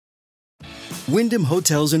Wyndham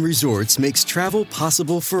Hotels and Resorts makes travel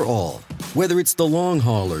possible for all. Whether it's the long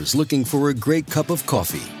haulers looking for a great cup of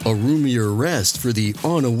coffee, a roomier rest for the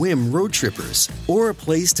on-a-whim road trippers, or a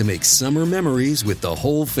place to make summer memories with the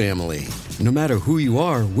whole family. No matter who you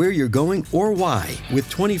are, where you're going, or why, with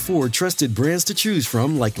 24 trusted brands to choose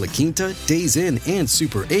from like La Quinta, Days Inn, and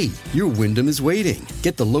Super 8, your Wyndham is waiting.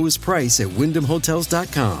 Get the lowest price at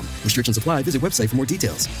WyndhamHotels.com. Restrictions apply. Visit website for more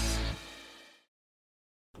details.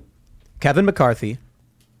 Kevin McCarthy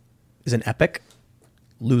is an epic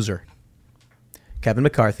loser. Kevin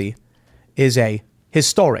McCarthy is a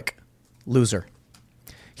historic loser.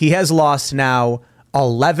 He has lost now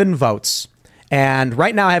 11 votes. And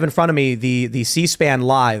right now I have in front of me the C-SPAN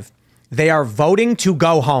Live. They are voting to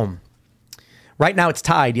go home. Right now it's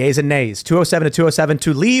tied, yeas and nays, 207 to 207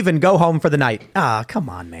 to leave and go home for the night. Ah, come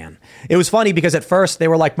on, man. It was funny because at first they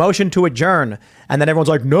were like, motion to adjourn. And then everyone's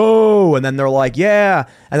like, no. And then they're like, yeah.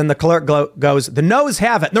 And then the clerk goes, the noes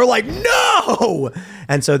have it. And they're like, no.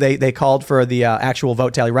 And so they called for the actual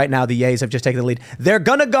vote tally. Right now the yeas have just taken the lead. They're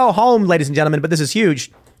going to go home, ladies and gentlemen, but this is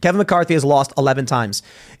huge. Kevin McCarthy has lost 11 times.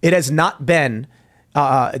 It has not been,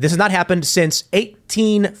 this has not happened since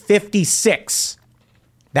 1856.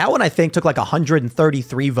 That one, I think, took like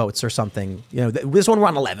 133 votes or something. You know, this one we're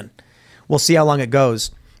on 11. We'll see how long it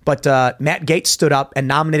goes. But Matt Gaetz stood up and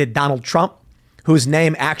nominated Donald Trump, whose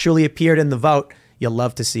name actually appeared in the vote. You'll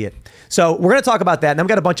love to see it. So we're going to talk about that. And then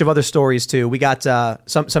we've got a bunch of other stories, too. We got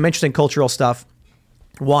some interesting cultural stuff.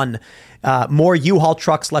 One, more U-Haul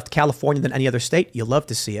trucks left California than any other state. You'll love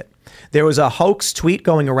to see it. There was a hoax tweet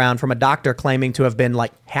going around from a doctor claiming to have been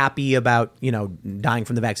like happy about, you know, dying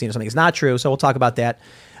from the vaccine or something. It's not true. So we'll talk about that.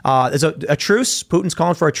 There's a truce. Putin's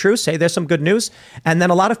calling for a truce. Hey, there's some good news. And then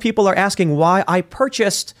a lot of people are asking why I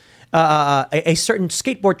purchased a certain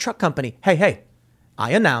skateboard truck company. Hey,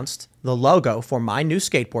 I announced the logo for my new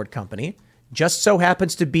skateboard company. Just so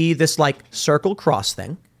happens to be this like circle cross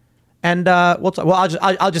thing. And I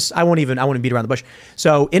won't even beat around the bush.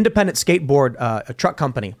 So Independent Skateboard, a truck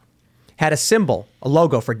company, had a symbol, a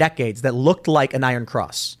logo for decades that looked like an iron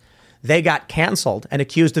cross. They got canceled and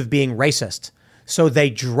accused of being racist. So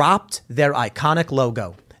they dropped their iconic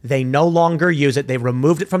logo. They no longer use it. They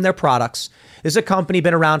removed it from their products. This is a company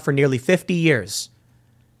been around for nearly 50 years.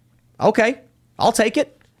 Okay, I'll take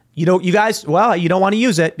it. You know, you guys, well, you don't want to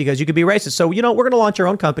use it because you could be racist. So, you know, we're going to launch our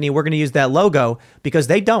own company. We're going to use that logo because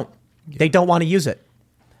they don't. They don't want to use it.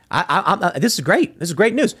 This is great. This is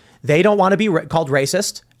great news. They don't want to be called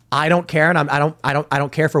racist. I don't care, and I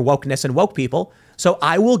don't care for wokeness and woke people. So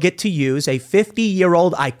I will get to use a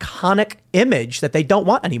 50-year-old iconic image that they don't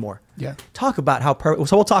want anymore. Yeah. Talk about how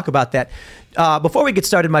so we'll talk about that. Before we get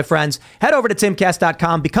started, my friends, head over to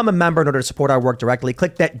timcast.com, become a member in order to support our work directly.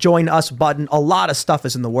 Click that join us button. A lot of stuff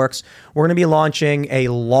is in the works. We're going to be launching a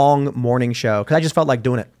long morning show because I just felt like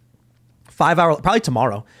doing it. 5 hour, probably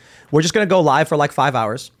tomorrow. We're just going to go live for like 5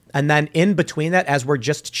 hours. And then in between that, as we're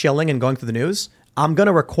just chilling and going through the news, I'm going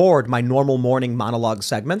to record my normal morning monologue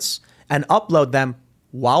segments and upload them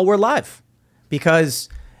while we're live because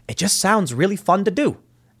it just sounds really fun to do.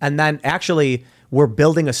 And then actually, we're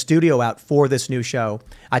building a studio out for this new show.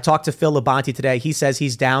 I talked to Phil Labonte today. He says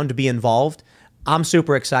he's down to be involved. I'm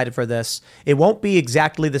super excited for this. It won't be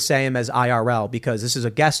exactly the same as IRL because this is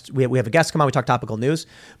a guest. We have a guest come on. We talk topical news,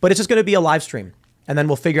 but it's just going to be a live stream. And then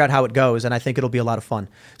we'll figure out how it goes. And I think it'll be a lot of fun.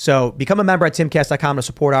 So become a member at timcast.com to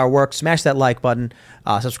support our work. Smash that like button.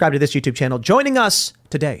 Subscribe to this YouTube channel. Joining us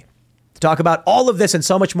today to talk about all of this and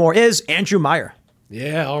so much more is Andrew Meyer.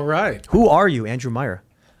 Yeah, all right. Who are you, Andrew Meyer?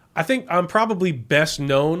 I think I'm probably best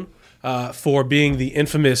known for being the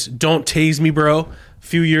infamous "Don't Tase Me, Bro" a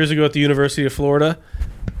few years ago at the University of Florida.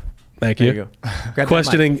 Thank you. There you go.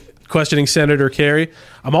 Questioning Senator Kerry.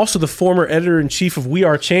 I'm also the former editor-in-chief of We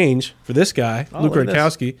Are Change for this guy, Luke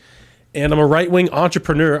Gronkowski. And I'm a right-wing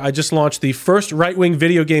entrepreneur. I just launched the first right-wing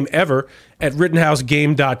video game ever at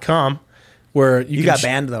RittenhouseGame.com, where you got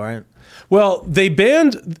banned, though, right? Well, they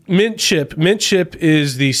banned Mint Chip. Mint Chip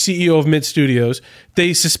is the CEO of Mint Studios.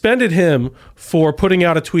 They suspended him for putting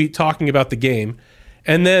out a tweet talking about the game.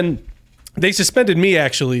 And then they suspended me,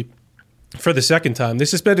 actually, for the second time. They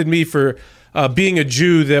suspended me for being a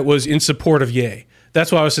Jew that was in support of Ye.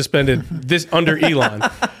 That's why I was suspended under Elon.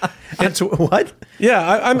 That's what?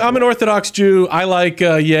 Yeah, I'm an Orthodox Jew. I like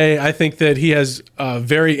Ye. I think that he has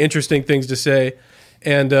very interesting things to say.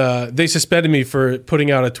 And they suspended me for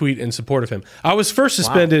putting out a tweet in support of him. I was first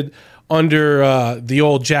suspended under the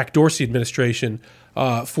old Jack Dorsey administration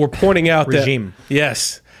for pointing out regime.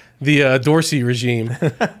 The Dorsey regime.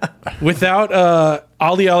 Without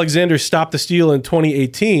Ali Alexander Stop the Steal in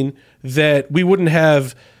 2018, that we wouldn't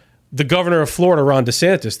have the governor of Florida, Ron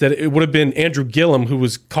DeSantis, that it would have been Andrew Gillum who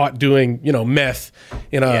was caught doing, meth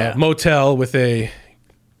in a motel with a.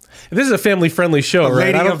 This is a family-friendly show,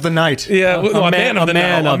 right? Lady of the night. Yeah, a man of the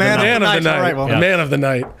night. A man of the night. Right, a man of the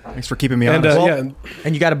night. Thanks for keeping me honest.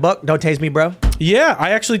 And you got a book, Don't Tase Me, Bro? Yeah,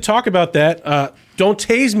 I actually talk about that. Don't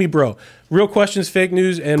tase me, bro. Real questions, fake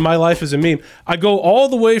news, and my life is a meme. I go all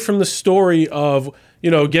the way from the story of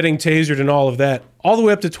getting tasered and all of that, all the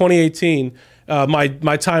way up to 2018.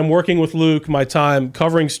 My time working with Luke, my time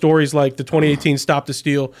covering stories like the 2018 Stop the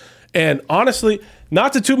Steal, and honestly,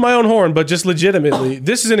 not to toot my own horn, but just legitimately,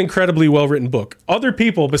 this is an incredibly well-written book. Other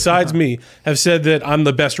people besides me have said that I'm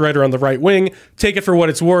the best writer on the right wing. Take it for what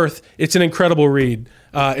it's worth. It's an incredible read.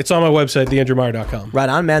 It's on my website, theandrewmeyer.com. Right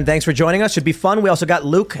on, man. Thanks for joining us. Should be fun. We also got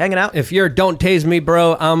Luke hanging out. If you're don't tase me,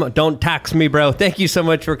 bro, don't tax me, bro. Thank you so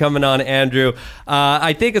much for coming on, Andrew.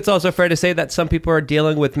 I think it's also fair to say that some people are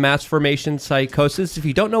dealing with mass formation psychosis. If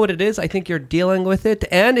you don't know what it is, I think you're dealing with it.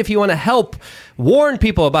 And if you want to help warn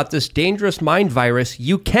people about this dangerous mind virus,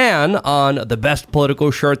 you can on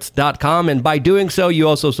thebestpoliticalshirts.com. And by doing so, you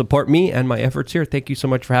also support me and my efforts here. Thank you so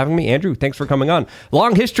much for having me. Andrew, thanks for coming on.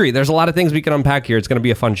 Long history. There's a lot of things we can unpack here. It's going to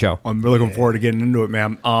be a fun show. I'm really looking forward to getting into it,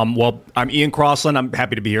 man. Well, I'm Ian Crossland. I'm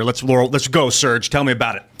happy to be here. Let's go, Serge. Tell me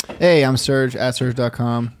about it. Hey, I'm Serge at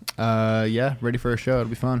Serge.com. Yeah, ready for a show. It'll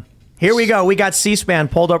be fun. Here we go. We got C-SPAN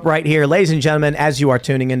pulled up right here. Ladies and gentlemen, as you are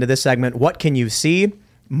tuning into this segment, what can you see?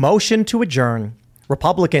 Motion to adjourn.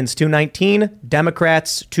 Republicans 219,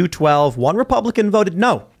 Democrats 212. One Republican voted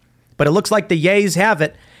no, but it looks like the yays have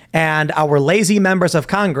it. And our lazy members of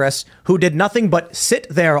Congress who did nothing but sit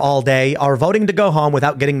there all day are voting to go home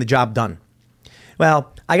without getting the job done.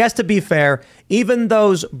 Well, I guess to be fair, even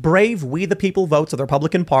those brave We the People votes of the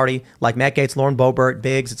Republican Party, like Matt Gaetz, Lauren Boebert,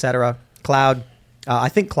 Biggs, etc., Cloud, I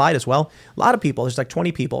think Clyde as well, a lot of people, there's like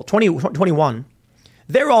 20 people, 21,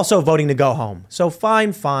 they're also voting to go home. So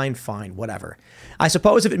fine, whatever. I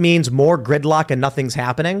suppose if it means more gridlock and nothing's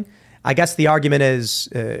happening, I guess the argument is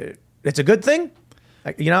it's a good thing.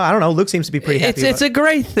 I don't know. Luke seems to be pretty happy. It's a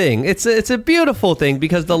great thing. It's a beautiful thing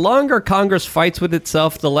because the longer Congress fights with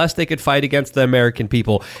itself, the less they could fight against the American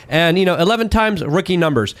people. And, 11 times rookie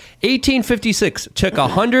numbers. 1856 took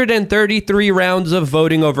 133 rounds of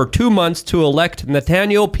voting over 2 months to elect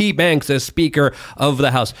Nathaniel P. Banks as Speaker of the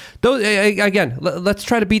House. Those, again, let's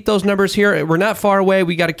try to beat those numbers here. We're not far away.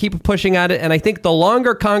 We got to keep pushing at it. And I think the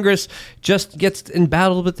longer Congress just gets in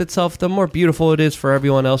battle with itself, the more beautiful it is for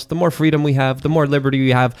everyone else, the more freedom we have, the more liberty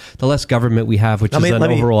we have, the less government we have, which is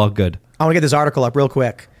overall good. I want to get this article up real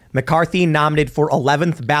quick. McCarthy nominated for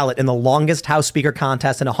 11th ballot in the longest House Speaker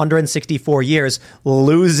contest in 164 years,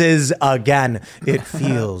 loses again. It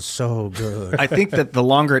feels so good. I think that the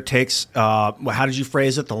longer it takes, how did you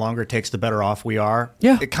phrase it? The longer it takes, the better off we are.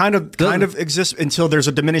 Yeah. It kind of exists until there's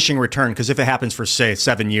a diminishing return. Because if it happens for, say,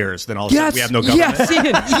 7 years, then all of a sudden we have no government. Yes, Ian.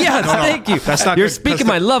 Yes, No. Thank you. That's not You're good, speaking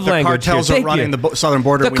my love language. The cartels here. are running the southern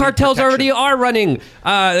border. The cartels already are running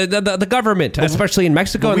the government, especially in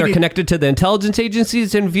Mexico, and they're connected to the intelligence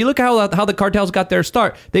agencies. And if you look at how the cartels got their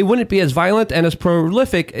start, they wouldn't be as violent and as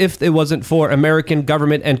prolific if it wasn't for American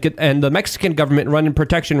government and the Mexican government running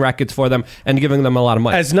protection rackets for them and giving them a lot of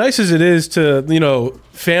money. As nice as it is to,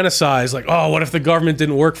 fantasize like, oh, what if the government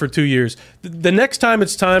didn't work for 2 years? The next time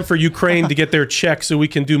it's time for Ukraine to get their check so we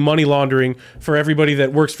can do money laundering for everybody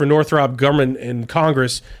that works for Northrop Grumman in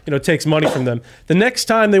Congress, takes money from them. The next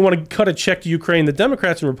time they want to cut a check to Ukraine, the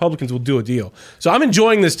Democrats and Republicans will do a deal. So I'm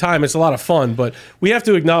enjoying this time. It's a lot of fun, but we have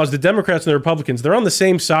to acknowledge the Democrats and the Republicans, they're on the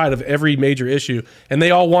same side of every major issue, and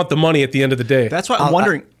they all want the money at the end of the day. That's why I'm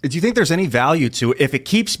wondering, do you think there's any value to, if it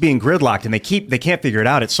keeps being gridlocked and they can't figure it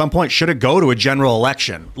out, at some point, should it go to a general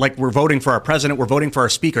election? Like we're voting for our president, we're voting for our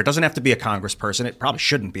speaker. It doesn't have to be a congressperson. It probably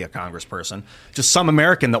shouldn't be a congressperson. Just some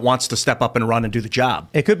American that wants to step up and run and do the job.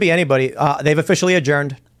 It could be anybody. They've officially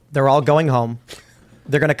adjourned. They're all going home.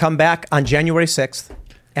 They're going to come back on January 6th.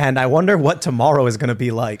 And I wonder what tomorrow is going to be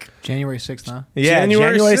like. January 6th, huh? Yeah,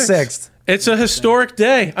 January 6th. It's a historic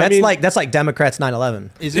day. That's like Democrats 9/11.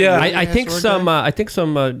 Is it? Yeah. Really I think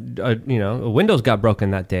some windows got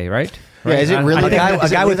broken that day, right? Yeah, is it really? A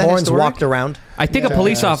guy with horns walked around. I think a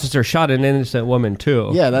police officer shot an innocent woman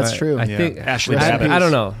too. Yeah, that's true. I think Ashley Rest in Babbitt. peace. I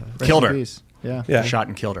don't know. Killed her. Yeah. Shot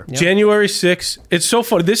and killed her. January 6th. It's so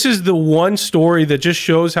funny. This is the one story that just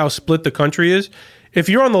shows how split the country is. If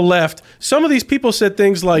you're on the left, some of these people said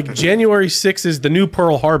things like January 6th is the new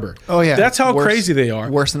Pearl Harbor. Oh, yeah. That's how crazy they are.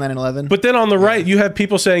 Worse than 9/11. But then on the right, you have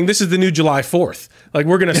people saying this is the new July 4th. Like,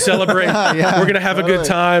 we're going to celebrate. We're going to have a good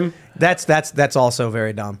time. That's also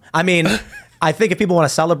very dumb. I mean, I think if people want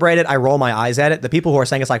to celebrate it, I roll my eyes at it. The people who are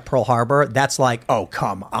saying it's like Pearl Harbor, that's like, oh,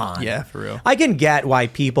 come on. Yeah, for real. I can get why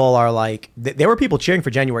people are like, there were people cheering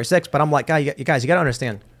for January 6th, but I'm like, you guys, you got to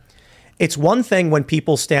understand. It's one thing when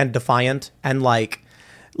people stand defiant and like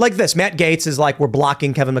this. Matt Gaetz is like, we're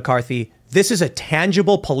blocking Kevin McCarthy. This is a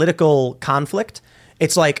tangible political conflict.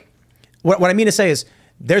 It's like, what I mean to say is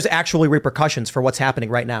there's actually repercussions for what's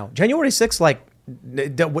happening right now. January 6th, like,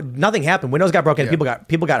 nothing happened. Windows got broken. Yeah.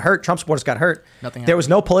 People got hurt. Trump supporters got hurt. Nothing happened. There was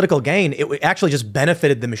no political gain. It actually just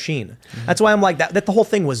benefited the machine. That's why I'm like that the whole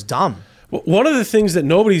thing was dumb. Well, one of the things that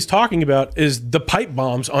nobody's talking about is the pipe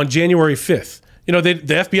bombs on January 5th. You know, the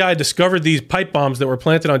FBI discovered these pipe bombs that were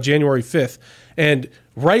planted on January 5th. And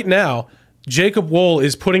right now, Jacob Wohl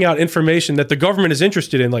is putting out information that the government is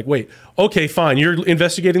interested in. Like, wait, okay, fine, you're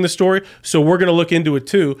investigating the story, so we're going to look into it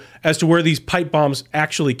too, as to where these pipe bombs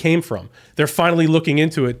actually came from. They're finally looking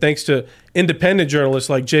into it, thanks to independent journalists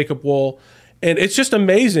like Jacob Wohl. And it's just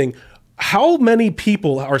amazing how many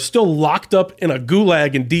people are still locked up in a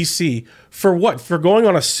gulag in D.C. for what? For going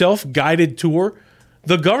on a self-guided tour?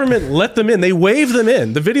 The government let them in. They waved them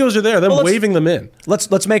in. The videos are there, them waving them in.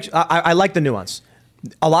 Let's make, I like the nuance.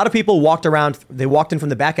 A lot of people walked in from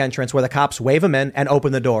the back entrance where the cops wave them in and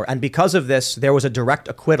open the door. And because of this, there was a direct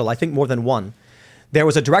acquittal. I think more than one. There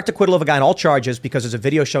was a direct acquittal of a guy on all charges because there's a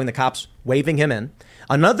video showing the cops waving him in.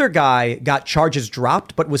 Another guy got charges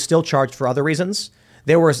dropped, but was still charged for other reasons.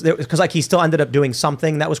 Because like he still ended up doing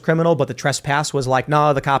something that was criminal, but the trespass was like,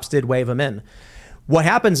 no, the cops did wave him in. What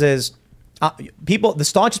happens is the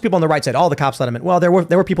staunchest people on the right said, oh, the cops let him in. Well, there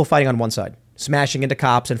were people fighting on one side, smashing into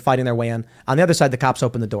cops and fighting their way in. On the other side, the cops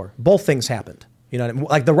opened the door. Both things happened. You know,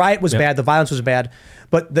 like the riot was bad, the violence was bad,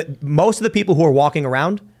 but most of the people who were walking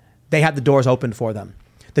around, they had the doors open for them.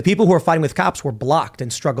 The people who were fighting with cops were blocked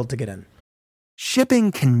and struggled to get in.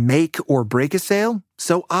 Shipping can make or break a sale,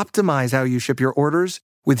 so optimize how you ship your orders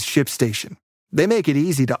with ShipStation. They make it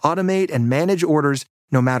easy to automate and manage orders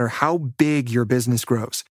no matter how big your business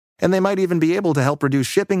grows. And they might even be able to help reduce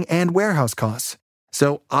shipping and warehouse costs.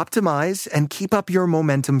 So optimize and keep up your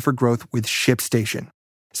momentum for growth with ShipStation.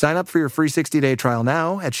 Sign up for your free 60-day trial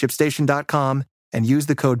now at ShipStation.com and use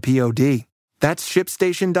the code POD. That's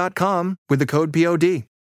ShipStation.com with the code POD.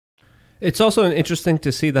 It's also interesting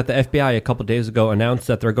to see that the FBI a couple days ago announced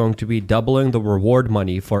that they're going to be doubling the reward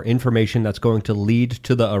money for information that's going to lead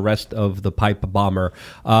to the arrest of the pipe bomber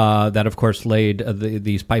that, of course, laid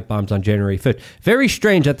these pipe bombs on January 5th. Very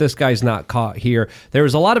strange that this guy's not caught here. There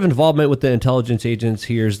was a lot of involvement with the intelligence agents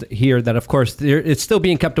here that, of course, it's still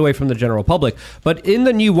being kept away from the general public. But in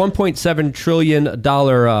the new $1.7 trillion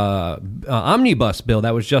omnibus bill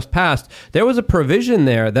that was just passed, there was a provision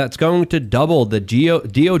there that's going to double the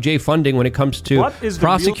DOJ funding when it comes to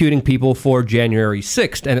prosecuting people for January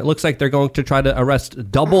 6th. And it looks like they're going to try to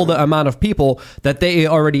arrest double the amount of people that they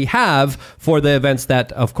already have for the events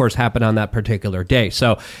that, of course, happen on that particular day.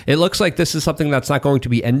 So it looks like this is something that's not going to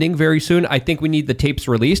be ending very soon. I think we need the tapes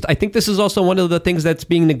released. I think this is also one of the things that's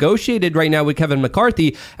being negotiated right now with Kevin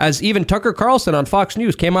McCarthy, as even Tucker Carlson on Fox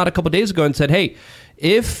News came out a couple days ago and said, hey,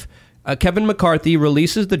 if Kevin McCarthy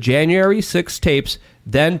releases the January 6th tapes,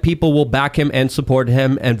 then people will back him and support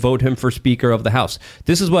him and vote him for Speaker of the House.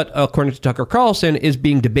 This is what, according to Tucker Carlson, is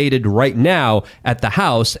being debated right now at the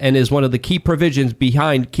House and is one of the key provisions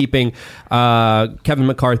behind keeping Kevin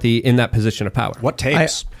McCarthy in that position of power. What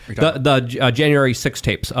tapes? The January 6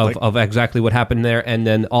 tapes of exactly what happened there, and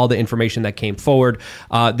then all the information that came forward.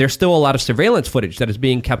 There's still a lot of surveillance footage that is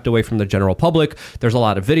being kept away from the general public. There's a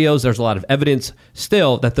lot of videos. There's a lot of evidence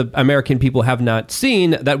still that the American people have not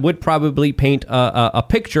seen that would probably paint a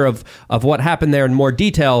picture of what happened there in more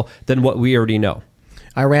detail than what we already know.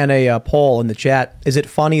 I ran a poll in the chat. Is it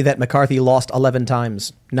funny that McCarthy lost 11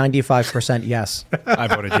 times? 95% yes. I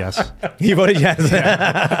voted yes. He voted yes.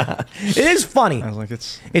 Yeah. It is funny. I was like,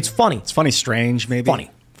 it's funny. It's funny, strange, maybe.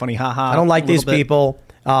 Funny, haha. I don't like these people.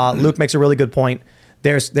 Luke makes a really good point.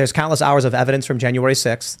 There's countless hours of evidence from January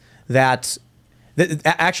 6th that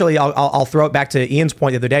actually, I'll throw it back to Ian's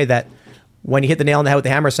point the other day that when you hit the nail on the head with the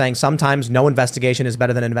hammer saying sometimes no investigation is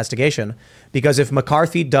better than an investigation, because if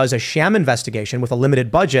McCarthy does a sham investigation with a limited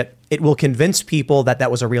budget, it will convince people that that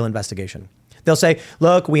was a real investigation. They'll say,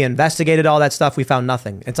 look, we investigated all that stuff. We found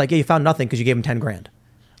nothing. It's like, yeah, you found nothing because you gave him 10 grand.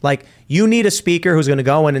 Like, you need a speaker who's going to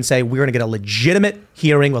go in and say, we're going to get a legitimate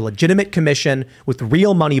hearing, a legitimate commission with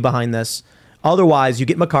real money behind this. Otherwise, you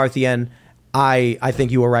get McCarthy in. I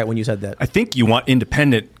think you were right when you said that. I think you want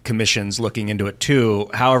independent commissions looking into it too.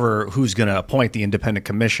 However, who's going to appoint the independent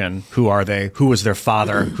commission? Who are they? Who was their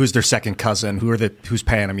father? Who's their second cousin? Who's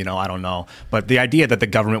paying them? I don't know. But the idea that the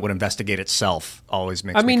government would investigate itself always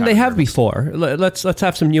makes. I mean, they have before. Let's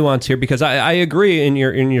have some nuance here, because I agree in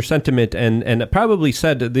your sentiment, and probably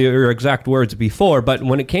said your exact words before. But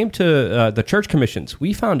when it came to the church commissions,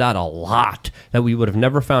 we found out a lot that we would have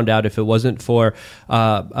never found out if it wasn't for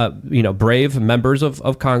brave members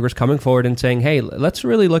of Congress coming forward and saying, "Hey, let's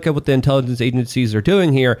really look at what the intelligence agencies are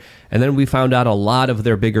doing here." And then we found out a lot of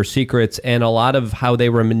their bigger secrets and a lot of how they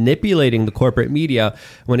were manipulating the corporate media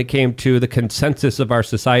when it came to the consensus of our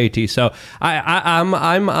society. So I'm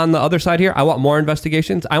on the other side here. I want more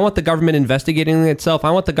investigations. I want the government investigating itself.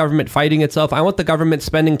 I want the government fighting itself. I want the government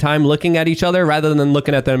spending time looking at each other rather than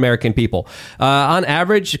looking at the American people. On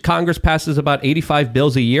average, Congress passes about 85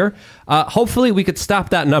 bills a year. Hopefully we could stop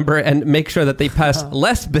that number and make sure that they pass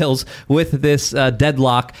less bills with this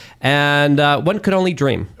deadlock. And one could only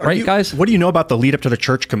dream, right, guys? What do you know about the lead up to the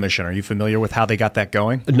Church Commission? Are you familiar with how they got that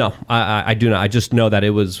going? No, I do not. I just know that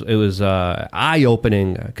it was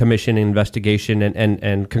eye-opening commission investigation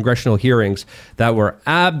and congressional hearings that were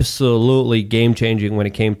absolutely game-changing when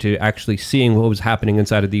it came to actually seeing what was happening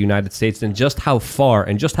inside of the United States, and just how far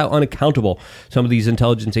and just how unaccountable some of these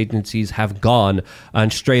intelligence agencies have gone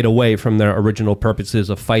and strayed away from their original purposes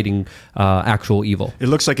of fighting actual evil. It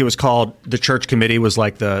looks like it was called, the Church Committee was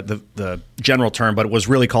like the general term, but it was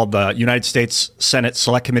really called the United States Senate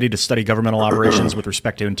Select Committee to Study Governmental Operations with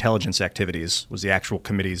Respect to Intelligence Activities was the actual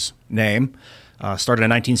committee's name. Started in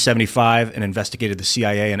 1975 and investigated the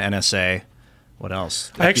CIA and NSA. What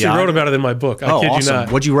else? I actually wrote about it in my book. I kid awesome. you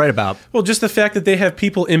not. What'd you write about? Well, just the fact that they have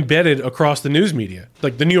people embedded across the news media,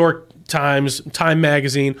 like the New York Times, Time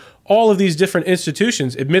Magazine, all of these different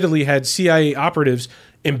institutions admittedly had CIA operatives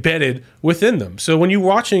embedded within them. So when you're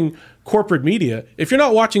watching corporate media, if you're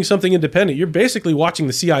not watching something independent, you're basically watching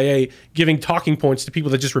the CIA giving talking points to people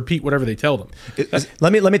that just repeat whatever they tell them.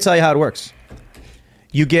 Let me tell you how it works.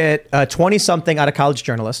 You get a 20-something out of college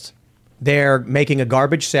journalist. They're making a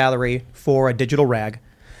garbage salary for a digital rag.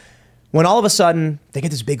 When all of a sudden, they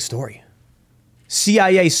get this big story.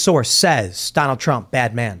 CIA source says Donald Trump,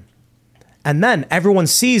 bad man. And then everyone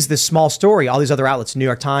sees this small story, all these other outlets, New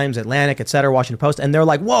York Times, Atlantic, et cetera, Washington Post, and they're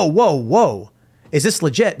like, whoa. Is this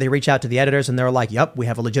legit? They reach out to the editors and they're like, yep, we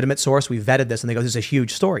have a legitimate source. We vetted this. And they go, this is a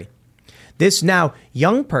huge story. This now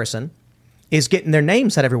young person is getting their name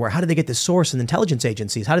said everywhere. How did they get this source in intelligence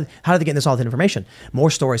agencies? How did they get this all the information? More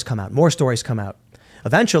stories come out.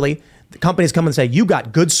 Eventually, the companies come and say, you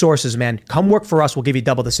got good sources, man. Come work for us. We'll give you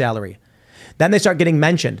double the salary. Then they start getting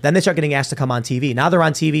mentioned. Then they start getting asked to come on TV. Now they're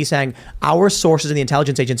on TV saying, our sources in the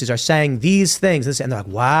intelligence agencies are saying these things. And they're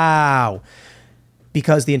like, wow.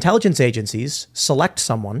 Because the intelligence agencies select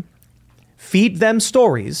someone, feed them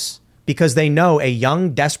stories, because they know a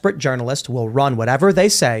young, desperate journalist will run whatever they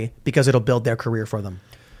say because it'll build their career for them.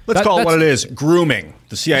 Let's call it what it is. Grooming.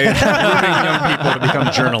 The CIA is grooming young people to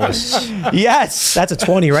become journalists. Yes, that's a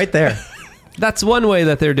 20 right there. That's one way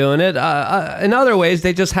that they're doing it. In other ways,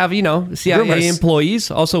 they just have, CIA Rumors.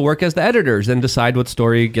 employees also work as the editors and decide what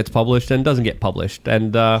story gets published and doesn't get published.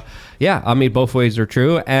 And both ways are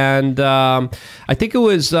true. And I think it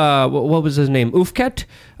was, what was his name? Ufket,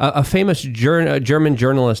 a famous German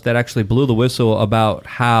journalist that actually blew the whistle about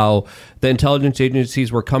how the intelligence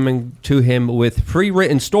agencies were coming to him with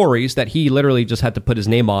pre-written stories that he literally just had to put his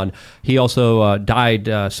name on. He also died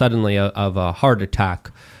suddenly of a heart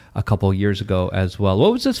attack a couple years ago as well.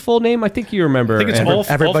 What was his full name? I think you remember. I think it's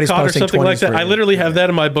Everybody's Olfcott or posting something like that. 20s I literally have that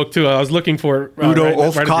in my book too. I was looking for it. Udo right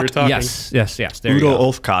as you were Olfcott? talking. Yes. There you Udo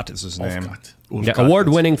go. Olfcott is his name. Yeah,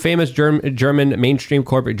 award-winning, famous German mainstream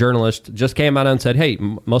corporate journalist just came out and said, hey,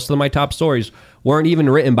 most of my top stories weren't even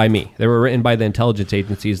written by me. They were written by the intelligence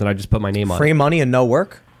agencies, and I just put my name on it. Free money and no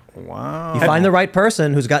work. Wow. You find the right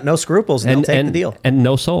person who's got no scruples and they'll take the deal. And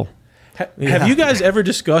no soul. Have you guys ever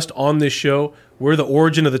discussed on this show where the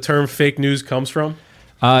origin of the term fake news comes from?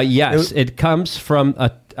 Yes, it comes from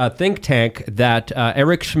a think tank that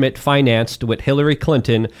Eric Schmidt financed with Hillary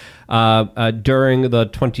Clinton during the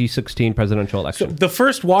 2016 presidential election. So the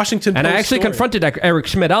first Washington Post And I actually story. confronted Eric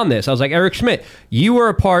Schmidt on this. I was like, Eric Schmidt, you were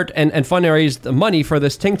a part and fundraised money for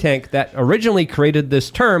this think tank that originally created this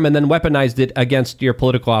term and then weaponized it against your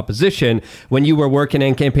political opposition when you were working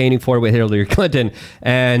and campaigning for it with Hillary Clinton.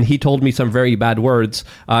 And he told me some very bad words.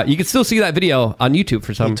 You can still see that video on YouTube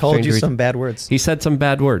for some He told strange you reason. some bad words. He said some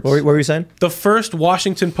bad words. What were you saying? The first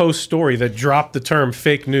Washington Post story that dropped the term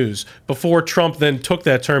fake news before Trump then took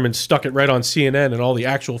that term and stuck it right on CNN and all the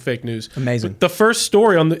actual fake news. Amazing. But the first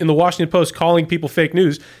story in the Washington Post calling people fake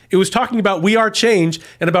news, it was talking about We Are Change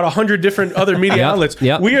and about 100 different other media outlets.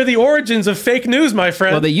 Yep. We are the origins of fake news, my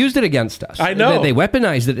friend. Well, they used it against us. I know. They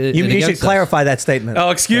weaponized it. You should clarify that statement.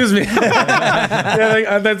 Oh, excuse me.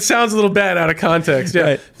 Yeah, that sounds a little bad out of context. Yeah,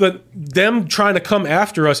 Right. But them trying to come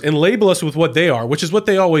after us and label us with what they are, which is what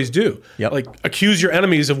they always do. Yep. Like accuse your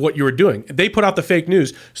enemies of what you were doing. They put out the fake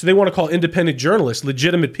news, so they want to call independent journalists,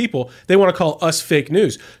 legitimate people, they want to call us fake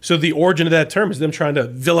news. So the origin of that term is them trying to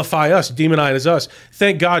vilify us, demonize us.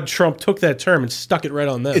 Thank God Trump took that term and stuck it right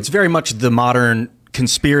on them. It's very much the modern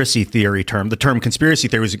conspiracy theory term. The term conspiracy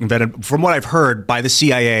theory was invented, from what I've heard, by the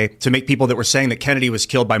CIA to make people that were saying that Kennedy was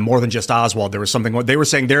killed by more than just Oswald. There was something, they were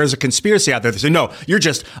saying there is a conspiracy out there. They said, no, you're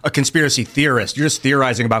just a conspiracy theorist. You're just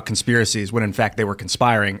theorizing about conspiracies, when in fact they were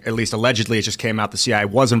conspiring. At least allegedly, it just came out the CIA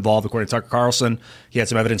was involved, according to Tucker Carlson. He had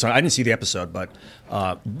some evidence on it. I didn't see the episode, but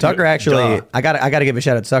Tucker actually, I got to give a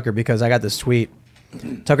shout out to Tucker because I got this tweet.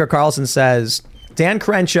 Tucker Carlson says, Dan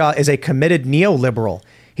Crenshaw is a committed neoliberal.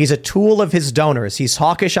 He's a tool of his donors. He's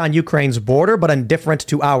hawkish on Ukraine's border, but indifferent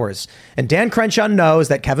to ours. And Dan Crenshaw knows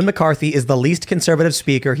that Kevin McCarthy is the least conservative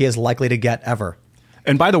speaker he is likely to get ever.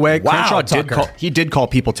 And by the way, Wow, Crenshaw did call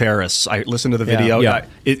people terrorists. I listened to the video. Yeah.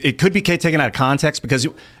 It could be taken out of context, because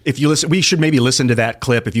if you listen, we should maybe listen to that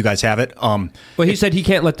clip if you guys have it. Well, he said you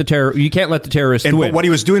can't let the terrorists And win. what he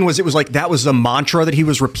was doing was, it was like that was a mantra that he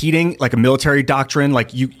was repeating, like a military doctrine,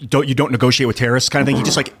 like you don't negotiate with terrorists kind of thing. He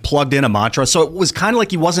just like plugged in a mantra, so it was kind of like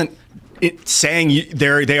he wasn't saying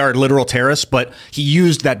they are literal terrorists, but he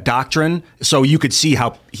used that doctrine so you could see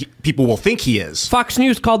how people will think he is. Fox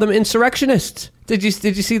News called them insurrectionists. Did you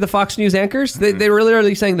see the Fox News anchors? They were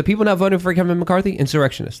literally saying the people not voting for Kevin McCarthy,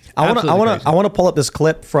 insurrectionists. I want to pull up this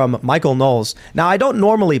clip from Michael Knowles. Now, I don't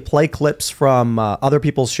normally play clips from other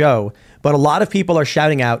people's show, but a lot of people are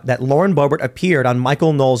shouting out that Lauren Boebert appeared on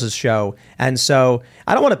Michael Knowles' show. And so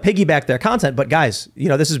I don't want to piggyback their content, but guys,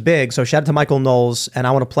 this is big. So shout out to Michael Knowles. And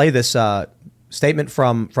I want to play this statement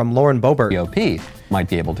from Lauren Boebert. GOP might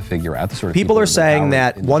be able to figure out the sort of people are saying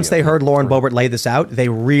that once they heard Lauren Boebert lay this out, they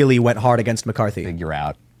really went hard against McCarthy. Figure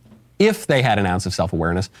out if they had an ounce of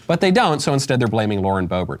self-awareness, but they don't, so instead they're blaming Lauren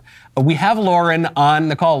Boebert. We have Lauren on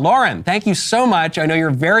the call. Lauren, thank you so much. I know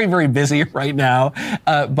you're very, very busy right now,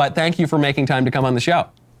 but thank you for making time to come on the show.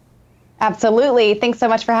 Absolutely. Thanks so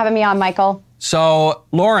much for having me on, Michael. So,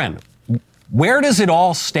 Lauren, where does it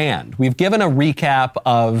all stand? We've given a recap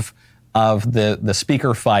of the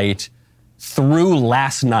speaker fight through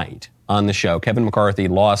last night on the show. Kevin McCarthy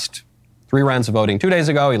lost 3 rounds of voting 2 days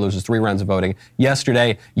ago. He loses 3 rounds of voting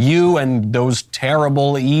yesterday. You and those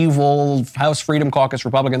terrible, evil House Freedom Caucus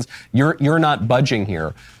Republicans, you're not budging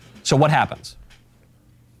here. So what happens?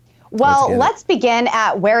 Well, let's begin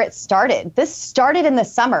at where it started. This started in the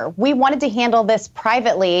summer. We wanted to handle this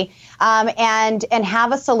privately and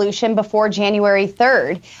have a solution before January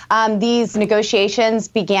 3rd. These negotiations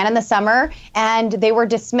began in the summer, and they were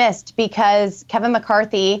dismissed because Kevin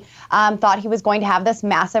McCarthy thought he was going to have this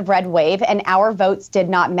massive red wave, and our votes did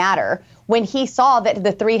not matter. When he saw that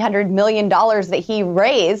the $300 million that he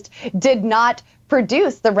raised did not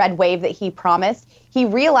produce the red wave that he promised, he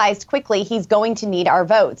realized quickly he's going to need our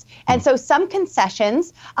votes. And so some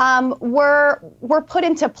concessions were put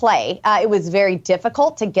into play. It was very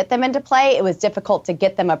difficult to get them into play. It was difficult to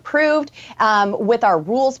get them approved with our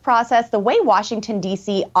rules process, the way Washington,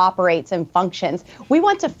 D.C. operates and functions. We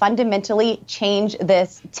want to fundamentally change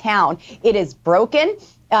this town. It is broken.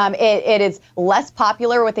 It is less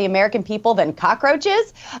popular with the American people than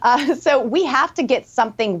cockroaches. So we have to get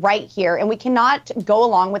something right here, and we cannot go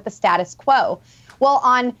along with the status quo. Well,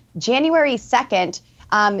 on January 2nd,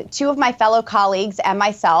 2 of my fellow colleagues and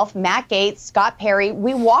myself, Matt Gaetz, Scott Perry,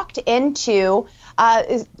 we walked into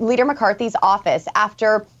Leader McCarthy's office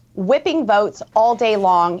after whipping votes all day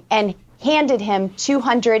long and handed him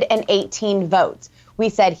 218 votes. We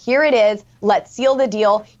said, here it is. Let's seal the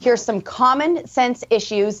deal. Here's some common sense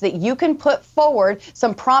issues that you can put forward,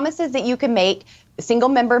 some promises that you can make. Single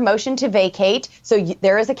member motion to vacate. So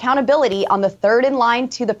there is accountability on the third in line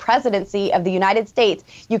to the presidency of the United States.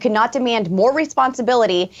 You cannot demand more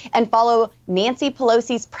responsibility and follow Nancy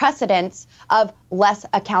Pelosi's precedents of less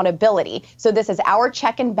accountability. So this is our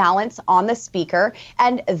check and balance on the speaker.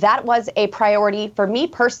 And that was a priority for me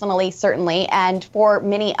personally, certainly, and for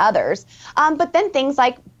many others. But then things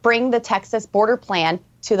like bring the Texas border plan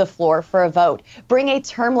to the floor for a vote. Bring a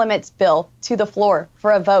term limits bill to the floor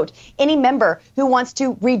for a vote. Any member who wants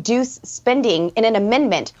to reduce spending in an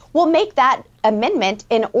amendment will make that amendment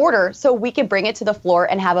in order so we can bring it to the floor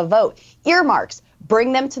and have a vote. Earmarks,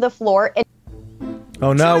 bring them to the floor.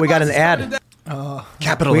 Oh no, we got an ad.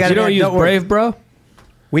 Capitalism. You don't use Brave, bro?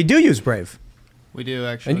 We do use Brave. We do,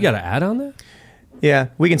 actually. And you got to add on that? Yeah,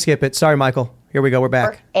 we can skip it. Sorry, Michael. Here we go. We're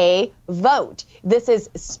back. A vote. This is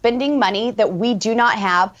spending money that we do not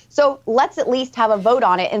have. So let's at least have a vote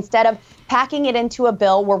on it instead of packing it into a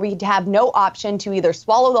bill where we'd have no option to either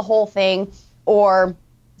swallow the whole thing or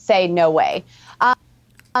say no way.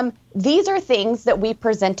 These are things that we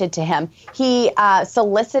presented to him. He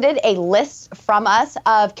solicited a list from us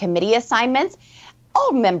of committee assignments.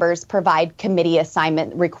 All members provide committee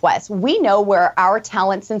assignment requests. We know where our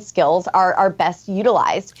talents and skills are best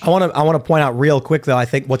utilized. I want to point out real quick, though, I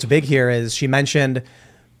think what's big here is she mentioned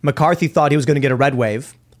McCarthy thought he was going to get a red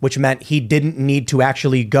wave, which meant he didn't need to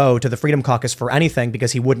actually go to the Freedom Caucus for anything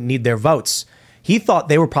because he wouldn't need their votes. He thought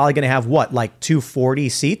they were probably going to have, like 240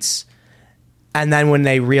 seats? And then when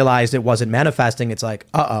they realized it wasn't manifesting, it's like,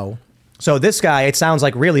 uh-oh. So this guy, it sounds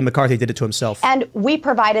like really McCarthy did it to himself. And we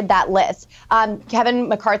provided that list. Kevin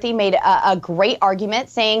McCarthy made a great argument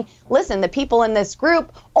saying, listen, the people in this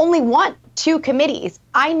group only want 2 committees.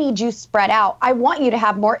 I need you spread out. I want you to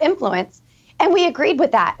have more influence. And we agreed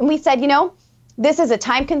with that. And we said, this is a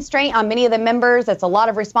time constraint on many of the members. It's a lot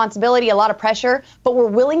of responsibility, a lot of pressure, but we're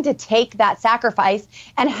willing to take that sacrifice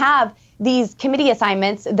and have these committee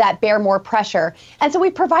assignments that bear more pressure. And so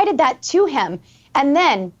we provided that to him. And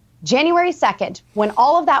then January 2nd, when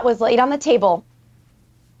all of that was laid on the table,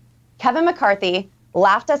 Kevin McCarthy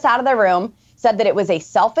laughed us out of the room, said that it was a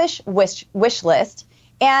selfish wish list,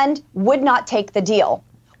 and would not take the deal.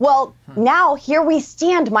 Well, now here we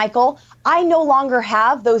stand, Michael. I no longer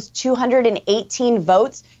have those 218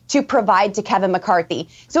 votes to provide to Kevin McCarthy.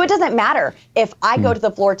 So it doesn't matter if I go to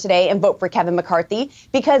the floor today and vote for Kevin McCarthy,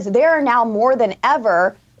 because there are now more than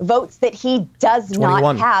ever votes that he does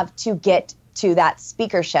 21. not have to get to that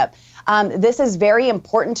speakership. This is very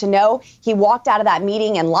important to know. He walked out of that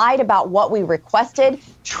meeting and lied about what we requested.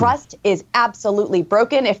 Trust is absolutely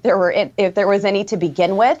broken if there was any to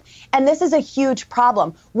begin with. And this is a huge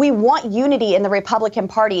problem. We want unity in the Republican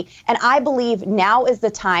Party. And I believe now is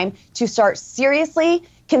the time to start seriously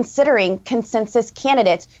considering consensus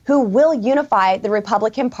candidates who will unify the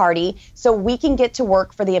Republican Party so we can get to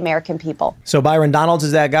work for the American people. So Byron Donalds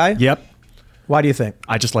is that guy? Yep. Why do you think?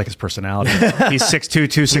 I just like his personality. He's 6'2",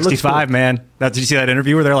 265, man. Did you see that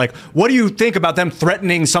interview where they're like, what do you think about them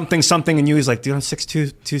threatening something? And he's like, dude, I'm 6'2",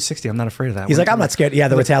 260. I'm not afraid of that. He's like, I'm not scared. Yeah,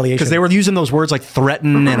 the retaliation. Because they were using those words like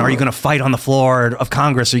threaten and are you going to fight on the floor of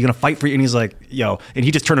Congress? Are you going to fight for you? And he's like, and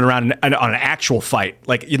he just turned it around on an actual fight.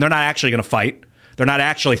 Like, they're not actually going to fight. They're not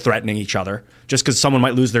actually threatening each other just because someone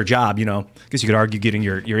might lose their job, Because you could argue getting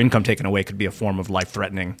your income taken away could be a form of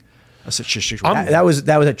life-threatening. That was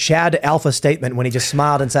a Chad Alpha statement when he just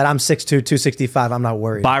smiled and said, I'm 6'2", 265. I'm not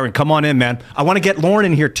worried. Byron, come on in, man. I want to get Lauren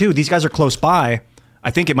in here, too. These guys are close by. I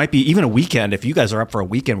think it might be even a weekend. If you guys are up for a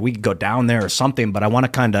weekend, we could go down there or something, but I want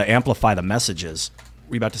to kind of amplify the messages.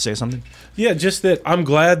 Were you about to say something? Yeah, just that I'm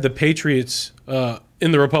glad the Patriots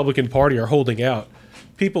in the Republican Party are holding out.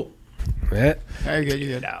 People... You're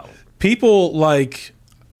good. People like...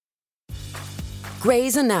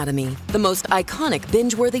 Grey's Anatomy, the most iconic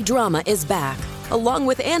binge-worthy drama, is back, along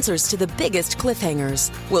with answers to the biggest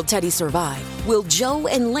cliffhangers. Will Teddy survive? Will Joe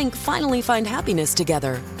and Link finally find happiness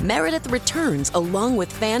together? Meredith returns along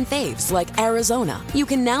with fan faves like Arizona. You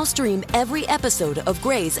can now stream every episode of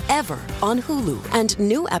Grey's ever on Hulu, and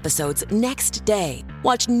new episodes next day.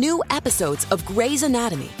 Watch new episodes of Grey's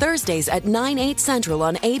Anatomy Thursdays at 9/8 Central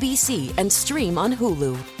on ABC and stream on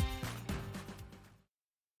Hulu.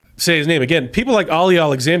 Say his name again. People like Ali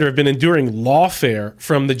Alexander have been enduring lawfare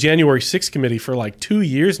from the January 6th committee for like 2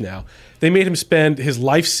 years now. They made him spend his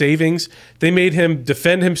life savings. They made him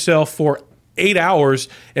defend himself for 8 hours.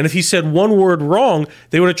 And if he said one word wrong,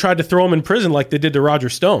 they would have tried to throw him in prison like they did to Roger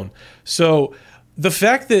Stone. So the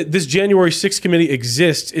fact that this January 6th committee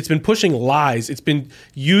exists, it's been pushing lies. It's been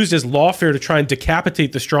used as lawfare to try and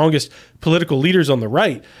decapitate the strongest political leaders on the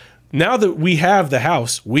right. Now that we have the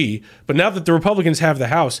House, but now that the Republicans have the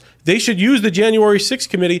House, they should use the January 6th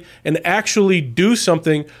committee and actually do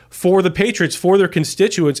something for the Patriots, for their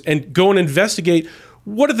constituents, and go and investigate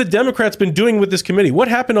what have the Democrats been doing with this committee? What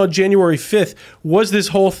happened on January 5th? Was this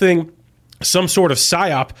whole thing some sort of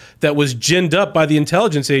psyop that was ginned up by the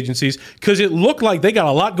intelligence agencies? Because it looked like they got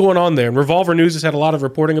a lot going on there, and Revolver News has had a lot of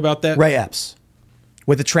reporting about that. Ray Epps,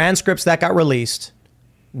 with the transcripts that got released,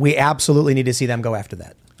 we absolutely need to see them go after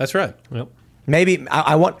that. That's right. Yep. Maybe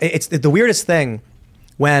it's the weirdest thing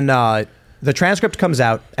when the transcript comes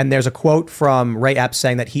out and there's a quote from Ray Epps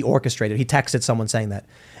saying that he orchestrated. He texted someone saying that.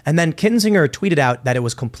 And then Kinzinger tweeted out that it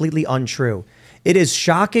was completely untrue. It is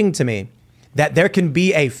shocking to me that there can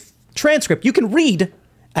be a transcript you can read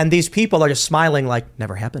And these people are just smiling like,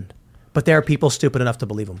 never happened. But there are people stupid enough to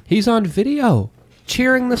believe them. He's on video,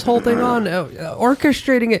 cheering this whole thing on,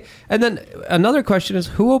 orchestrating it. And then another question is,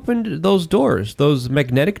 who opened those doors, those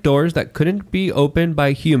magnetic doors that couldn't be opened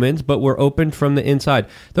by humans but were opened from the inside?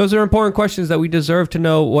 Those are important questions that we deserve to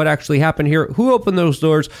know what actually happened here. Who opened those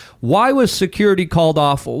doors? Why was security called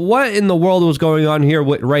off? What in the world was going on here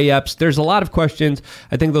with Ray Epps? There's a lot of questions.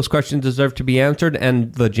 I think those questions deserve to be answered,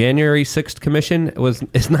 and the January 6th commission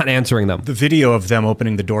is not answering them. The video of them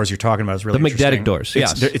opening the doors you're talking about is really the magnetic interesting. doors,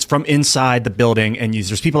 yes. It's from inside the building, and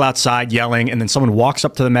there's people outside yelling, and then someone walks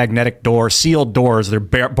up to the magnetic door, sealed doors, they're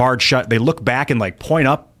barred shut. They look back and like point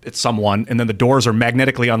up at someone, and then the doors are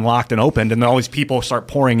magnetically unlocked and opened, and then all these people start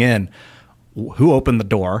pouring in. Who opened the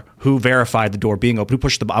door? Who verified the door being open? Who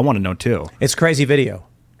pushed the? I want to know too. It's crazy video,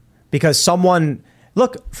 because someone,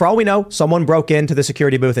 look, for all we know, someone broke into the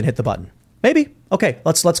security booth and hit the button. Maybe. Okay,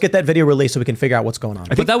 let's get that video released so we can figure out what's going on.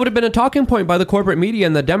 But that would have been a talking point by the corporate media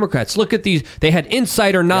and the Democrats. Look at these. They had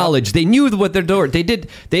insider knowledge. Yep. They knew what their door. They did.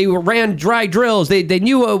 They ran dry drills. They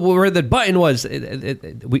knew where the button was.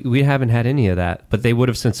 We haven't had any of that. But they would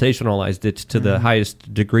have sensationalized it to the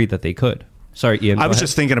highest degree that they could. Sorry, Ian. I was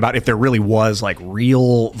just thinking about if there really was like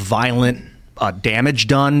real violent damage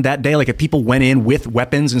done that day. Like if people went in with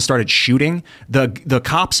weapons and started shooting, the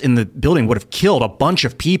cops in the building would have killed a bunch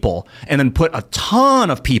of people and then put a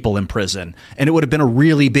ton of people in prison, and it would have been a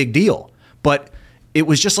really big deal. But it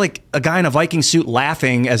was just like a guy in a Viking suit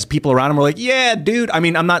laughing as people around him were like, "Yeah, dude." I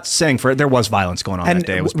mean, I'm not saying there was violence going on that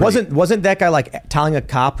day. It wasn't that guy like telling a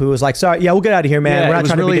cop who was like, "Sorry, yeah, we'll get out of here, man. We're not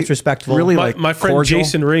trying to be disrespectful." Really, my friend cordial.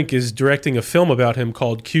 Jason Rink is directing a film about him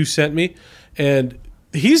called Q Sent Me, and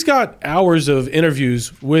he's got hours of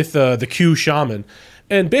interviews with the Q shaman.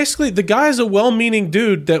 And basically, the guy's a well-meaning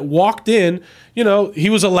dude that walked in. You know, he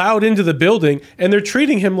was allowed into the building, and they're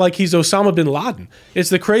treating him like he's Osama bin Laden. It's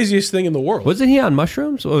the craziest thing in the world. Wasn't he on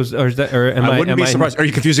mushrooms? Or I wouldn't be surprised. Are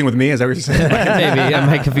you confusing with me? Is that what you're saying? Maybe. Am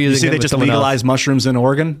I confusing? You see, they with just legalized mushrooms in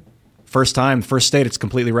Oregon. First state, it's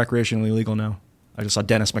completely recreationally legal now. I just saw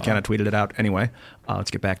Dennis McKenna tweeted it out. Anyway,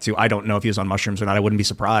 let's get back to, I don't know if he was on mushrooms or not. I wouldn't be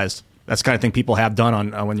surprised. That's the kind of thing people have done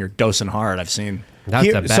on when you're dosing hard. I've seen. That's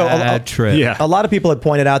a bad trip. Yeah. A lot of people had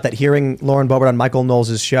pointed out that hearing Lauren Boebert on Michael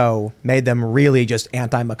Knowles' show made them really just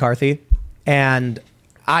anti-McCarthy. And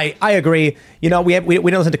I agree. You know, we don't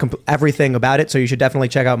listen to everything about it, so you should definitely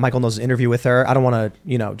check out Michael Knowles' interview with her. I don't want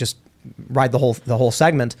to, just ride the whole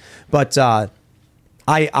segment. But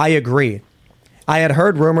I agree. I had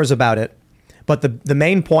heard rumors about it, but the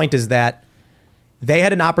main point is that they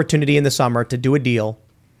had an opportunity in the summer to do a deal.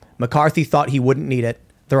 McCarthy thought he wouldn't need it.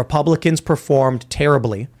 The Republicans performed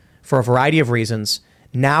terribly for a variety of reasons.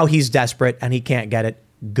 Now he's desperate and he can't get it.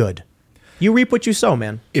 Good. You reap what you sow,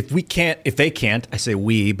 man. If they can't, I say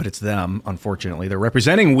we, but it's them, unfortunately. They're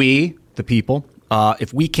representing we, the people.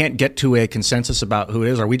 If we can't get to a consensus about who it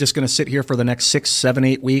is, are we just going to sit here for the next 6, 7,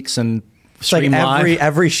 8 weeks and stream live?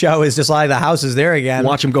 Every show is just like the house is there again.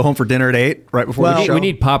 Watch them go home for dinner at 8 right before the show. We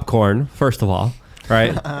need popcorn, first of all.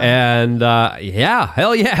 Right. And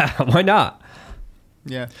hell yeah. Why not?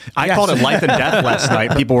 Yeah. I called it life and death last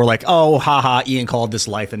night. People were like, "Oh, haha, Ian called this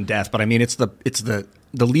life and death." But I mean, it's the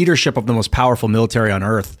leadership of the most powerful military on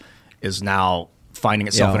earth is now finding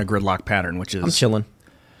itself in a gridlock pattern, which is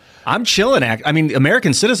I'm chilling. I mean,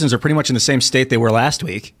 American citizens are pretty much in the same state they were last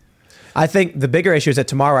week. I think the bigger issue is that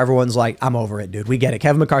tomorrow everyone's like, "I'm over it, dude. We get it.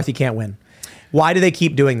 Kevin McCarthy can't win. Why do they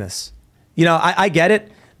keep doing this?" You know, I get it.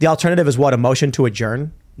 The alternative is what? A motion to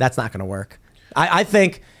adjourn? That's not going to work. I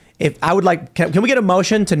think if I would like, can we get a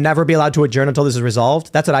motion to never be allowed to adjourn until this is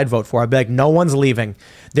resolved? That's what I'd vote for. I'd be like, no one's leaving.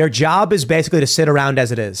 Their job is basically to sit around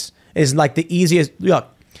as it is. Is like the easiest. Look,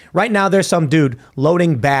 right now there's some dude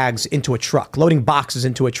loading bags into a truck, loading boxes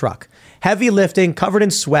into a truck. Heavy lifting, covered in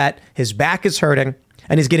sweat. His back is hurting.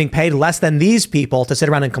 And he's getting paid less than these people to sit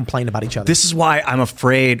around and complain about each other. This is why I'm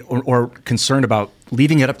afraid or concerned about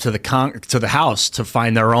leaving it up to the House to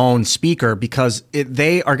find their own speaker, because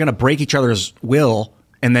they are going to break each other's will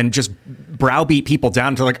and then just browbeat people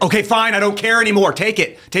down to like, okay, fine, I don't care anymore. Take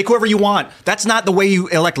it. Take whoever you want. That's not the way you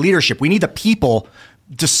elect leadership. We need the people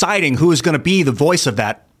deciding who is going to be the voice of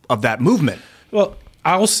that movement. Well,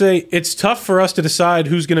 I will say it's tough for us to decide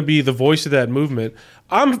who's going to be the voice of that movement.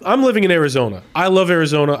 I'm living in Arizona. I love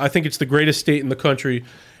Arizona. I think it's the greatest state in the country.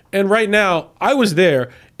 And right now, I was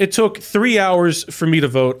there. It took 3 hours for me to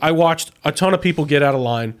vote. I watched a ton of people get out of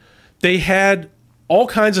line. They had all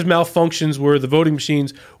kinds of malfunctions where the voting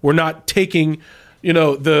machines were not taking,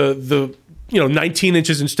 the 19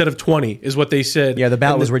 inches instead of 20 is what they said. Yeah, the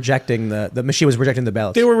ballot was rejecting the machine was rejecting the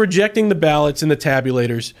ballots. They were rejecting the ballots and the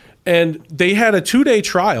tabulators. And they had a 2-day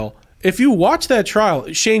trial. if you watch that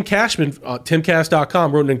trial, Shane Cashman,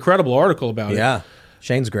 timcast.com, wrote an incredible article about it. Yeah.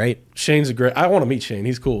 Shane's great. Shane's a great. I want to meet Shane.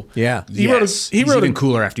 He's cool. Yeah. He's even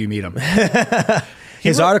cooler after you meet him.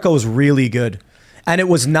 His article was really good. And it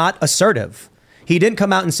was not assertive. He didn't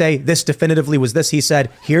come out and say, this definitively was this. He said,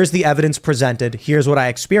 here's the evidence presented. Here's what I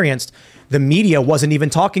experienced. The media wasn't even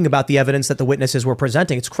talking about the evidence that the witnesses were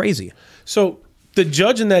presenting. It's crazy. So the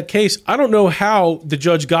judge in that case, I don't know how the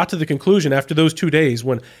judge got to the conclusion after those 2 days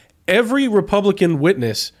when every Republican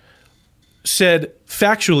witness said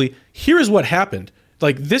factually, here's what happened.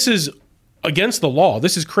 Like, this is against the law.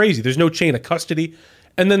 This is crazy. There's no chain of custody.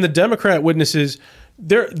 And then the Democrat witnesses,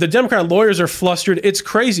 the Democrat lawyers are flustered. It's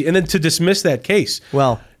crazy. And then to dismiss that case.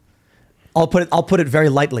 Well, I'll put it very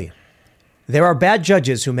lightly. There are bad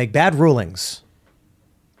judges who make bad rulings.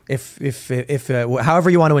 If however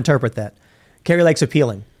you want to interpret that, Kari Lake's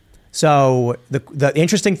appealing. So the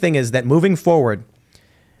interesting thing is that moving forward,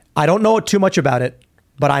 I don't know too much about it,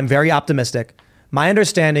 but I'm very optimistic. My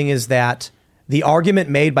understanding is that the argument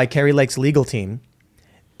made by Kari Lake's legal team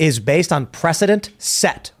is based on precedent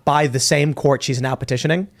set by the same court she's now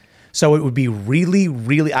petitioning. So it would be really,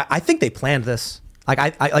 really, I think they planned this.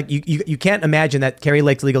 Like you can't imagine that Kari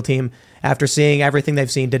Lake's legal team, after seeing everything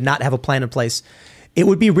they've seen, did not have a plan in place. It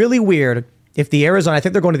would be really weird if I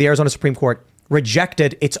think they're going to the Arizona Supreme Court,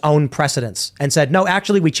 rejected its own precedents and said, no,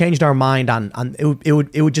 actually we changed our mind on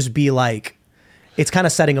it would just be like, it's kind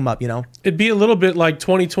of setting them up, you know? It'd be a little bit like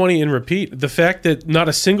 2020 in repeat. The fact that not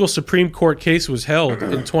a single Supreme Court case was held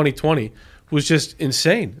in 2020 was just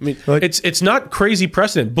insane. I mean, it's not crazy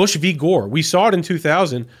precedent. Bush v. Gore, we saw it in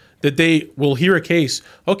 2000 that they will hear a case.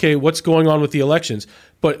 Okay, what's going on with the elections?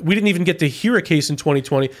 But we didn't even get to hear a case in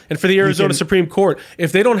 2020. And for the Arizona Supreme Court,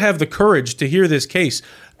 if they don't have the courage to hear this case,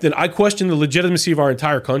 then I question the legitimacy of our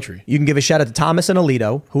entire country. You can give a shout out to Thomas and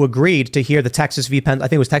Alito, who agreed to hear the Texas v.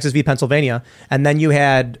 Pennsylvania. And then you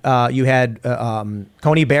had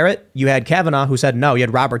Coney Barrett, you had Kavanaugh, who said no, you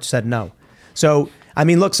had Roberts, who said no. So, I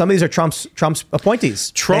mean, look, some of these are Trump's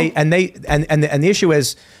appointees. The issue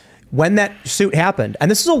is, when that suit happened, and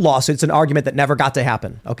this is a lawsuit, it's an argument that never got to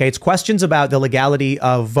happen. Okay, it's questions about the legality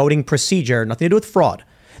of voting procedure, nothing to do with fraud.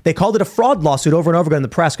 They called it a fraud lawsuit over and over again in the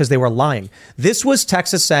press because they were lying. This was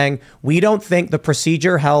Texas saying, we don't think the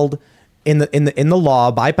procedure held in the law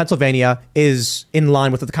by Pennsylvania is in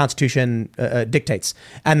line with what the Constitution dictates.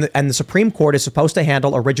 And the Supreme Court is supposed to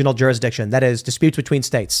handle original jurisdiction, that is, disputes between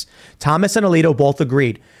states. Thomas and Alito both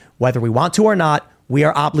agreed, whether we want to or not, we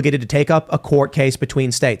are obligated to take up a court case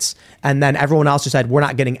between states. And then everyone else just said, we're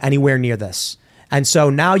not getting anywhere near this. And so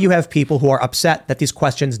now you have people who are upset that these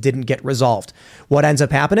questions didn't get resolved. What ends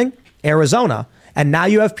up happening? Arizona. And now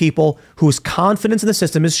you have people whose confidence in the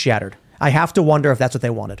system is shattered. I have to wonder if that's what they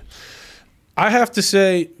wanted. I have to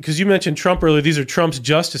say, because you mentioned Trump earlier, these are Trump's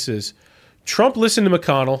justices. Trump listened to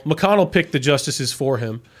McConnell. McConnell picked the justices for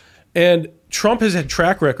him. And Trump has had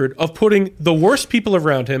track record of putting the worst people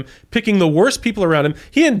around him, picking the worst people around him.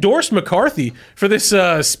 He endorsed McCarthy for this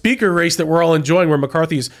speaker race that we're all enjoying, where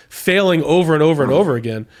McCarthy is failing over and over and over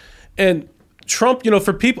again. And Trump,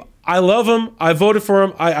 for people, I love him. I voted for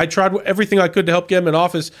him. I tried everything I could to help get him in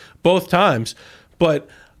office both times. But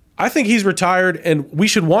I think he's retired, and we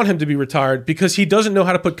should want him to be retired because he doesn't know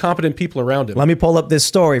how to put competent people around him. Let me pull up this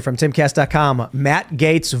story from timcast.com. Matt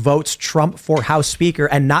Gaetz votes Trump for House Speaker,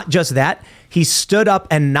 and not just that, he stood up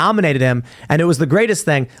and nominated him, and it was the greatest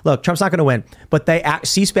thing. Look, Trump's not going to win, but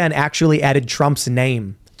C-SPAN actually added Trump's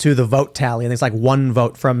name to the vote tally, and it's like one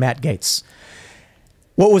vote from Matt Gaetz.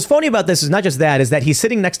 What was funny about this is not just that, is that he's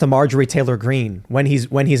sitting next to Marjorie Taylor Greene when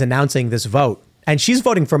he's announcing this vote, and she's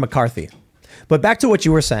voting for McCarthy. But back to what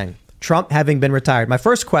you were saying, Trump having been retired. My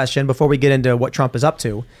first question, before we get into what Trump is up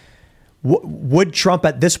to, would Trump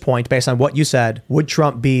at this point, based on what you said, would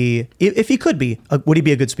Trump be, if he could be, would he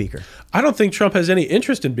be a good speaker? I don't think Trump has any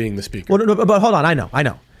interest in being the speaker. Well, no, but hold on, I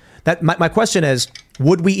know. That my question is,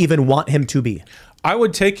 would we even want him to be? I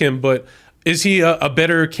would take him, but is he a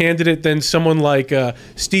better candidate than someone like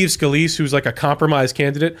Steve Scalise, who's like a compromise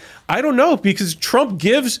candidate? I don't know, because Trump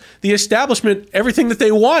gives the establishment everything that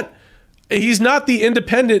they want. He's not the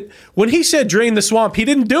independent. When he said drain the swamp, he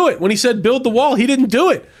didn't do it. When he said build the wall, he didn't do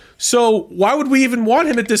it. So why would we even want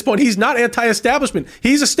him at this point? He's not anti-establishment.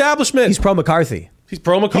 He's establishment. He's pro-McCarthy. He's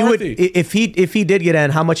pro-McCarthy. If he did get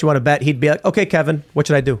in, how much you want to bet? He'd be like, okay, Kevin, what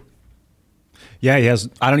should I do? Yeah, he has.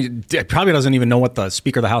 Probably doesn't even know what the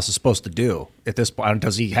Speaker of the House is supposed to do at this point.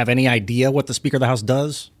 Does he have any idea what the Speaker of the House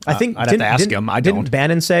does? I think I'd have to ask him. Didn't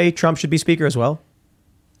Bannon say Trump should be Speaker as well?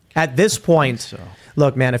 At this point,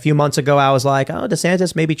 look, man, a few months ago, I was like, oh,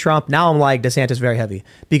 DeSantis, maybe Trump. Now I'm like, DeSantis very heavy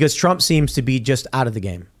because Trump seems to be just out of the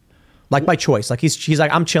game. like by choice. Like he's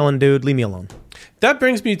like, I'm chilling, dude. Leave me alone. That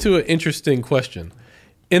brings me to an interesting question.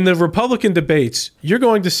 In the Republican debates, you're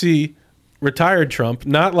going to see retired Trump,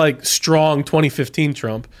 not like strong 2015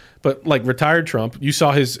 Trump, but like retired Trump. You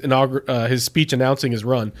saw his speech announcing his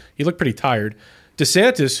run. He looked pretty tired.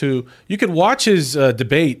 DeSantis, who you could watch his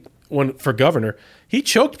debate for governor, he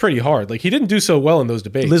choked pretty hard. Like he didn't do so well in those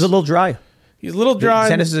debates. He's a little dry. He's a little dry.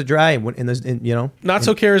 DeSantis is a dry not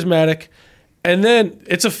so charismatic. And then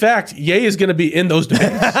it's a fact. Ye is going to be in those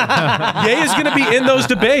debates. Ye is going to be in those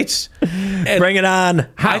debates. And bring it on.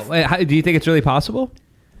 How do you think it's really possible?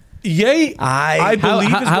 Ye, I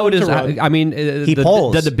believe how is it is. going to run. I mean,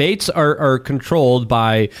 the debates are controlled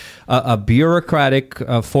by a bureaucratic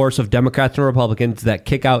force of Democrats and Republicans that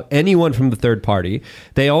kick out anyone from the third party.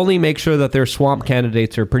 They only make sure that their swamp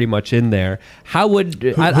candidates are pretty much in there. How would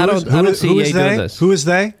I don't see Ye doing this? Who is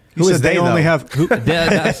they? Who is they only have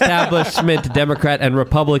the establishment Democrat and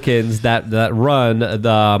Republicans that run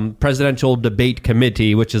the Presidential Debate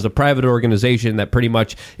Committee, which is a private organization that pretty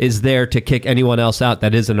much is there to kick anyone else out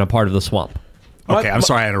that isn't a part of the swamp. Okay, I'm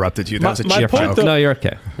sorry I interrupted you. That was a cheap joke. No, you're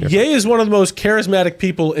okay. Ye is one of the most charismatic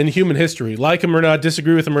people in human history. Like him or not,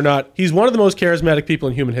 disagree with him or not, he's one of the most charismatic people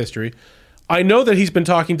in human history. I know that he's been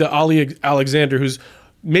talking to Ali Alexander, who's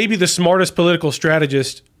maybe the smartest political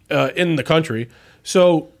strategist in the country.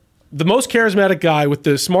 So the most charismatic guy with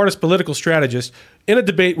the smartest political strategist in a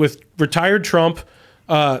debate with retired Trump,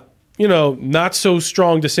 not so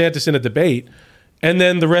strong DeSantis in a debate, and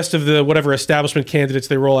then the rest of the whatever establishment candidates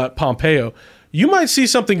they roll out, Pompeo. You might see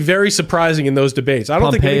something very surprising in those debates. I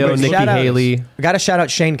don't Pompeo, think Nikki Haley. I got to shout out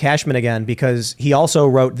Shane Cashman again because he also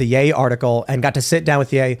wrote the Ye article and got to sit down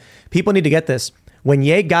with Ye. People need to get this. When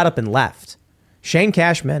Ye got up and left, Shane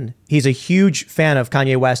Cashman, he's a huge fan of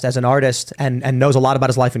Kanye West as an artist and knows a lot about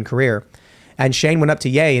his life and career. And Shane went up to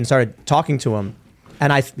Ye and started talking to him.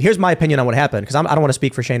 And here's my opinion on what happened, because I don't want to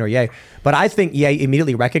speak for Shane or Ye, but I think Ye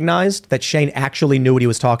immediately recognized that Shane actually knew what he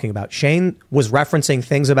was talking about. Shane was referencing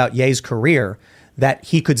things about Ye's career that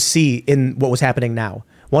he could see in what was happening now.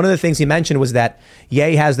 One of the things he mentioned was that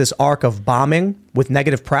Ye has this arc of bombing with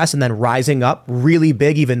negative press and then rising up really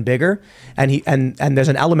big, even bigger. And there's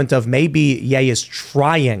an element of maybe Ye is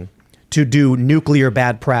trying to do nuclear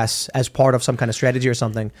bad press as part of some kind of strategy or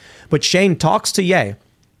something. But Shane talks to Ye.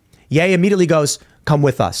 Ye immediately goes, come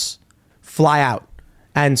with us, fly out.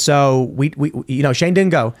 And so we Shane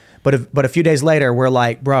didn't go, but a few days later, we're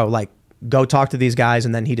like, bro, like go talk to these guys.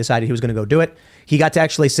 And then he decided he was going to go do it. He got to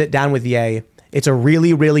actually sit down with Ye. It's a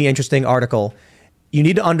really, really interesting article. You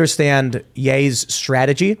need to understand Ye's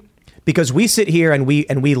strategy because we sit here and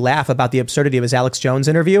we laugh about the absurdity of his Alex Jones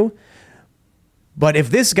interview. But if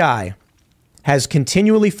this guy has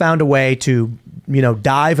continually found a way to,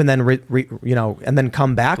 dive and then, and then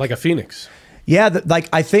come back like a phoenix. Yeah.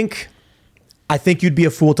 I think you'd be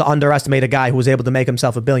a fool to underestimate a guy who was able to make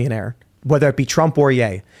himself a billionaire, whether it be Trump or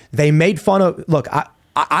Ye. They made fun of, look, I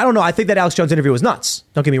don't know. I think that Alex Jones interview was nuts.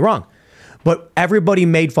 Don't get me wrong. But everybody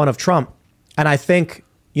made fun of Trump. And I think,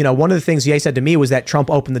 one of the things Ye said to me was that Trump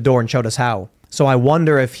opened the door and showed us how. So I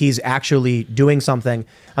wonder if he's actually doing something.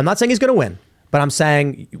 I'm not saying he's going to win, but I'm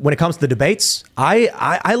saying when it comes to the debates,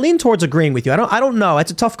 I lean towards agreeing with you. I don't know. It's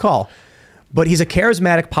a tough call. But he's a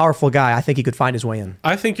charismatic, powerful guy. I think he could find his way in.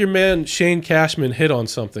 I think your man Shane Cashman hit on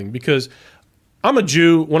something because I'm a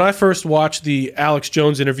Jew. When I first watched the Alex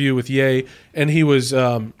Jones interview with Ye and he was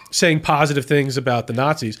saying positive things about the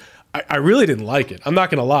Nazis, I really didn't like it. I'm not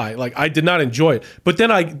going to lie. Like, I did not enjoy it. But then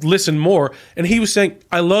I listened more, and he was saying,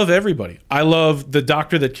 I love everybody. I love the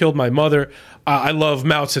doctor that killed my mother. I love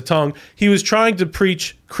Mao Zedong. He was trying to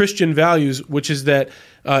preach Christian values, which is that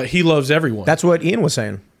he loves everyone. That's what Ian was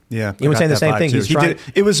saying. Yeah, Ian was saying the same thing.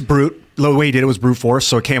 It was brute. The way he did it was brute force,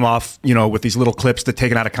 so it came off, with these little clips that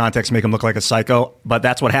taken out of context make him look like a psycho. But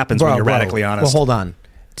that's what happens when you're radically honest. Well, hold on.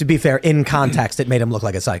 To be fair, in context, it made him look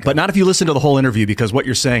like a psycho. But not if you listen to the whole interview, because what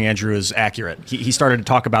you're saying, Andrew, is accurate. He started to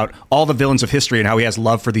talk about all the villains of history and how he has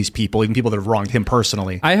love for these people, even people that have wronged him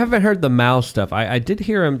personally. I haven't heard the Mao stuff. I did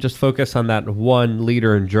hear him just focus on that one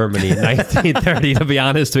leader in Germany in 1930, to be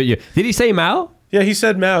honest with you. Did he say Mao? Yeah, he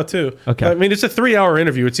said Mao, too. Okay. I mean, it's a 3-hour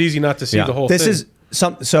interview. It's easy not to see the whole thing.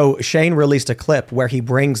 So Shane released a clip where he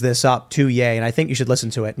brings this up to Ye, and I think you should listen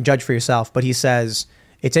to it and judge for yourself. But he says,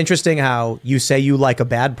 it's interesting how you say you like a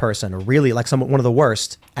bad person, or really like one of the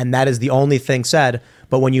worst, and that is the only thing said.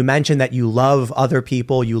 But when you mention that you love other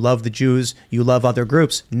people, you love the Jews, you love other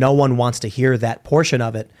groups, no one wants to hear that portion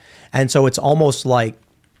of it. And so it's almost like,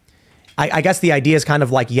 I guess the idea is kind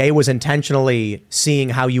of like Ye was intentionally seeing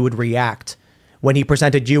how you would react when he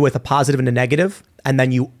presented you with a positive and a negative, and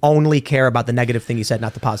then you only care about the negative thing he said,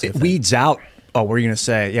 not the positive thing. It weeds out what were you going to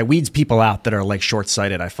say? Yeah, weeds people out that are like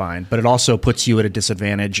short-sighted, I find. But it also puts you at a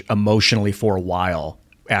disadvantage emotionally for a while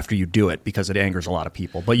after you do it because it angers a lot of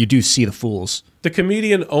people. But you do see the fools. The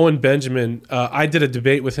comedian Owen Benjamin, I did a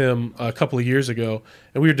debate with him a couple of years ago,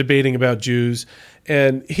 and we were debating about Jews.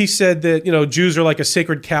 And he said that, Jews are like a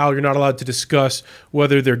sacred cow. You're not allowed to discuss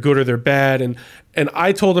whether they're good or they're bad. And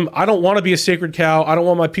I told him, I don't want to be a sacred cow. I don't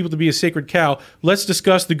want my people to be a sacred cow. Let's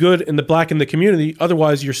discuss the good and the black in the community.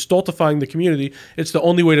 Otherwise, you're stultifying the community. It's the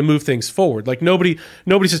only way to move things forward. Like nobody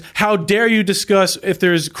says, how dare you discuss if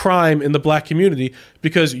there's crime in the black community?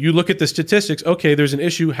 Because you look at the statistics. Okay, there's an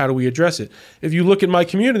issue. How do we address it? If you look at my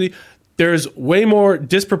community, there's way more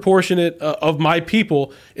disproportionate of my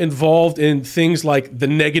people involved in things like the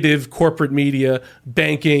negative corporate media,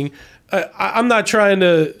 banking. I'm not trying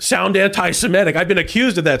to sound anti-Semitic. I've been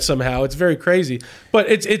accused of that somehow. It's very crazy. But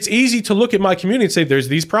it's easy to look at my community and say there's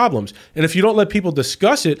these problems. And if you don't let people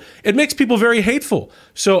discuss it, it makes people very hateful.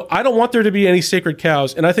 So I don't want there to be any sacred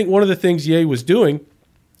cows. And I think one of the things Ye was doing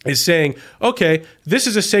is saying, okay, this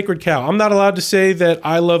is a sacred cow. I'm not allowed to say that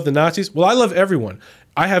I love the Nazis. Well, I love everyone.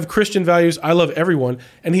 I have Christian values. I love everyone.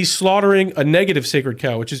 And he's slaughtering a negative sacred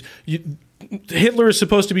cow, which is Hitler is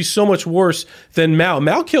supposed to be so much worse than Mao.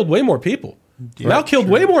 Mao killed way more people. Yeah, Mao killed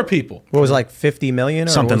way more people. What was it, like 50 million?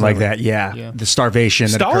 Or something like that, yeah. The starvation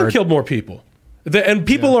that Stalin occurred. killed more people. And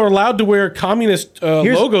people are allowed to wear communist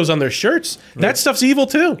logos on their shirts. That stuff's evil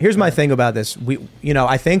too. Here's my thing about this.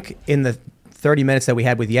 I think in the 30 minutes that we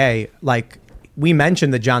had with Ye, we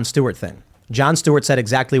mentioned the Jon Stewart thing. Jon Stewart said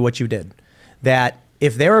exactly what you did. That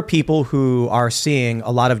if there are people who are seeing a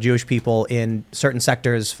lot of Jewish people in certain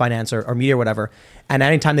sectors, finance or media or whatever, and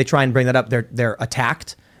anytime they try and bring that up, they're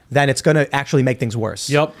attacked, then it's going to actually make things worse.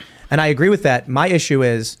 Yep. And I agree with that. My issue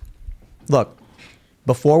is, look,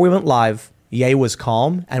 before we went live, Ye was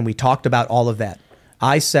calm, and we talked about all of that.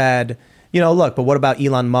 I said, look, but what about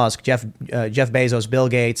Elon Musk, Jeff Bezos, Bill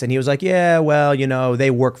Gates? And he was like, yeah, well, they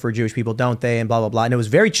work for Jewish people, don't they? And blah, blah, blah. And it was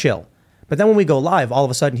very chill. But then when we go live, all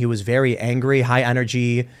of a sudden he was very angry, high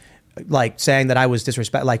energy, like saying that I was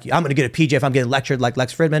disrespect, like I'm going to get a PJ if I'm getting lectured like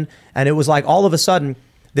Lex Fridman. And it was like all of a sudden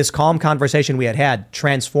this calm conversation we had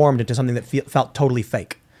transformed into something that felt totally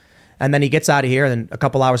fake. And then he gets out of here, and then a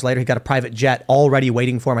couple hours later he got a private jet already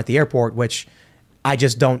waiting for him at the airport, which I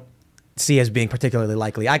just don't see as being particularly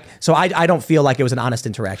likely. I don't feel like it was an honest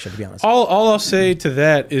interaction, to be honest. All I'll say to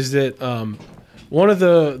that is that one of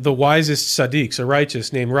the wisest tzaddiks, a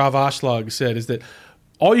righteous named Rav Ashlag, said is that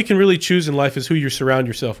all you can really choose in life is who you surround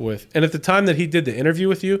yourself with. And at the time that he did the interview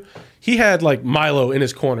with you, he had like Milo in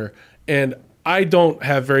his corner. And I don't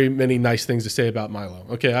have very many nice things to say about Milo.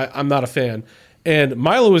 Okay, I'm not a fan. And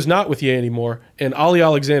Milo is not with Ye anymore, and Ali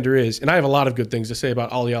Alexander is. And I have a lot of good things to say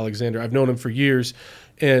about Ali Alexander. I've known him for years,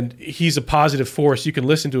 and he's a positive force. You can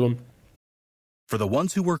listen to him. For the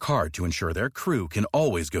ones who work hard to ensure their crew can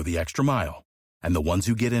always go the extra mile, and the ones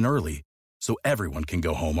who get in early so everyone can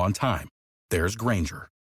go home on time, there's Grainger,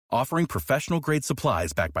 offering professional-grade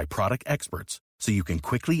supplies backed by product experts so you can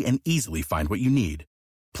quickly and easily find what you need.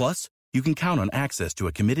 Plus, you can count on access to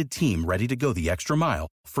a committed team ready to go the extra mile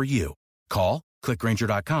for you. Call, click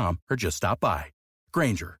Grainger.com, or just stop by.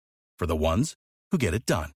 Grainger, for the ones who get it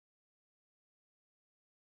done.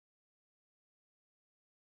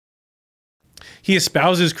 He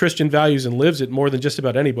espouses Christian values and lives it more than just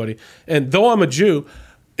about anybody. And though I'm a Jew,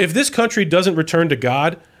 if this country doesn't return to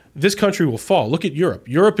God, this country will fall. Look at Europe.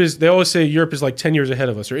 They always say Europe is like 10 years ahead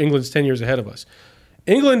of us, or England's 10 years ahead of us.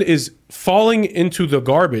 England is falling into the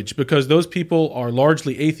garbage because those people are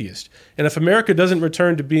largely atheist. And if America doesn't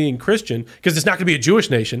return to being Christian, because it's not going to be a Jewish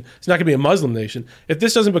nation, it's not going to be a Muslim nation. If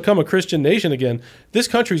this doesn't become a Christian nation again, this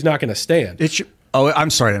country's not going to stand. I'm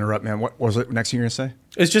sorry to interrupt, man. What was it next thing you're going to say?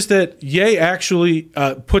 It's just that Ye actually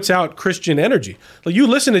puts out Christian energy. Like you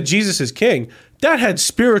listen to Jesus is King, that had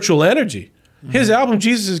spiritual energy. His album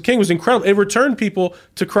Jesus is King was incredible. It returned people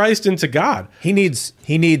to Christ and to God. He needs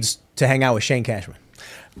to hang out with Shane Cashman.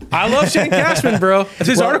 I love Shane Cashman, bro.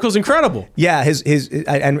 His article's incredible. Yeah,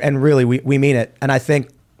 and really we mean it. And I think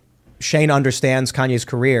Shane understands Kanye's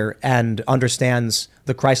career and understands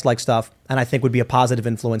the Christ-like stuff, and I think would be a positive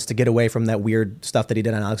influence to get away from that weird stuff that he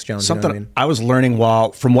did on Alex Jones. Something you know what I mean? I was learning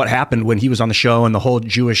from what happened when he was on the show and the whole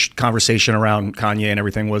Jewish conversation around Kanye and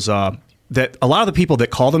everything was that a lot of the people that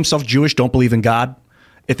call themselves Jewish don't believe in God.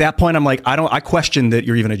 At that point, I'm like, I question that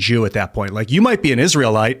you're even a Jew at that point. Like, you might be an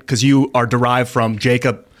Israelite because you are derived from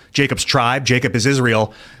Jacob's tribe. Jacob is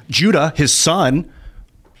Israel. Judah, his son,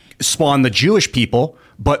 spawned the Jewish people,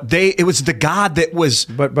 but it was the God that was.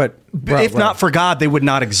 But not for God, they would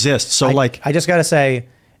not exist. So I just got to say,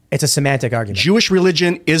 it's a semantic argument. Jewish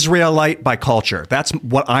religion, Israelite by culture. That's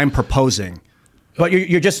what I'm proposing. But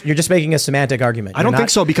you're just making a semantic argument. I don't think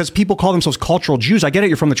so, because people call themselves cultural Jews. I get it,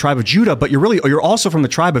 you're from the tribe of Judah, but you're also from the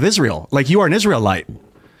tribe of Israel. Like, you are an Israelite.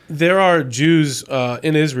 There are Jews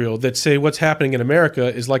in Israel that say what's happening in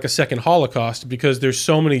America is like a second Holocaust because there's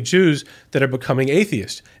so many Jews that are becoming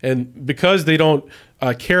atheist. And because they don't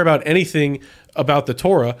care about anything about the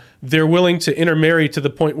Torah, they're willing to intermarry to the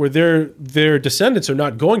point where their descendants are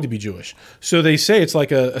not going to be Jewish. So they say it's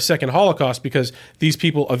like a second Holocaust because these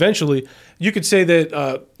people eventually, you could say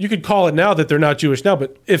that, you could call it now that they're not Jewish now,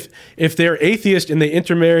 but if they're atheist and they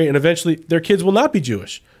intermarry and eventually their kids will not be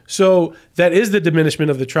Jewish. So that is the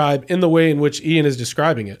diminishment of the tribe in the way in which Ian is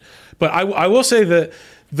describing it. But I will say that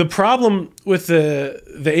the problem with the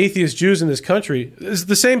atheist Jews in this country is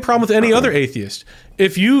the same problem with any other atheist.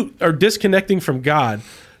 If you are disconnecting from God,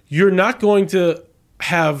 you're not going to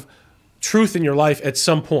have truth in your life at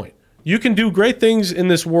some point. You can do great things in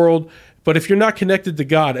this world, but if you're not connected to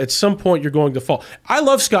God, at some point you're going to fall. I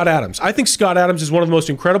love Scott Adams. I think Scott Adams is one of the most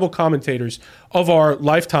incredible commentators of our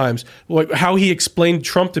lifetimes, like how he explained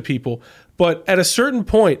Trump to people. But at a certain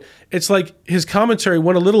point, it's like his commentary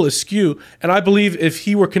went a little askew, and I believe if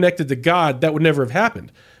he were connected to God, that would never have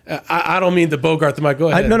happened. I don't mean to bogart the mic. Go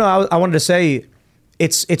ahead. I wanted to say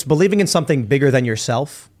it's believing in something bigger than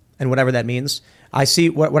yourself, and whatever that means. I see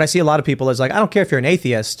what I see a lot of people is like, I don't care if you're an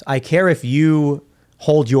atheist. I care if you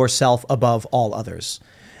hold yourself above all others.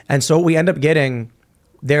 And so what we end up getting,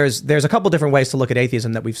 there's a couple different ways to look at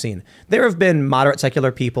atheism that we've seen. There have been moderate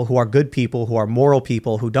secular people who are good people, who are moral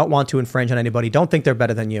people, who don't want to infringe on anybody, don't think they're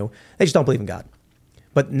better than you. They just don't believe in God.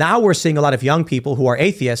 But now we're seeing a lot of young people who are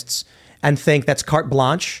atheists and think that's carte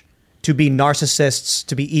blanche to be narcissists,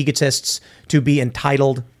 to be egotists, to be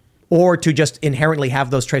entitled, or to just inherently have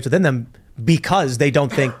those traits within them because they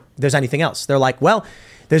don't think there's anything else. They're like, well,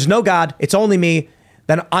 there's no God, it's only me.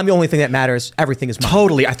 Then I'm the only thing that matters. Everything is mine.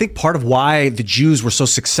 Totally. I think part of why the Jews were so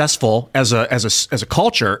successful as a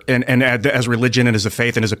culture and as religion and as a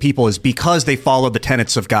faith and as a people is because they followed the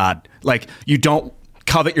tenets of God. Like, you don't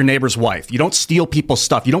covet your neighbor's wife. You don't steal people's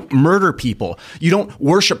stuff. You don't murder people. You don't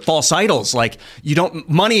worship false idols. Like, you don't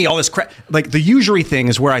money, all this crap. Like, the usury thing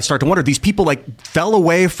is where I start to wonder. These people like fell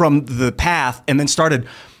away from the path and then started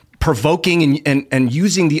provoking and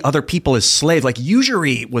using the other people as slaves. Like,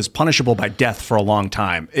 usury was punishable by death for a long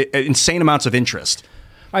time. Insane amounts of interest.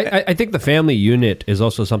 I think the family unit is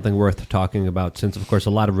also something worth talking about, since, of course, a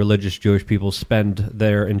lot of religious Jewish people spend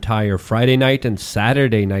their entire Friday night and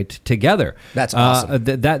Saturday night together. That's awesome.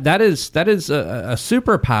 That is a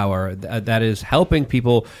superpower that is helping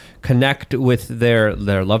people connect with their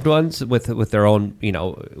loved ones, with their own,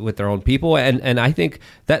 with their own people, and I think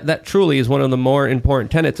that truly is one of the more important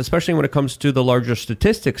tenets, especially when it comes to the larger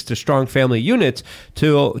statistics, to strong family units,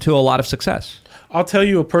 to a lot of success. I'll tell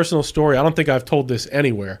you a personal story. I don't think I've told this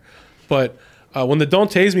anywhere, but when the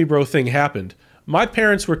Don't Tase Me Bro thing happened, my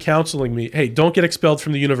parents were counseling me, hey, don't get expelled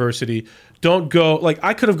from the university. Don't go. Like,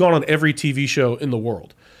 I could have gone on every TV show in the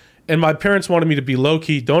world. And my parents wanted me to be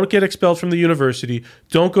low-key. Don't get expelled from the university.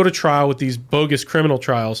 Don't go to trial with these bogus criminal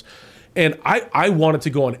trials. And I wanted to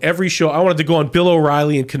go on every show. I wanted to go on Bill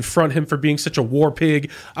O'Reilly and confront him for being such a war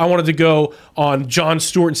pig. I wanted to go on Jon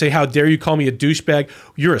Stewart and say, how dare you call me a douchebag?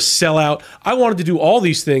 You're a sellout. I wanted to do all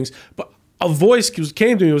these things, but a voice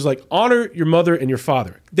came to me and was like, honor your mother and your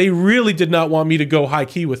father. They really did not want me to go high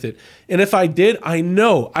key with it. And if I did, I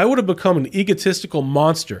know I would have become an egotistical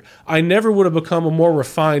monster. I never would have become a more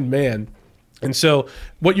refined man. And so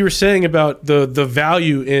what you were saying about the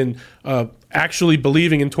value in actually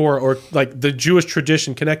believing in Torah, or like the Jewish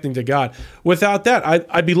tradition connecting to God, without that,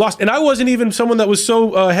 I'd be lost. And I wasn't even someone that was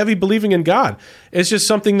so heavy believing in God. It's just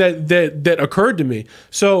something that occurred to me.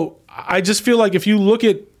 So I just feel like if you look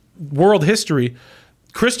at world history,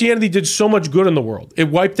 Christianity did so much good in the world. It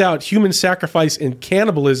wiped out human sacrifice and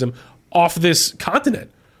cannibalism off this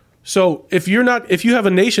continent. So if you have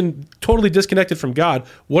a nation totally disconnected from God,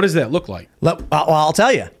 what does that look like? Well, I'll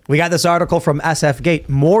tell you. We got this article from SF Gate.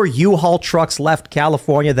 More U-Haul trucks left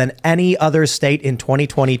California than any other state in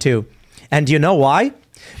 2022. And do you know why?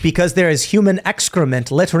 Because there is human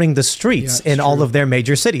excrement littering the streets in all of their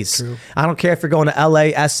major cities. True. I don't care if you're going to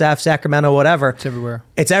LA, SF, Sacramento, whatever. It's everywhere.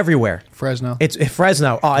 It's everywhere. Fresno. It's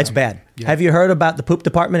Fresno. Oh, it's bad. Yeah. Have you heard about the poop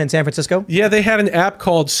department in San Francisco? Yeah, they had an app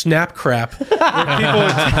called Snapcrap, where people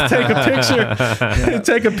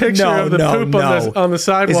take a picture of the poop on the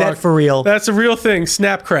sidewalk. Is that for real? That's a real thing,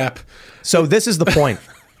 Snapcrap. So this is the point.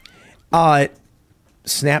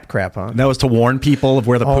 Snapcrap, huh? That was to warn people of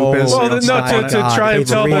where the poop is. Well, to try and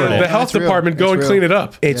tell the health department, go and clean it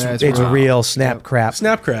up. It's real Snapcrap.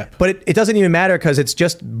 Snapcrap. But it doesn't even matter because it's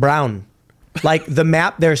just brown. Like the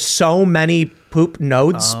map, there's so many poop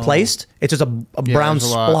nodes placed. It's just a brown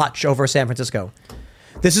there's a lot. splotch over San Francisco.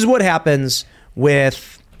 This is what happens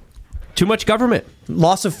with Too much government.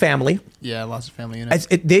 loss of family. Yeah, lots of family units.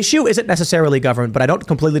 The issue isn't necessarily government, but I don't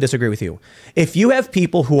completely disagree with you. If you have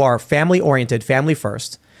people who are family oriented, family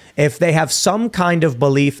first, if they have some kind of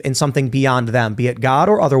belief in something beyond them, be it God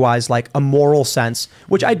or otherwise, like a moral sense,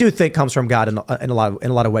 which I do think comes from God in a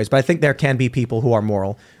lot of ways, but I think there can be people who are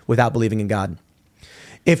moral without believing in God.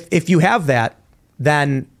 If you have that,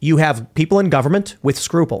 then you have people in government with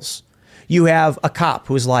scruples. You have a cop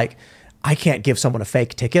who's like, I can't give someone a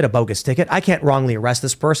fake ticket, a bogus ticket. I can't wrongly arrest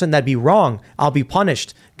this person. That'd be wrong. I'll be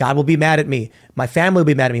punished. God will be mad at me. My family will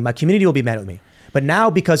be mad at me. My community will be mad at me. But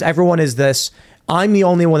now, because everyone is this, I'm the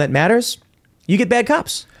only one that matters, you get bad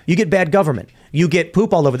cops. You get bad government. You get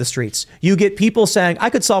poop all over the streets. You get people saying, I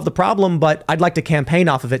could solve the problem, but I'd like to campaign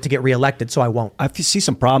off of it to get reelected, so I won't. I see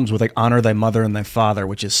some problems with like honor thy mother and thy father,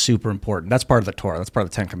 which is super important. That's part of the Torah. That's part of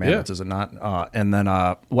the Ten Commandments, is it not? And then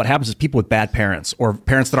what happens is people with bad parents or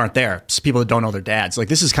parents that aren't there, people that don't know their dads. Like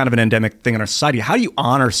this is kind of an endemic thing in our society. How do you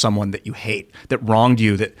honor someone that you hate, that wronged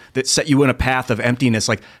you, that set you in a path of emptiness?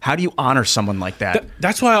 Like how do you honor someone like that?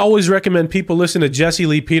 That's why I always recommend people listen to Jesse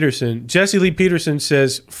Lee Peterson. Jesse Lee Peterson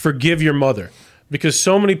says, forgive your mother. Because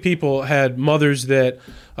so many people had mothers that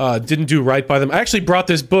didn't do right by them. I actually brought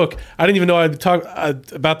this book. I didn't even know I'd talk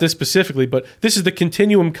about this specifically, but this is the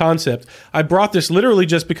continuum concept. I brought this literally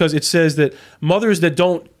just because it says that mothers that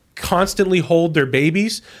don't constantly hold their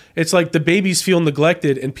babies, it's like the babies feel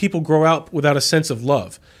neglected and people grow out without a sense of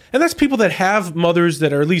love. And that's people that have mothers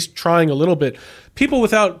that are at least trying a little bit. People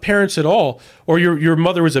without parents at all, or your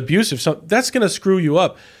mother is abusive, so that's going to screw you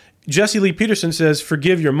up. Jesse Lee Peterson says,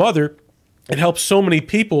 forgive your mother. It helps so many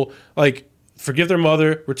people like forgive their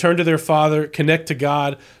mother, return to their father, connect to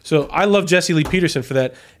God. So I love Jesse Lee Peterson for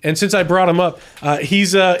that. And since I brought him up,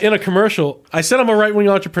 he's in a commercial. I said I'm a right-wing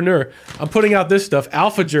entrepreneur. I'm putting out this stuff,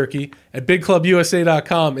 Alpha Jerky at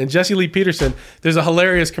BigClubUSA.com. And Jesse Lee Peterson, there's a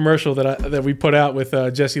hilarious commercial that we put out with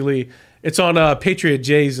Jesse Lee. It's on Patriot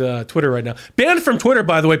J's Twitter right now. Banned from Twitter,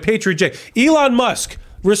 by the way, Patriot J. Elon Musk,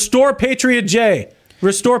 restore Patriot J.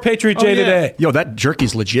 Restore Patriot J today. Yo, that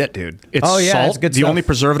jerky's legit, dude. It's salt. It's good the stuff. only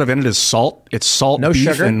preservative in it is salt. It's salt, no beef,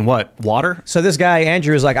 sugar, and what? Water? So this guy,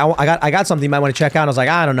 Andrew, is like, I got something you might want to check out. I was like,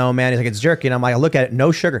 I don't know, man. He's like, it's jerky. And I'm like, I look at it,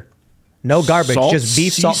 no sugar. No garbage, salt, just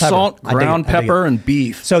beef, sea salt, pepper. salt, ground pepper, and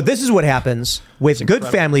beef. So this is what happens with good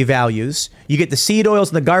family values. You get the seed oils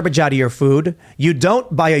and the garbage out of your food. You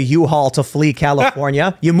don't buy a U-Haul to flee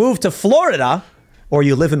California. You move to Florida. Or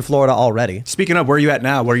you live in Florida already. Speaking of, where are you at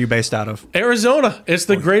now? Where are you based out of? Arizona. It's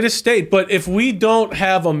the greatest state. But if we don't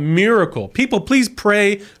have a miracle, people, please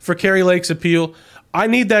pray for Kari Lake's appeal. I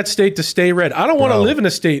need that state to stay red. I don't want to live in a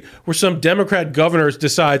state where some Democrat governor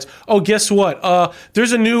decides, oh, guess what?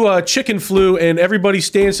 There's a new chicken flu and everybody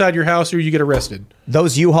stay inside your house or you get arrested.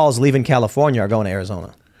 Those U-Hauls leaving California are going to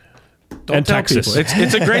Arizona. Don't and tell Texas. people.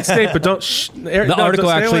 It's a great state, but don't. The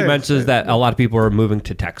article actually mentions that a lot of people are moving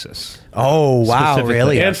to Texas. Oh wow,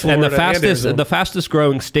 really? And Florida, and the fastest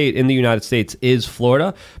growing state in the United States is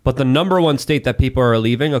Florida, but the number one state that people are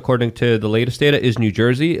leaving, according to the latest data, is New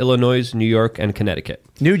Jersey, Illinois, New York, and Connecticut.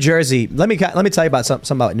 New Jersey. Let me tell you about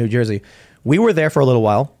something about New Jersey. We were there for a little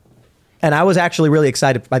while, and I was actually really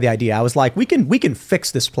excited by the idea. I was like, we can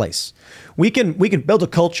fix this place. We can build a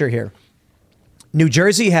culture here. New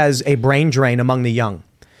Jersey has a brain drain among the young.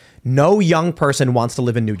 No young person wants to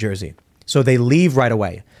live in New Jersey, so they leave right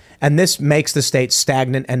away. And this makes the state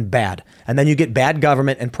stagnant and bad. And then you get bad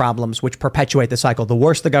government and problems, which perpetuate the cycle. The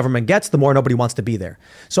worse the government gets, the more nobody wants to be there.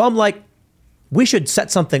 So I'm like, we should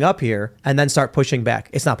set something up here and then start pushing back.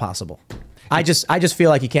 It's not possible. I just feel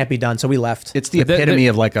like it can't be done, so we left. It's the epitome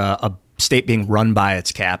of like a state being run by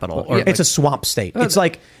its capital. Or it's a swamp state. It's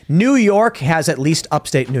like New York has at least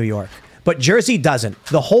upstate New York. But Jersey doesn't.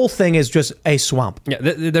 The whole thing is just a swamp. Yeah,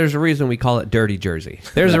 there's a reason we call it Dirty Jersey.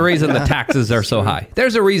 There's a reason the taxes are so high.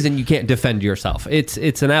 There's a reason you can't defend yourself. It's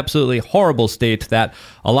an absolutely horrible state that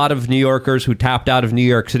a lot of New Yorkers who tapped out of New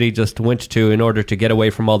York City just went to in order to get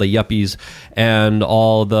away from all the yuppies and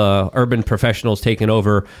all the urban professionals taking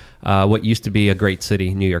over what used to be a great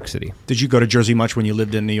city, New York City. Did you go to Jersey much when you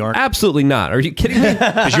lived in New York? Absolutely not. Are you kidding me?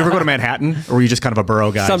 Did you ever go to Manhattan? Or were you just kind of a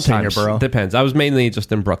borough guy? Sometimes. Your borough? Depends. I was mainly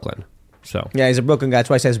just in Brooklyn. So yeah, he's a Brooklyn guy.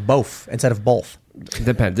 That's why he says both instead of both.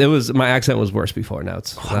 Depends. My accent was worse before. Now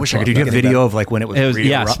it's. I wish I could do a video of like when it was really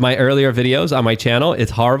yes, rough. My earlier videos on my channel.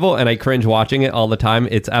 It's horrible, and I cringe watching it all the time.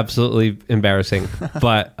 It's absolutely embarrassing.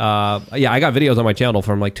 But yeah, I got videos on my channel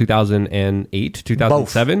from like 2008,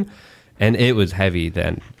 2007. Both. And it was heavy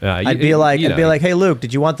then. I'd be like, hey Luke,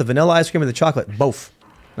 did you want the vanilla ice cream or the chocolate? Both.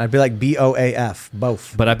 And I'd be like BOAF,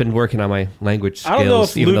 both. But I've been working on my language I don't know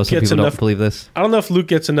skills, if even though Luke some gets people enough. don't believe this. I don't know if Luke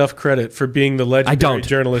gets enough credit for being the legendary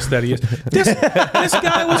journalist that he is. This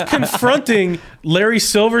guy was confronting Larry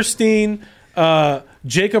Silverstein,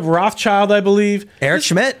 Jacob Rothschild, I believe. Eric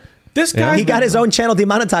Schmidt. This guy, he got his own channel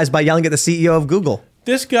demonetized by yelling at the CEO of Google.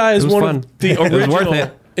 This guy is It was one fun. of the It was worth original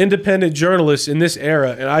it. independent journalists in this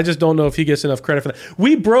era, and I just don't know if he gets enough credit for that.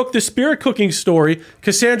 We broke the spirit cooking story,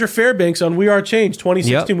 Cassandra Fairbanks on We Are Change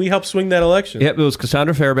 2016. Yep. We helped swing that election. Yep, it was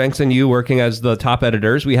Cassandra Fairbanks and you working as the top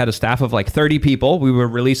editors. We had a staff of like 30 people. We were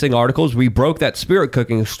releasing articles. We broke that spirit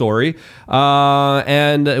cooking story,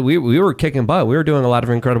 and we were kicking butt. We were doing a lot of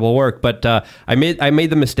incredible work. But I made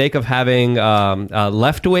the mistake of having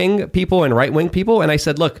left wing people and right wing people, and I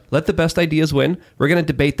said, look, let the best ideas win. We're going to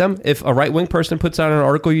debate them. If a right wing person puts out an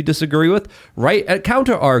article you disagree with, write a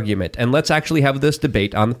counter argument, and let's actually have this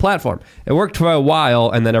debate on the platform. It worked for a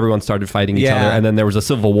while, and then everyone started fighting each other, and then there was a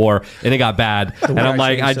civil war, and it got bad. And I'm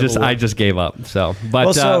like, I just gave up. So,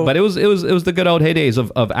 but it was the good old heydays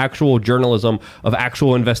of actual journalism, of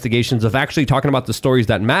actual investigations, of actually talking about the stories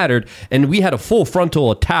that mattered. And we had a full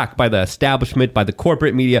frontal attack by the establishment, by the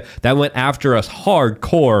corporate media that went after us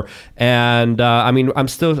hardcore. And I mean, I'm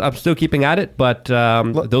still keeping at it, but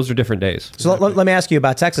those are different days. So let me ask you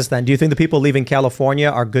about Texas then. Do you think the people leaving California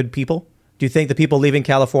are good people? Do you think the people leaving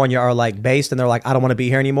California are like based and they're like, I don't want to be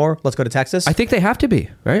here anymore, let's go to Texas? I think they have to be,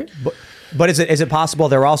 right? But is it possible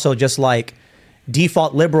they're also just like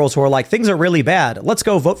default liberals who are like, things are really bad, let's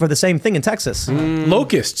go vote for the same thing in Texas?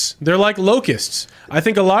 Locusts. They're like locusts. I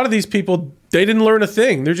think a lot of these people, they didn't learn a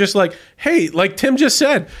thing. They're just like, hey, like Tim just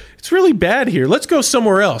said, it's really bad here. Let's go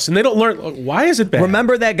somewhere else. And they don't learn, why is it bad?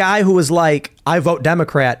 Remember that guy who was like, I vote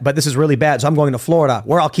Democrat, but this is really bad, so I'm going to Florida,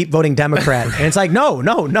 where I'll keep voting Democrat. And it's like, no,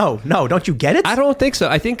 don't you get it? I don't think so.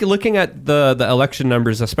 I think looking at the election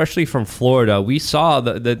numbers, especially from Florida, we saw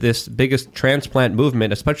this biggest transplant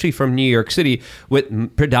movement, especially from New York City,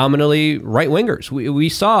 with predominantly right-wingers. We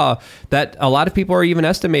saw that a lot of people are even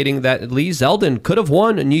estimating that Lee Zeldin could have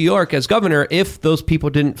won New York as governor if those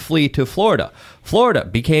people didn't flee to Florida. Florida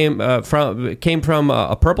came from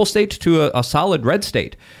a purple state to a solid red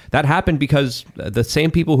state. That happened because the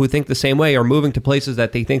same people who think the same way are moving to places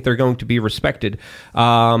that they think they're going to be respected.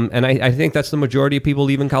 And I think that's the majority of people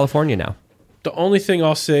leaving California now. The only thing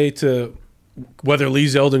I'll say to whether Lee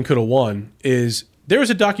Zeldin could have won is there was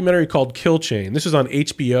a documentary called Kill Chain. This is on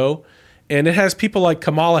HBO, and it has people like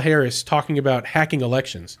Kamala Harris talking about hacking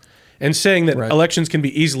elections and saying that elections can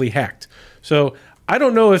be easily hacked. So I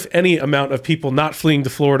don't know if any amount of people not fleeing to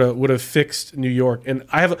Florida would have fixed New York. And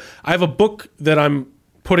I have a book that I'm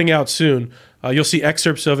putting out soon. You'll see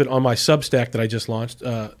excerpts of it on my Substack that I just launched,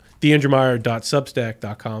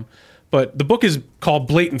 theandrewmeyer.substack.com. But the book is called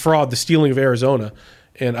Blatant Fraud, The Stealing of Arizona.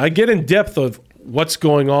 And I get in depth of what's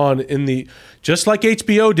going on just like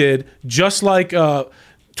HBO did, just like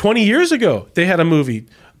 20 years ago, they had a movie,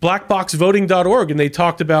 blackboxvoting.org, and they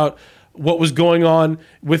talked about what was going on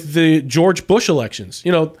with the George Bush elections.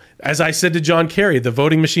 You know, as I said to John Kerry, the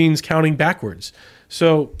voting machines counting backwards.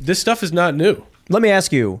 So this stuff is not new. Let me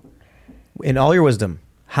ask you, in all your wisdom,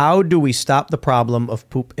 how do we stop the problem of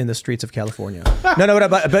poop in the streets of California? But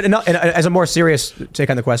as a more serious take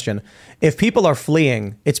on the question, if people are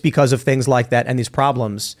fleeing, it's because of things like that and these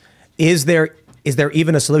problems. Is there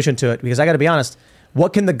even a solution to it? Because I got to be honest,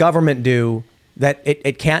 what can the government do that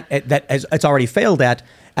it can't, that it's already failed at?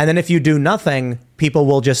 And then if you do nothing, people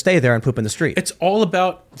will just stay there and poop in the street. It's all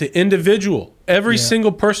about the individual. Every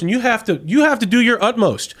single person. You have to do your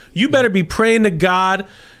utmost. You better be praying to God.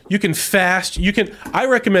 You can fast. I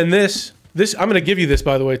recommend this. I'm going to give you this,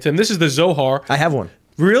 by the way, Tim. This is the Zohar. I have one.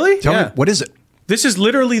 Really? Tell me, what is it? This is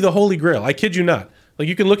literally the Holy Grail. I kid you not. Like,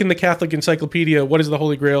 you can look in the Catholic Encyclopedia, what is the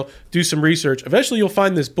Holy Grail, do some research. Eventually you'll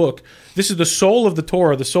find this book. This is the soul of the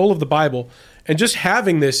Torah, the soul of the Bible. And just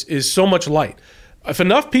having this is so much light. If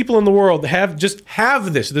enough people in the world have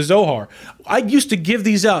this, the Zohar, I used to give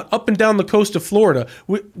these out up and down the coast of Florida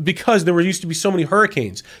because there used to be so many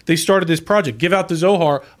hurricanes. They started this project, give out the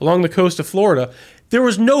Zohar along the coast of Florida. There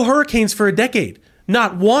was no hurricanes for a decade,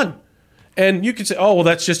 not one. And you could say, oh, well,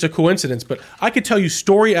 that's just a coincidence. But I could tell you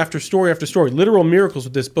story after story after story, literal miracles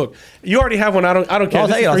with this book. You already have one. I don't care. I'll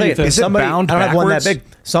tell you. Is it bound I don't have one that backwards?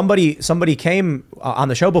 big. Somebody came on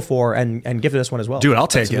the show before and gifted us one as well. Dude, I'll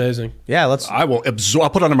take That's it. amazing. Yeah, I will absorb.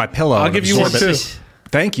 I'll put it under my pillow. I'll give you one too.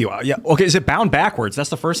 Thank you. Yeah. Okay. Is it bound backwards? That's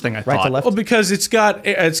the first thing I thought. Right to left. Well, because it's got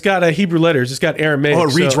Hebrew letters. It's got Aramaic. Oh,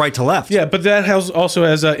 it reads right to left. Yeah, but that also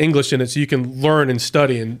has English in it, so you can learn and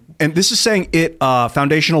study. And this is saying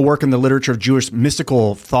foundational work in the literature of Jewish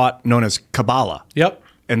mystical thought known as Kabbalah. Yep.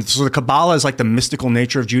 And so the Kabbalah is like the mystical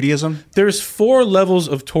nature of Judaism? There's 4 levels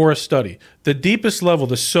of Torah study. The deepest level,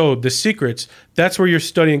 the Sod, the secrets, that's where you're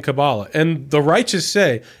studying Kabbalah. And the righteous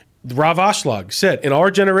say, Rav Ashlag said, in our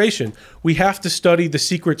generation, we have to study the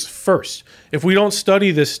secrets first. If we don't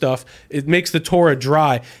study this stuff, it makes the Torah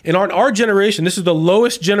dry. In our generation, this is the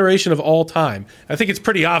lowest generation of all time. I think it's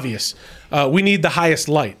pretty obvious. We need the highest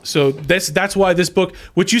light. So that's why this book,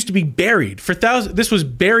 which used to be buried for thousands, this was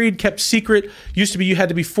buried, kept secret. Used to be you had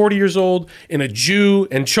to be 40 years old and a Jew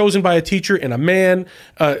and chosen by a teacher and a man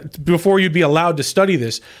before you'd be allowed to study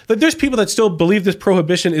this. Like, there's people that still believe this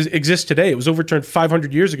prohibition exists today. It was overturned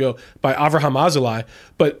 500 years ago by Avraham Azalai,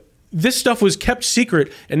 but this stuff was kept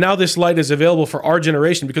secret, and now this light is available for our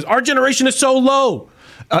generation because our generation is so low.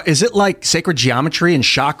 Is it like sacred geometry and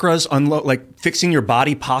chakras, like fixing your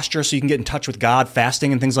body posture so you can get in touch with God,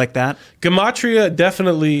 fasting and things like that? Gematria,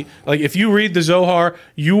 definitely. Like, if you read the Zohar,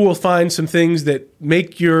 you will find some things that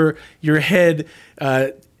make your head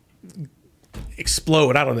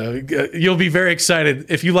explode. I don't know. You'll be very excited.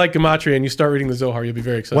 If you like Gematria and you start reading the Zohar, you'll be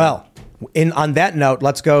very excited. Well, on that note,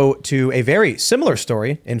 let's go to a very similar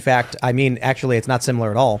story. In fact, I mean, actually, it's not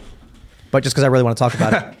similar at all, but just because I really want to talk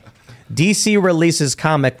about it. DC releases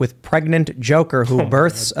comic with pregnant Joker who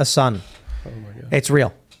births a son. Oh my God. It's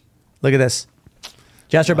real. Look at this.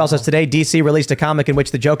 Jasper Bell says, today, DC released a comic in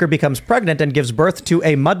which the Joker becomes pregnant and gives birth to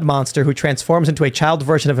a mud monster who transforms into a child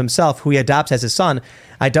version of himself, who he adopts as his son.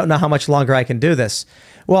 I don't know how much longer I can do this.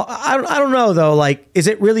 Well, I don't know, though. Like, is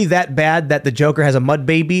it really that bad that the Joker has a mud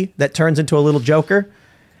baby that turns into a little Joker?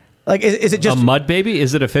 Like, is it just... A mud baby?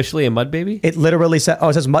 Is it officially a mud baby? It literally says... Oh,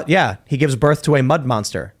 it says mud... Yeah, he gives birth to a mud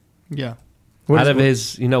monster. Yeah. Out of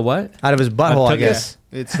his... You know what? Out of his butthole, I guess.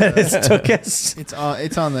 It's tuchus.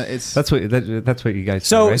 It's on the... It's... That's what you guys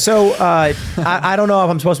say, right? I don't know if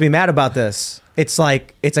I'm supposed to be mad about this. It's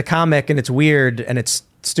like, it's a comic and it's weird and it's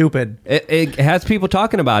stupid. It has people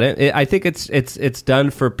talking about it. I think it's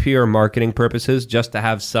done for pure marketing purposes, just to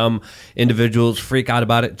have some individuals freak out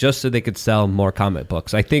about it, just so they could sell more comic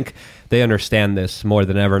books. I think they understand this more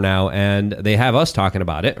than ever now, and they have us talking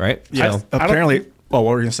about it, right? Yeah, so, apparently. What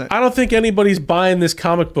were you going to say? I don't think anybody's buying this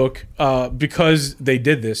comic book because they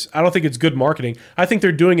did this. I don't think it's good marketing. I think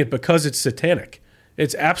they're doing it because it's satanic.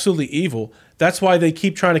 It's absolutely evil. That's why they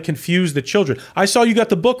keep trying to confuse the children. I saw you got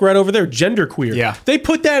the book right over there, Genderqueer. Yeah. They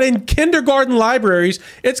put that in kindergarten libraries.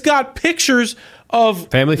 It's got pictures of...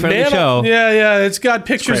 Family-friendly show. Yeah. It's got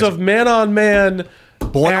pictures of man-on-man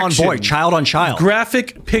boy action, on boy, child on child.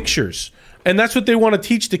 Graphic pictures. And that's what they want to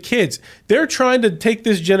teach the kids. They're trying to take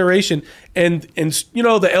this generation and you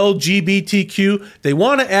know, the LGBTQ, they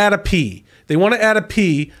want to add a P. They want to add a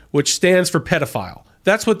P, which stands for pedophile.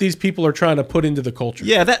 That's what these people are trying to put into the culture.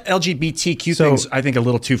 Yeah, that LGBTQ thing's, I think, a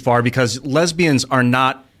little too far because lesbians are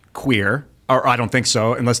not queer, or I don't think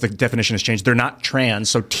so, unless the definition has changed. They're not trans,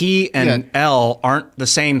 so T and L aren't the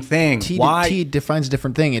same thing. T defines a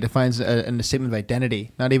different thing. It defines a statement of identity,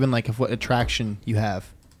 not even like of what attraction you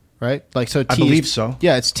have. Right? Like, so T I believe so.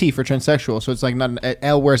 Yeah, it's T for transsexual. So it's like not an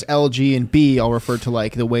L, whereas L, G, and B all refer to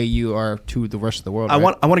like the way you are to the rest of the world. I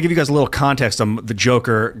want to give you guys a little context on the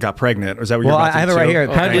Joker got pregnant. Or is that what you're about to I have it right here.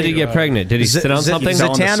 How did he get pregnant? Did he sit on something?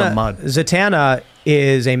 Zatanna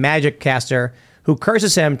is a magic caster who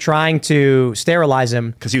curses him, trying to sterilize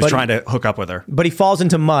him. Because he was trying to hook up with her. But he falls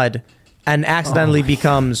into mud and accidentally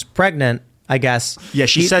becomes pregnant, I guess. Yeah,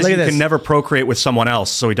 she says he can never procreate with someone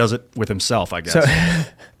else, so he does it with himself, I guess. So,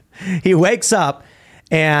 he wakes up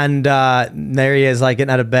and there he is, like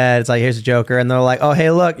getting out of bed. It's like, here's the Joker. And they're like, oh,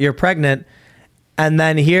 hey, look, you're pregnant. And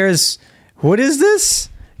then here's, what is this?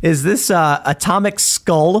 Is this Atomic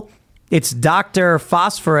Skull? It's Dr.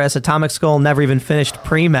 Phosphorus, Atomic Skull, never even finished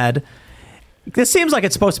pre-med. This seems like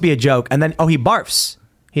it's supposed to be a joke. And then, he barfs.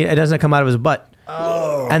 It doesn't come out of his butt.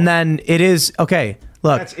 Oh. And then it is, okay.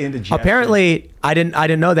 Look, that's indigestion. Apparently, I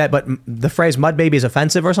didn't know that, but the phrase "mud baby" is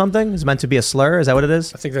offensive or something. Is meant to be a slur. Is that what it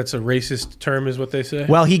is? I think that's a racist term, is what they say.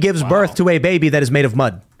 Well, he gives birth to a baby that is made of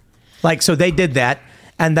mud. Like, so they did that,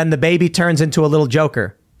 and then the baby turns into a little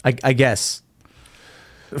Joker, I guess,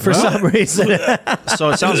 for some reason. So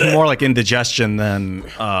it sounds more like indigestion than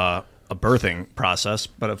a birthing process.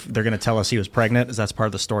 But if they're going to tell us he was pregnant, is that's part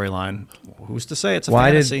of the storyline? Who's to say it's a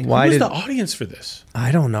fantasy? Who's the audience for this?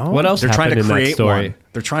 I don't know. What else? They're trying to create story? One.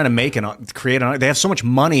 They're trying to create an. They have so much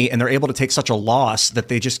money and they're able to take such a loss that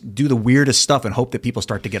they just do the weirdest stuff and hope that people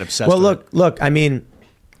start to get obsessed. Well, look. I mean,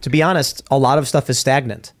 to be honest, a lot of stuff is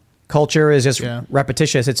stagnant. Culture is just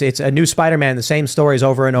repetitious. It's a new Spider-Man, the same stories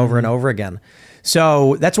over and over and over again.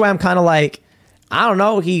 So that's why I'm kind of like, I don't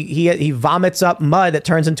know. He vomits up mud that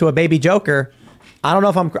turns into a baby Joker. I don't know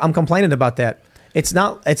if I'm complaining about that. It's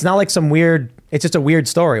not like some weird It's just a weird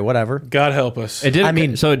story. Whatever. God help us. It didn't. I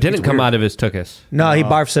mean, so it didn't it's come weird. out of his tuchus. No, he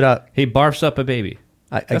barfs it up. He barfs up a baby.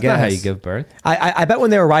 I That's guess. not how you give birth. I bet when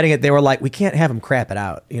they were writing it, they were like, we can't have him crap it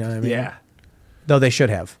out. You know what I mean? Yeah. Though they should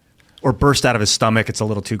have. Or burst out of his stomach. It's a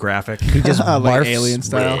little too graphic. He just Like barfs. alien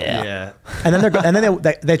style. Yeah. And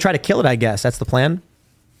then they try to kill it. I guess that's the plan.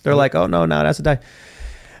 They're like, oh no, that's a die.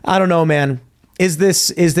 I don't know, man. Is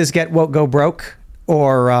this get woke go broke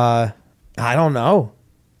or I don't know.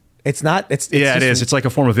 It's not. It's it just- is. It's like a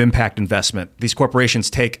form of impact investment. These corporations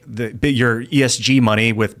take your ESG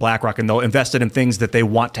money with BlackRock and they'll invest it in things that they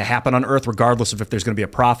want to happen on Earth, regardless of if there's going to be a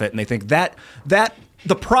profit. And they think that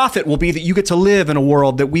the profit will be that you get to live in a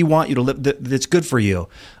world that we want you to live, that's good for you.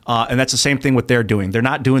 And that's the same thing what they're doing. They're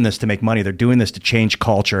not doing this to make money. They're doing this to change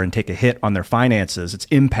culture and take a hit on their finances. It's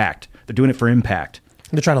impact. They're doing it for impact.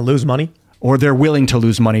 They're trying to lose money. Or they're willing to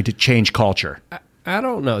lose money to change culture. I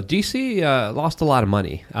don't know. DC lost a lot of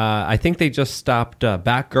money. I think they just stopped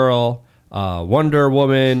Batgirl, Wonder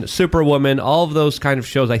Woman, Superwoman, all of those kind of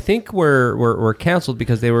shows. I think were canceled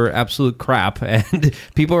because they were absolute crap, and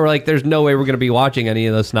people were like, "There's no way we're going to be watching any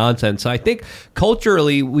of this nonsense." So I think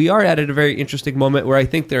culturally, we are at a very interesting moment where I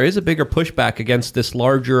think there is a bigger pushback against this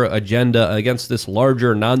larger agenda, against this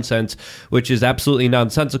larger nonsense, which is absolutely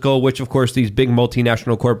nonsensical. Which, of course, these big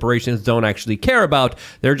multinational corporations don't actually care about.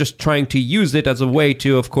 They're just trying to use it as a way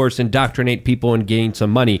to, of course, indoctrinate people and gain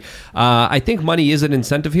some money. I think money is an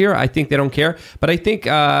incentive here. I think they don't care. But I think,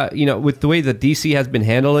 with the way that DC has been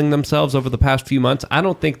handling themselves over the past few months, I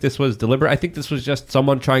don't think this was deliberate. I think this was just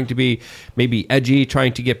someone trying to be maybe edgy,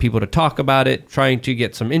 trying to get people to talk about it, trying to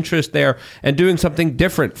get some interest there, and doing something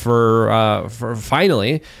different for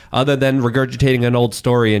finally, other than regurgitating an old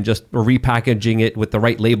story and just repackaging it with the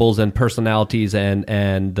right labels and personalities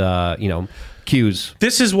and cues.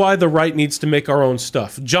 This is why the right needs to make our own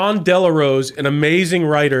stuff. John Delarose, an amazing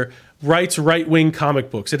writer, writes right-wing comic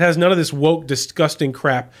books. It has none of this woke, disgusting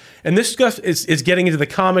crap. And this stuff is getting into the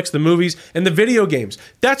comics, the movies, and the video games.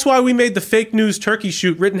 That's why we made the fake news turkey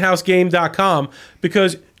shoot, RittenhouseGame.com,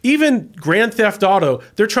 because even Grand Theft Auto,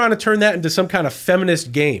 they're trying to turn that into some kind of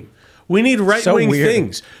feminist game. We need right-wing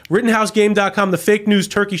things. RittenhouseGame.com, the fake news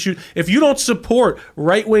turkey shoot. If you don't support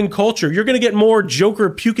right-wing culture, you're going to get more Joker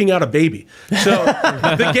puking out a baby. So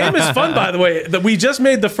the game is fun, by the way. We just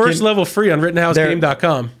made the first level free on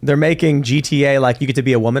RittenhouseGame.com. They're making GTA like you get to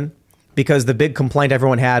be a woman, because the big complaint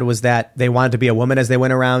everyone had was that they wanted to be a woman as they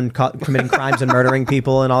went around committing crimes and murdering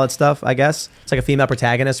people and all that stuff, I guess. It's like a female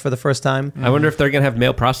protagonist for the first time. I wonder if they're going to have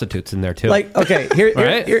male prostitutes in there, too. Like, okay, here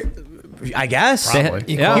I guess.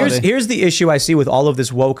 Probably. Here's the issue I see with all of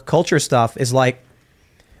this woke culture stuff is like,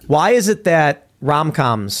 why is it that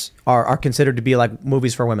rom-coms are considered to be like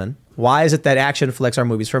movies for women? Why is it that action flicks are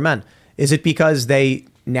movies for men? Is it because they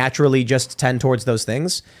naturally just tend towards those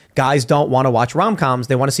things? Guys don't want to watch rom-coms.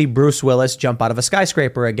 They want to see Bruce Willis jump out of a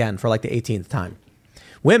skyscraper again for like the 18th time.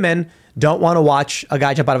 Women don't want to watch a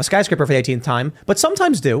guy jump out of a skyscraper for the 18th time, but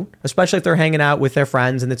sometimes do, especially if they're hanging out with their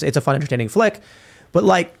friends and it's a fun, entertaining flick. But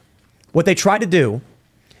like, what they tried to do,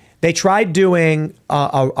 they tried doing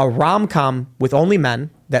a rom-com with only men,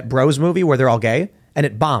 that Bros movie where they're all gay, and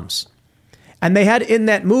it bombs. And they had in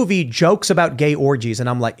that movie jokes about gay orgies. And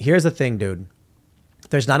I'm like, here's the thing, dude.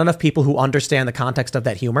 There's not enough people who understand the context of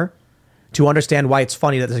that humor to understand why it's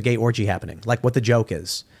funny that there's a gay orgy happening, like what the joke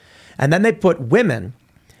is. And then they put women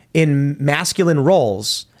in masculine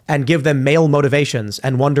roles and give them male motivations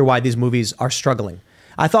and wonder why these movies are struggling.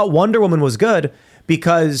 I thought Wonder Woman was good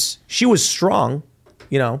because she was strong,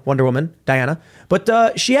 Wonder Woman, Diana,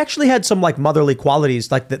 but she actually had some like motherly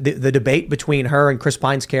qualities. Like the debate between her and Chris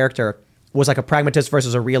Pine's character was like a pragmatist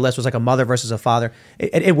versus a realist, was like a mother versus a father.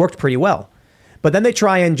 It worked pretty well. But then they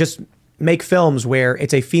try and just make films where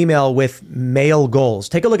it's a female with male goals.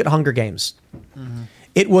 Take a look at Hunger Games. Mm-hmm.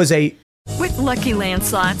 It was a... With Lucky Land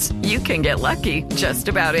Slots, you can get lucky just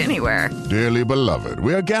about anywhere. Dearly beloved,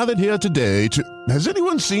 we are gathered here today to... Has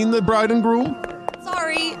anyone seen the bride and groom?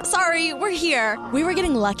 Sorry, we're here. We were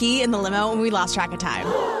getting lucky in the limo and we lost track of time.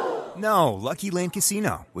 No, Lucky Land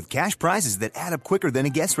Casino, with cash prizes that add up quicker than a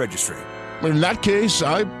guest registry. In that case,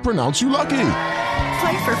 I pronounce you lucky.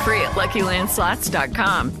 Play for free at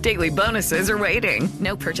LuckyLandSlots.com. Daily bonuses are waiting.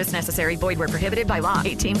 No purchase necessary. Void where prohibited by law.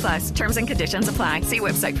 18+. Terms and conditions apply. See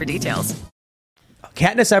website for details.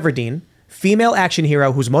 Katniss Everdeen, female action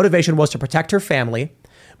hero whose motivation was to protect her family,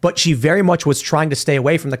 but she very much was trying to stay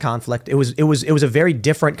away from the conflict. It was a very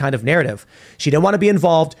different kind of narrative. She didn't want to be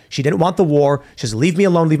involved. She didn't want the war. She says, leave me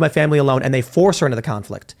alone, leave my family alone. And they force her into the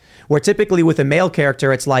conflict. Where typically with a male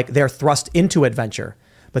character, it's like they're thrust into adventure.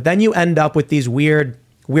 But then you end up with these weird,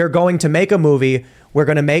 we're going to make a movie We're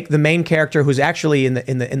going to make the main character, who's actually in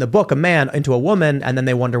the book a man, into a woman, and then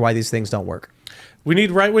they wonder why these things don't work. We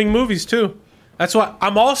need right-wing movies too. That's why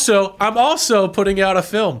I'm also putting out a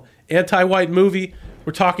film, anti-white movie.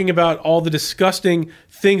 We're talking about all the disgusting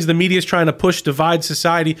things the media is trying to push, divide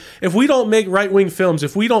society. If we don't make right-wing films,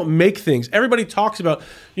 if we don't make things, everybody talks about,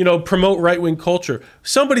 promote right-wing culture.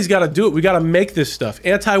 Somebody's got to do it. We got to make this stuff.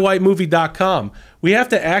 Antiwhitemovie.com. We have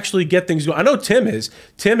to actually get things going. I know Tim is.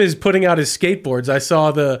 Tim is putting out his skateboards. I saw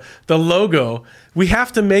the logo. We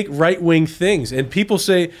have to make right-wing things. And people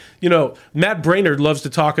say, Matt Braynard loves to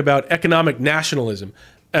talk about economic nationalism.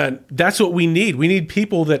 And that's what we need. We need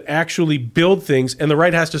people that actually build things, and the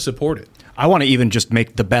right has to support it. I want to even just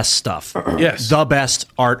make the best stuff. Yes. The best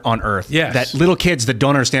art on earth. Yes. That little kids that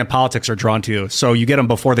don't understand politics are drawn to. So you get them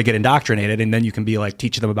before they get indoctrinated, and then you can be like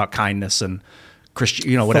teaching them about kindness and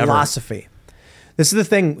Christian, whatever. Philosophy. This is the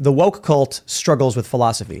thing. The woke cult struggles with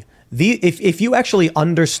philosophy. If you actually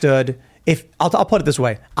understood, I'll put it this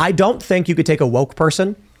way. I don't think you could take a woke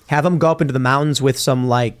person, have them go up into the mountains with some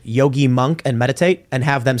like yogi monk and meditate and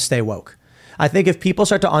have them stay woke. I think if people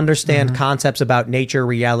start to understand concepts about nature,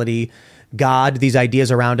 reality, God, these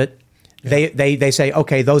ideas around it, they say,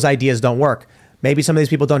 okay, those ideas don't work. Maybe some of these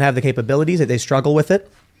people don't have the capabilities, that they struggle with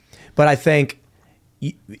it. But I think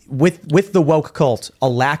with the woke cult, a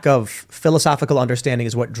lack of philosophical understanding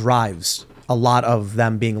is what drives a lot of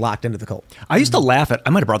them being locked into the cult. I used to laugh at, I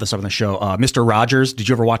might have brought this up on the show, Mr. Rogers. Did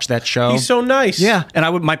you ever watch that show? He's so nice. Yeah.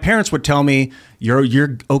 And my parents would tell me,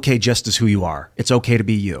 you're okay just as who you are. It's okay to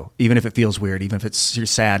be you. Even if it feels weird, even if you're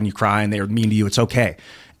sad and you cry and they're mean to you, it's okay.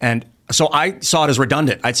 And so I saw it as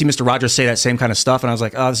redundant. I'd see Mr. Rogers say that same kind of stuff, and I was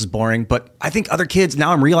like, oh, this is boring. But I think other kids,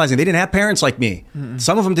 now I'm realizing they didn't have parents like me.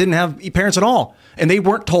 Some of them didn't have parents at all. And they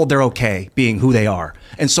weren't told they're okay being who they are.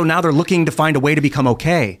 And so now they're looking to find a way to become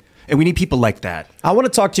okay. And we need people like that. I want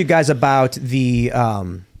to talk to you guys about the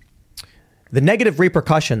negative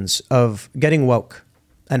repercussions of getting woke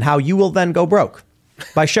and how you will then go broke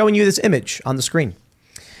by showing you this image on the screen.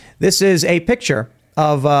 This is a picture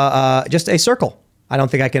of just a circle. I don't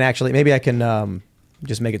think I can actually, maybe I can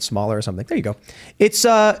just make it smaller or something. There you go. It's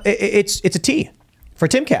a T for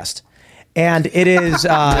Timcast. And it is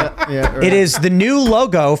it is the new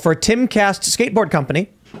logo for Timcast Skateboard Company.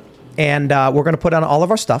 And we're going to put on all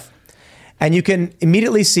of our stuff. And you can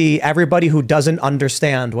immediately see everybody who doesn't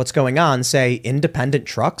understand what's going on say independent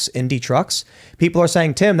trucks, indie trucks. People are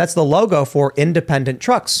saying, Tim, that's the logo for independent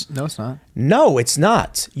trucks. No, it's not. No, it's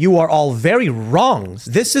not. You are all very wrong.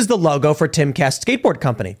 This is the logo for Timcast Skateboard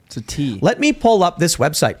Company. It's a T. Let me pull up this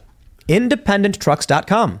website,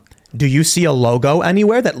 independenttrucks.com. Do you see a logo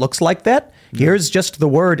anywhere that looks like that? Here's just the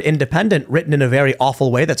word independent written in a very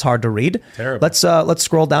awful way that's hard to read. Terrible. Let's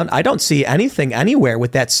scroll down. I don't see anything anywhere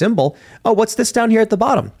with that symbol. Oh, what's this down here at the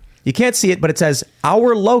bottom? You can't see it, but it says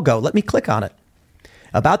our logo. Let me click on it.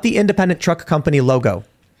 About the Independent Truck Company logo.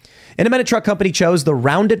 Independent Truck Company chose the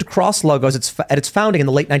rounded cross logos at its founding in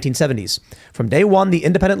the late 1970s. From day one, the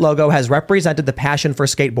independent logo has represented the passion for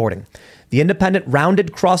skateboarding. The independent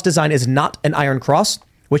rounded cross design is not an iron cross,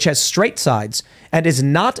 which has straight sides and is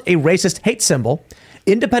not a racist hate symbol.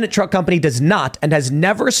 Independent Truck Company does not and has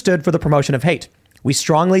never stood for the promotion of hate. We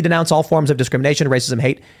strongly denounce all forms of discrimination, racism,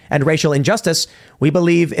 hate, and racial injustice. We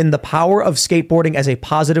believe in the power of skateboarding as a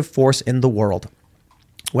positive force in the world.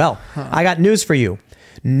 Well, I got news for you.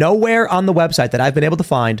 Nowhere on the website that I've been able to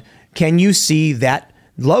find can you see that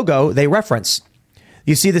logo they reference.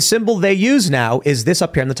 You see, the symbol they use now is this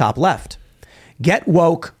up here in the top left. Get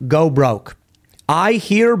woke, go broke. I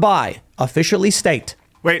hereby officially state.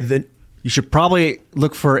 You should probably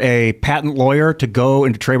look for a patent lawyer to go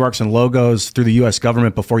into trademarks and logos through the U.S.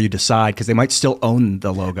 government before you decide, because they might still own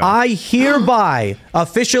the logo. I hereby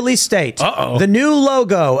officially state the new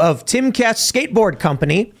logo of Timcast Skateboard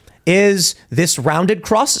Company is this rounded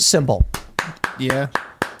cross symbol. Yeah.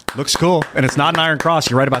 Looks cool. And it's not an iron cross.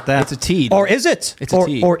 You're right about that. It's a T. Or is it? It's a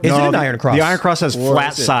T. Or is it an iron cross? The iron cross has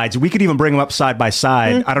flat sides. We could even bring them up side by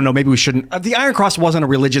side. I don't know. Maybe we shouldn't. The iron cross wasn't a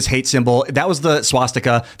religious hate symbol. That was the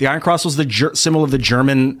swastika. The iron cross was the symbol of the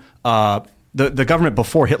German, the government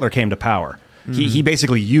before Hitler came to power. He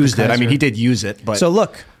basically used it. I mean, he did use it. But so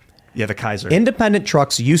look. Yeah, the Kaiser. Independent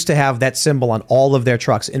trucks used to have that symbol on all of their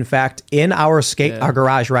trucks. In fact, in our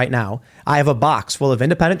garage right now, I have a box full of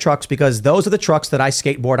independent trucks because those are the trucks that I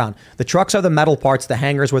skateboard on. The trucks are the metal parts, the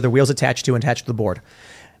hangers where the wheels attached to and attached to the board.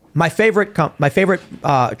 My favorite truck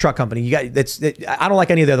company. I don't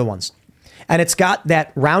like any of the other ones, and it's got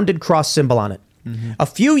that rounded cross symbol on it. A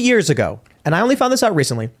few years ago, and I only found this out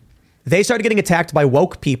recently, they started getting attacked by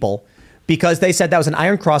woke people because they said that was an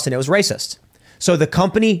iron cross and it was racist. So the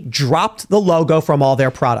company dropped the logo from all their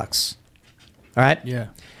products. All right? Yeah.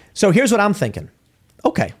 So here's what I'm thinking.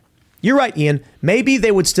 Okay, you're right, Ian. Maybe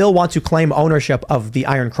they would still want to claim ownership of the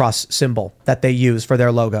Iron Cross symbol that they use for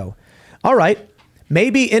their logo. All right.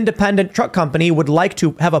 Maybe Independent Truck Company would like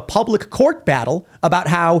to have a public court battle about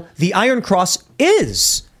how the Iron Cross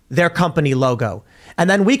is their company logo. And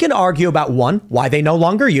then we can argue about, one, why they no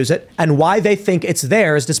longer use it and why they think it's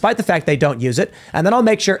theirs, despite the fact they don't use it. And then I'll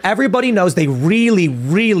make sure everybody knows they really,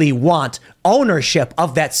 really want ownership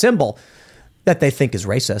of that symbol that they think is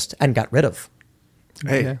racist and got rid of.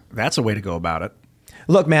 Hey, that's a way to go about it.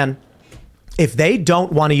 Look, man, if they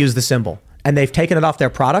don't want to use the symbol and they've taken it off their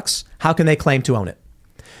products, how can they claim to own it?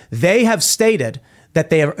 They have stated that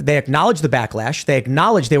they acknowledge the backlash. They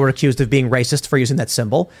acknowledge they were accused of being racist for using that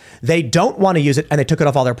symbol. They don't want to use it, and they took it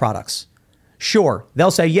off all their products. Sure,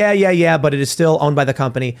 they'll say, yeah, but it is still owned by the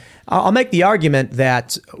company. I'll make the argument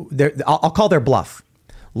that I'll call their bluff.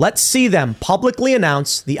 Let's see them publicly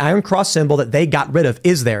announce the Iron Cross symbol that they got rid of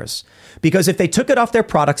is theirs. Because if they took it off their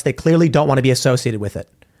products, they clearly don't want to be associated with it.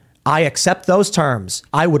 I accept those terms.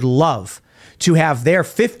 I would love to have their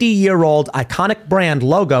 50-year-old iconic brand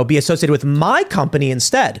logo be associated with my company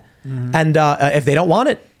instead. Mm-hmm. And if they don't want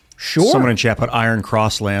it, sure. Someone in chat put Iron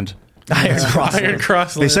Cross Land. Iron Cross Land. Iron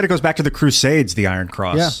Cross Land. They said it goes back to the Crusades, the Iron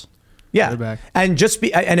Cross. Yeah. And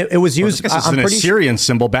it was used. Well, this is an Assyrian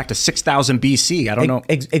symbol back to 6000 BC. I don't know.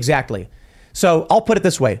 Exactly. So I'll put it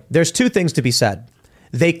this way. There's two things to be said.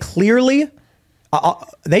 They clearly,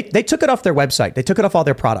 they took it off their website. They took it off all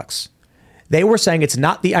their products. They were saying it's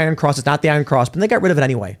not the Iron Cross, but they got rid of it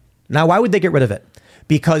anyway. Now, why would they get rid of it?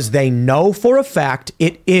 Because they know for a fact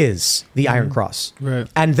it is the Iron Cross. Right.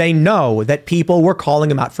 And they know that people were calling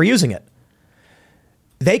them out for using it.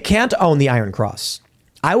 They can't own the Iron Cross.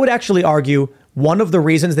 I would actually argue one of the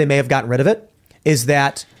reasons they may have gotten rid of it is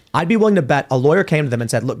that I'd be willing to bet a lawyer came to them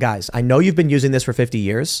and said, look, guys, I know you've been using this for 50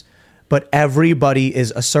 years, but everybody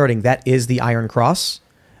is asserting that is the Iron Cross.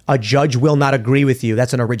 A judge will not agree with you.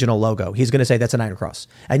 That's an original logo. He's going to say that's an Iron Cross.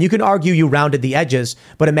 And you can argue you rounded the edges,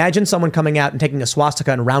 but imagine someone coming out and taking a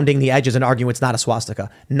swastika and rounding the edges and arguing it's not a swastika.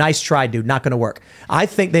 Nice try, dude. Not going to work. I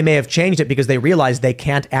think they may have changed it because they realized they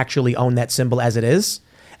can't actually own that symbol as it is.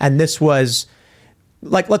 And this was,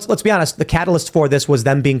 like, let's be honest, the catalyst for this was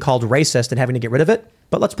them being called racist and having to get rid of it.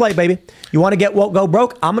 But let's play, baby. You want to get go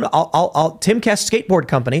broke? Timcast Skateboard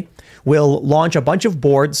Company will launch a bunch of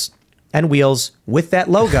boards and wheels with that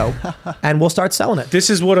logo, and we'll start selling it. This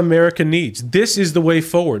is what America needs. This is the way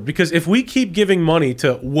forward. Because if we keep giving money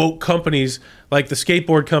to woke companies like the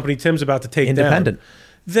skateboard company Tim's about to take Independent. down,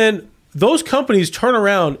 then those companies turn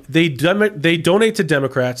around, they donate to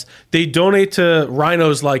Democrats, they donate to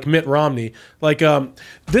rhinos like Mitt Romney. Like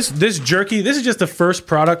this jerky, this is just the first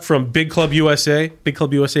product from Big Club USA,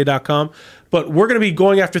 bigclubusa.com. But we're going to be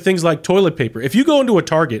going after things like toilet paper. If you go into a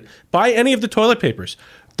Target, buy any of the toilet papers.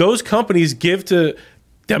 Those companies give to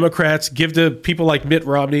Democrats, give to people like Mitt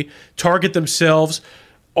Romney, Target themselves.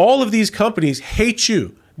 All of these companies hate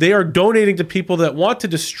you. They are donating to people that want to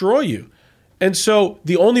destroy you. And so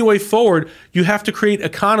the only way forward, you have to create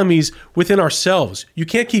economies within ourselves. You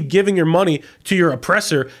can't keep giving your money to your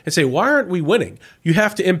oppressor and say, why aren't we winning? You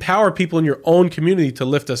have to empower people in your own community to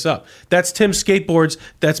lift us up. That's Tim Skateboards.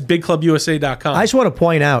 That's bigclubusa.com. I just want to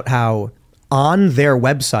point out how on their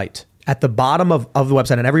website, at the bottom of the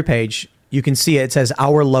website, on every page, you can see it says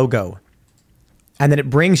our logo. And then it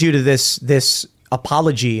brings you to this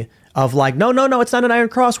apology of like, no, it's not an Iron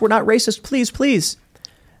Cross. We're not racist. Please.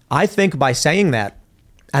 I think by saying that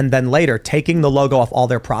and then later taking the logo off all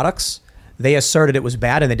their products, they asserted it was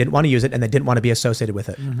bad and they didn't want to use it and they didn't want to be associated with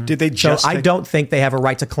it. Mm-hmm. Did they just? So I don't think they have a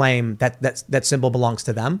right to claim that symbol belongs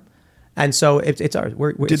to them. And so it's ours.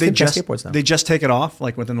 Did they just skateboards now. They just take it off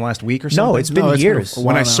like within the last week or something? No, it's been years.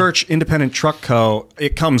 When I search Independent Truck Co.,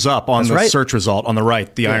 it comes up on the search result on the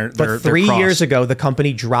right. The iron. But 3 years ago, the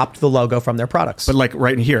company dropped the logo from their products. But like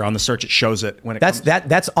right in here on the search, it shows it when it.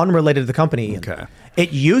 That's unrelated to the company. Okay.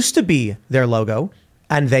 It used to be their logo,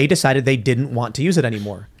 and they decided they didn't want to use it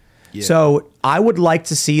anymore. Yeah. So I would like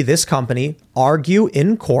to see this company argue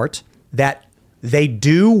in court that they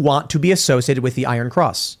do want to be associated with the Iron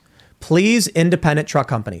Cross. Please, Independent Truck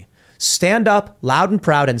Company, stand up loud and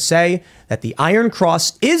proud and say that the Iron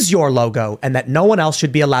Cross is your logo and that no one else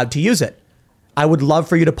should be allowed to use it. I would love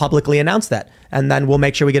for you to publicly announce that. And then we'll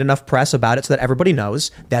make sure we get enough press about it so that everybody knows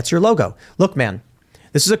that's your logo. Look, man,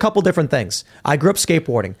 this is a couple different things. I grew up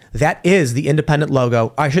skateboarding. That is the Independent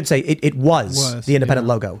logo. I should say it was the Independent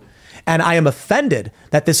logo. And I am offended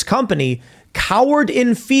that this company cowered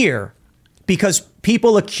in fear because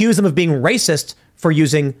people accuse them of being racist for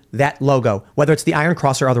using that logo, whether it's the Iron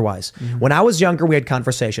Cross or otherwise. When I was younger, we had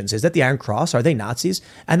conversations. Is that the Iron Cross? Are they Nazis?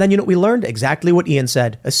 And then, we learned exactly what Ian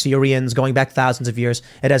said. Assyrians going back thousands of years.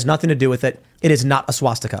 It has nothing to do with it. It is not a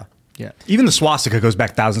swastika. Yeah. Even the swastika goes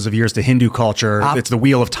back thousands of years to Hindu culture. It's the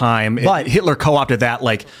wheel of time. But Hitler co-opted that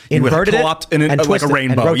like inverted it and like a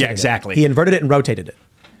rainbow. Yeah, exactly. He inverted it and rotated it.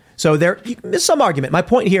 So there's some argument. My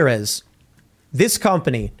point here is this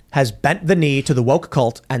company has bent the knee to the woke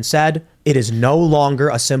cult and said it is no longer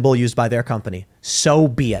a symbol used by their company. So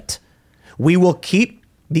be it. We will keep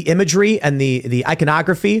the imagery and the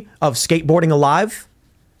iconography of skateboarding alive.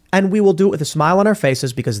 And we will do it with a smile on our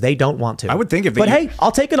faces because they don't want to. I would think if But hey,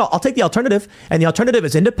 I'll take it. I'll take the alternative. And the alternative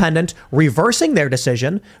is independent, reversing their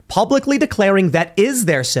decision, publicly declaring that is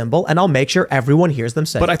their symbol, and I'll make sure everyone hears them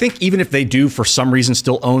say But I think even if they do, for some reason,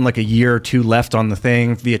 still own like a year or two left on the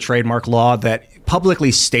thing via trademark law, that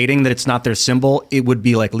publicly stating that it's not their symbol, it would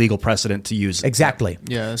be like legal precedent to use it. Exactly.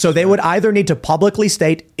 Yeah. So they would either need to publicly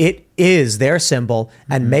state it is their symbol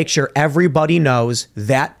and make sure everybody knows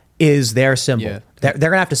that is their symbol. Yeah. They're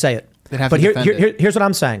going to have to say it. They'd have But to defend it. here's what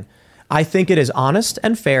I'm saying. I think it is honest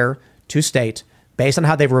and fair to state, based on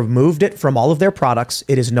how they've removed it from all of their products,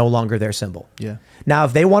 it is no longer their symbol. Yeah. Now,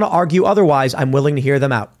 if they want to argue otherwise, I'm willing to hear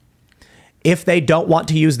them out. If they don't want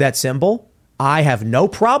to use that symbol, I have no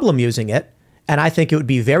problem using it. And I think it would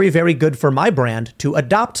be very, very good for my brand to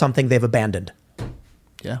adopt something they've abandoned.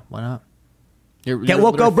 Yeah, why not? Get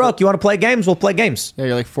woke, go broke. You want to play games? We'll play games. Yeah,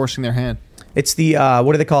 you're like forcing their hand. It's the,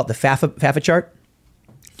 what do they call it? The FAFA chart?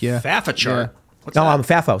 Yeah. FAFA chart. What's No, that? I'm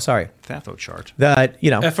FAFO, sorry. FAFO chart. The,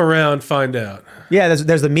 F around, find out. Yeah,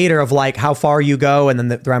 there's the meter of like how far you go and then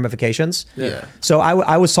the ramifications. Yeah. So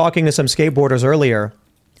I was talking to some skateboarders earlier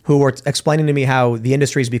who were explaining to me how the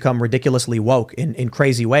industry's become ridiculously woke in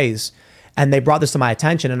crazy ways. And they brought this to my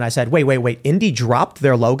attention and I said, wait, Indy dropped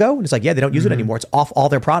their logo? And it's like, yeah, they don't use it anymore. It's off all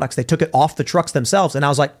their products. They took it off the trucks themselves. And I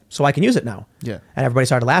was like, so I can use it now. Yeah. And everybody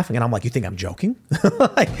started laughing. And I'm like, you think I'm joking?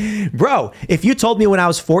 Like, bro, if you told me when I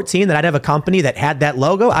was 14 that I'd have a company that had that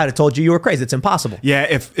logo, I'd have told you were crazy. It's impossible. Yeah,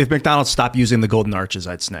 if McDonald's stopped using the golden arches,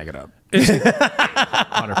 I'd snag it up.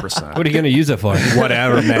 100%. What are you going to use it for?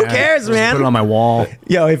 Whatever, man. Who cares, Just man? Put it on my wall.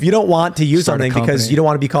 Yo, if you don't want to use Start a something because company. you don't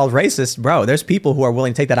want to be called racist, bro, there's people who are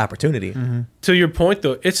willing to take that opportunity. To your point,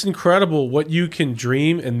 though, it's incredible what you can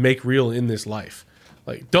dream and make real in this life.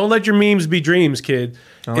 Like, don't let your memes be dreams, kid.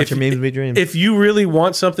 Don't let your memes be dreams. If you really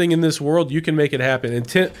want something in this world, you can make it happen.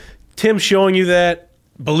 And Tim showing you that,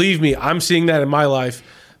 believe me, I'm seeing that in my life.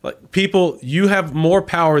 Like, people, you have more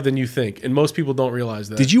power than you think, and most people don't realize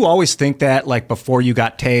that. Did you always think that, like, before you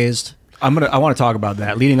got tased? I want to talk about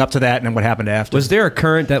that, leading up to that, and then what happened after. Was there a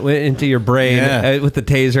current that went into your brain with the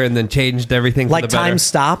taser and then changed everything? For Like the better? time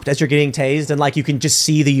stopped as you're getting tased, and like you can just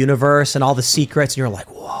see the universe and all the secrets, and you're like,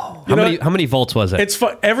 whoa. How many volts was it? It's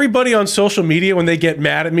fun. Everybody on social media, when they get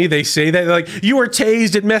mad at me, they say that. They're like, you were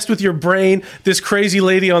tased. It messed with your brain. This crazy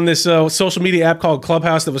lady on this social media app called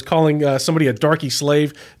Clubhouse that was calling somebody a darky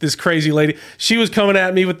slave, this crazy lady, she was coming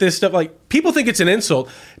at me with this stuff. Like, people think it's an insult.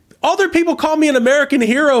 Other people call me an American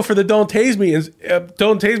hero for the Don't Tase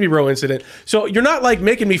Me Bro incident. So you're not like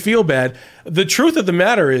making me feel bad. The truth of the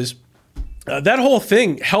matter is, that whole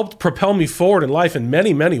thing helped propel me forward in life in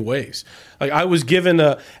many, many ways. Like, I was given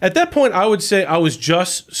at that point, I would say I was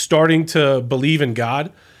just starting to believe in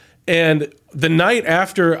God. And the night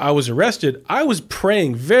after I was arrested, I was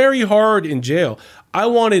praying very hard in jail. I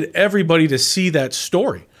wanted everybody to see that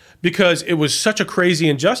story because it was such a crazy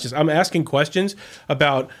injustice. I'm asking questions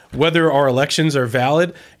about whether our elections are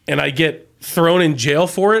valid, and I get thrown in jail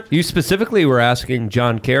for it. You specifically were asking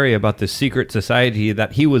John Kerry about the secret society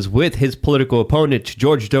that he was with his political opponent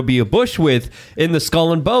George W. Bush with in the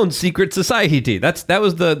Skull and Bones secret society. That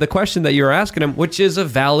was the question that you were asking him, which is a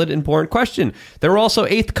valid, important question. They were also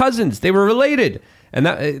eighth cousins. They were related. And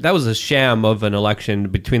that was a sham of an election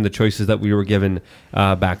between the choices that we were given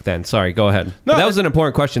back then. Sorry, go ahead. No, that was an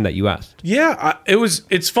important question that you asked. Yeah,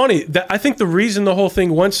 it's funny. That I think the reason the whole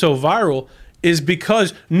thing went so viral is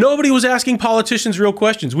because nobody was asking politicians real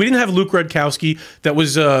questions. We didn't have Luke Rudkowski that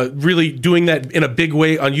was really doing that in a big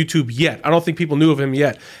way on YouTube yet. I don't think people knew of him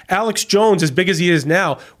yet. Alex Jones, as big as he is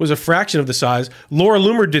now, was a fraction of the size. Laura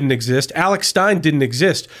Loomer didn't exist. Alex Stein didn't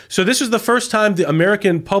exist. So this was the first time the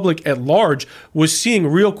American public at large was seeing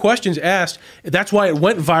real questions asked. That's why it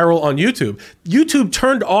went viral on YouTube. YouTube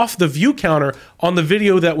turned off the view counter on the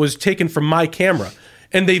video that was taken from my camera.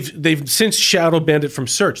 And they've since shadow banned it from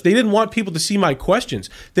search. They didn't want people to see my questions.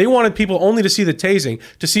 They wanted people only to see the tasing,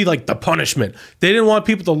 to see like the punishment. They didn't want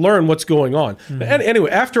people to learn what's going on. And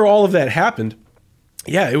anyway, after all of that happened,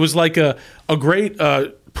 yeah, it was like a great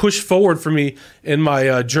push forward for me in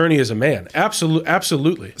my journey as a man.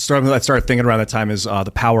 Absolutely. I started thinking around that time is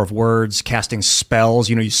the power of words, casting spells.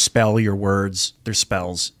 You spell your words. There's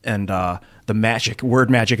spells. And the word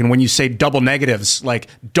magic. And when you say double negatives, like,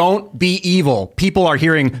 don't be evil. People are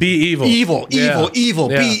hearing be evil. Evil, Yeah.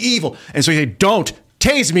 evil, Yeah. be evil. And so you say, don't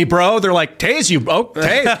tase me, bro. They're like, tase you. Oh,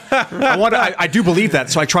 tase. I do believe that.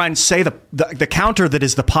 So I try and say the counter that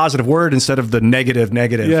is the positive word instead of the negative.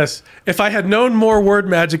 Yes. If I had known more word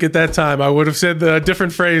magic at that time, I would have said the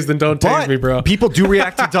different phrase than don't tase me, bro. People do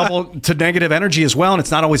react to negative energy as well, and it's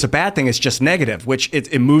not always a bad thing. It's just negative, which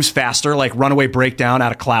it moves faster, like runaway breakdown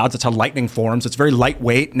out of clouds. That's how lightning forms. It's very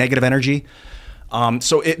lightweight, negative energy.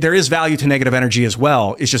 So there is value to negative energy as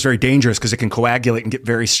well. It's just very dangerous because it can coagulate and get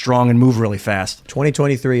very strong and move really fast.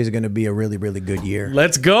 2023 is going to be a really, really good year.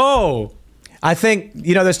 Let's go. I think,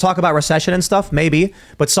 there's talk about recession and stuff, maybe,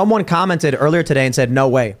 but someone commented earlier today and said, no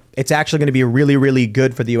way. It's actually going to be really, really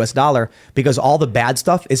good for the US dollar because all the bad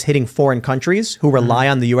stuff is hitting foreign countries who rely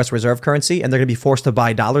on the US reserve currency, and they're going to be forced to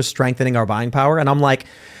buy dollars, strengthening our buying power. And I'm like,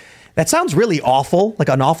 that sounds really awful, like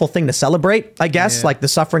an awful thing to celebrate, I guess. Yeah. Like the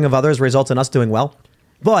suffering of others results in us doing well.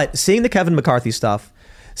 But seeing the Kevin McCarthy stuff,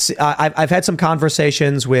 I've had some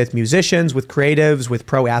conversations with musicians, with creatives, with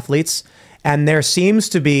pro athletes, and there seems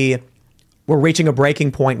to be, we're reaching a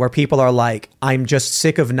breaking point where people are like, I'm just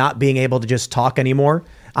sick of not being able to just talk anymore.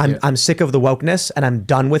 I'm sick of the wokeness and I'm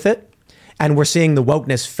done with it. And we're seeing the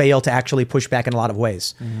wokeness fail to actually push back in a lot of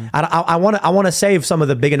ways. Mm-hmm. I want to save some of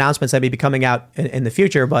the big announcements that may be coming out in the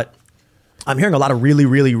future, but I'm hearing a lot of really,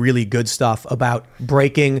 really, really good stuff about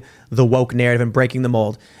breaking the woke narrative and breaking the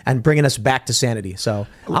mold and bringing us back to sanity. So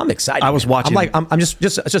I'm excited. I was watching. I'm just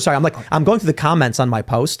sorry. I'm going through the comments on my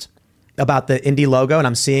post about the Indy logo, and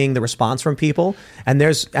I'm seeing the response from people, and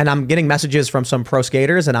I'm getting messages from some pro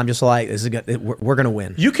skaters, and I'm just like, we're gonna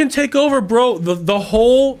win. You can take over, bro. The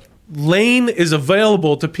whole lane is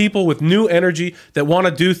available to people with new energy that want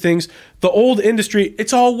to do things. The old industry,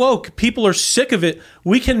 it's all woke. People are sick of it.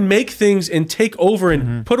 We can make things and take over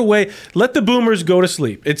and put away. Let the boomers go to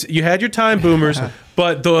sleep. You had your time, boomers,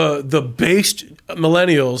 but the based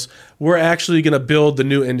millennials, we're actually going to build the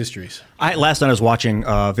new industries. Last night I was watching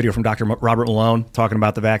a video from Dr. Robert Malone talking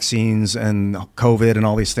about the vaccines and COVID and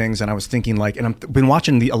all these things, and I was thinking and I've been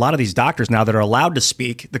watching a lot of these doctors now that are allowed to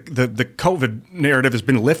speak. The COVID narrative has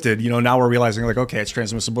been lifted. Now we're realizing okay, it's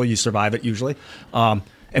transmissible. You survive it usually.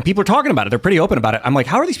 And people are talking about it. They're pretty open about it. I'm like,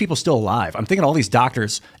 how are these people still alive? I'm thinking all these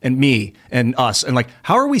doctors and me and us, and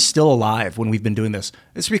how are we still alive when we've been doing this?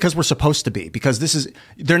 It's because we're supposed to be, because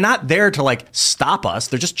they're not there to stop us.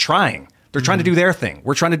 They're just trying. They're trying to do their thing.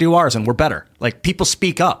 We're trying to do ours, and we're better. People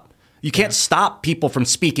speak up. You can't stop people from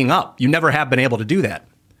speaking up. You never have been able to do that.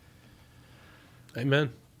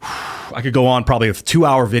 Amen. I could go on probably a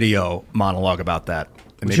 2-hour video monologue about that.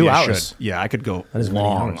 And maybe 2 I hours? should. Yeah, I could go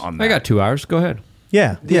long on that. I got 2 hours. Go ahead.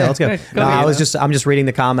 Yeah, let's go. Go I'm just reading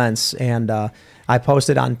the comments, and I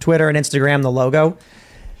posted on Twitter and Instagram the logo.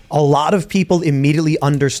 A lot of people immediately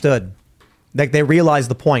understood, they realized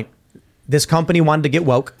the point. This company wanted to get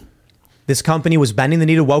woke. This company was bending the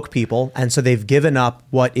knee to woke people, and so they've given up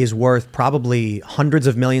what is worth probably hundreds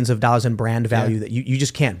of millions of dollars in brand value that you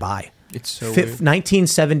just can't buy. It's so weird.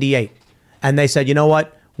 1978, and they said, you know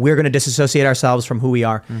what? We're going to disassociate ourselves from who we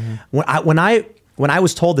are. Mm-hmm. When I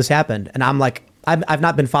was told this happened, and I'm like, I've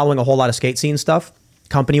not been following a whole lot of skate scene stuff.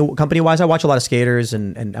 Company wise, I watch a lot of skaters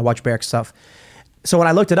and I watch Barrick stuff. So when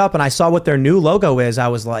I looked it up and I saw what their new logo is, I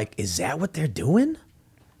was like, is that what they're doing?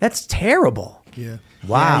 That's terrible. Yeah.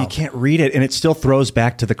 Wow. Yeah, you can't read it, and it still throws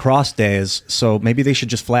back to the cross days. So maybe they should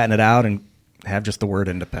just flatten it out and have just the word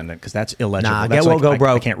independent, because that's illegible. Nah, that's get woke, go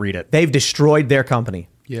broke. I can't read it. They've destroyed their company.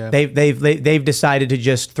 Yeah. They've decided to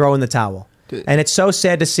just throw in the towel. And it's so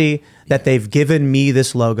sad to see that they've given me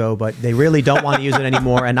this logo, but they really don't want to use it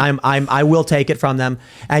anymore. And I will take it from them.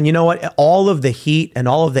 And you know what? All of the heat and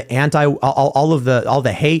all of the all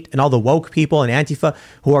the hate and all the woke people and Antifa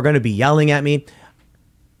who are going to be yelling at me,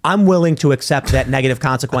 I'm willing to accept that negative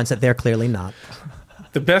consequence that they're clearly not.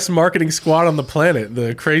 The best marketing squad on the planet,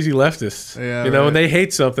 the crazy leftists. Yeah, when they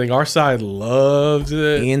hate something, our side loves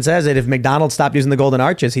it. Ian says it. If McDonald's stopped using the golden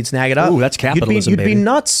arches, he'd snag it up. Ooh, that's capitalism, You'd be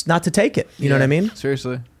nuts not to take it. You know what I mean?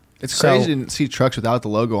 Seriously. It's crazy to see trucks without the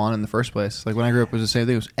logo on in the first place. Like when I grew up, it was the same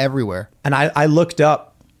thing. It was everywhere. And I looked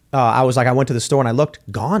up. I went to the store and I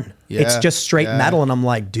looked, gone. Yeah, it's just straight metal. And I'm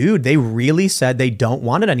like, dude, they really said they don't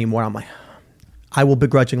want it anymore. I'm like, I will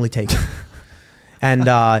begrudgingly take it. And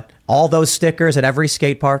all those stickers at every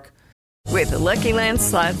skate park. With the Lucky Land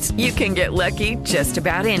Slots, you can get lucky just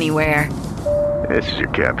about anywhere. This is your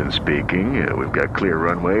captain speaking. We've got clear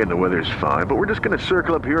runway and the weather's fine, but we're just going to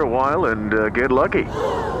circle up here a while and get lucky.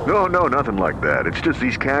 No, nothing like that. It's just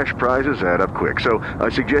these cash prizes add up quick. So I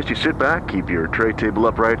suggest you sit back, keep your tray table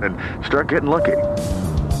upright, and start getting lucky.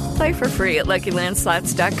 Play for free at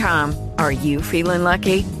LuckyLandSlots.com. Are you feeling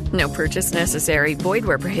lucky? No purchase necessary. Void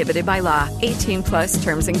where prohibited by law. 18 plus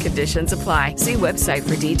terms and conditions apply. See website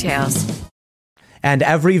for details. And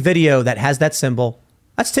every video that has that symbol,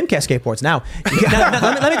 that's Timcast Skateboards. Now,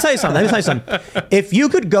 let me tell you something. If you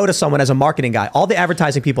could go to someone as a marketing guy, all the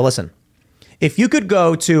advertising people, listen. If you could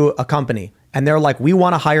go to a company and they're like, we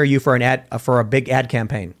want to hire you for an ad, for a big ad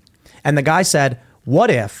campaign. And the guy said,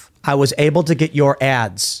 what if I was able to get your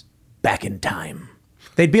ads back in time?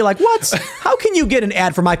 They'd be like, what? How can you get an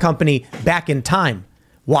ad for my company back in time?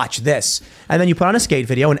 Watch this. And then you put on a skate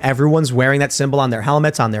video and everyone's wearing that symbol on their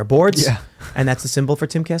helmets, on their boards. Yeah. And that's the symbol for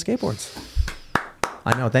Timcast Skateboards.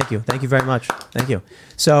 I know. Thank you. Thank you very much. Thank you.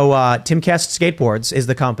 So Timcast Skateboards is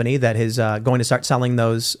the company that is going to start selling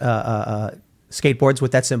those skateboards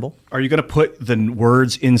with that symbol. Are you going to put the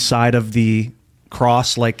words inside of the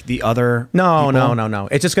cross like the other No. people?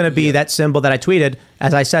 It's just going to be that symbol that I tweeted.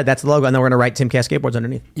 As I said, that's the logo. And then we're going to write Timcast Skateboards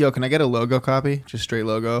underneath. Yo, can I get a logo copy? Just straight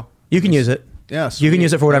logo? You can use it. Yeah, you can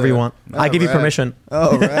use it for whatever you want. I give you permission.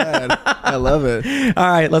 Oh, rad. I love it. All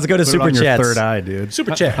right, let's go to Put it Super on your Chats. third eye, dude.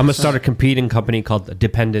 Super Chats. I'm going to start a competing company called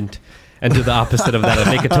Dependent and do the opposite of that and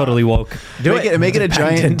make it totally woke. Make it a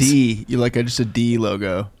giant D. You like just a D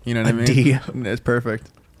logo. You know what I mean? D. It's perfect.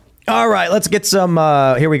 All right, let's get some.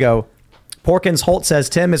 Here we go. Porkins Holt says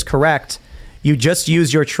Tim is correct. You just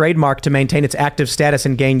use your trademark to maintain its active status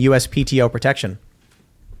and gain USPTO protection.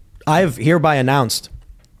 I've hereby announced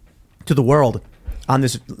to the world on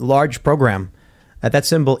this large program that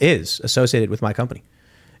symbol is associated with my company,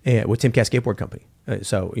 with Timcast Skateboard Company.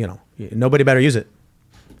 So, nobody better use it.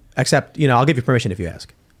 Except, I'll give you permission if you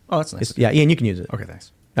ask. Oh, that's nice. Yeah, Ian, you can use it. Okay,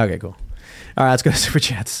 thanks. Okay, cool. All right, let's go to Super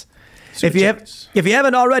Chats. If you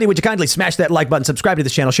haven't already, would you kindly smash that like button, subscribe to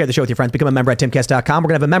this channel, share the show with your friends, become a member at timcast.com. We're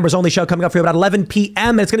going to have a members only show coming up for you about 11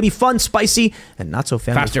 p.m. and it's going to be fun, spicy, and not so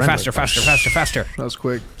family friendly. Faster. That was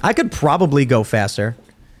quick. I could probably go faster.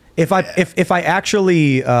 If I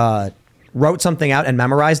actually wrote something out and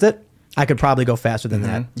memorized it, I could probably go faster than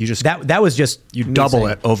that. You just that was just you double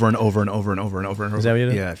it over and over and over and over and over and over. Is that what you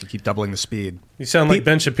do? Yeah, if you keep doubling the speed. You sound like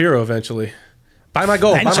Ben Shapiro eventually. Buy my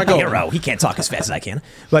goal. Ben Shapiro. He can't talk as fast as I can.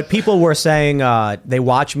 But people were saying they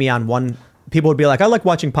watch me on one. People would be like, I like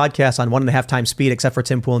watching podcasts on 1.5 times speed, except for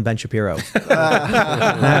Tim Pool and Ben Shapiro. And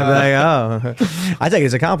I'd be like, oh, I take it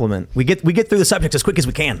as a compliment. We get through the subject as quick as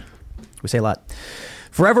we can. We say a lot.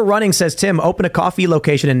 Forever Running says, Tim, open a coffee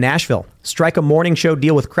location in Nashville. Strike a morning show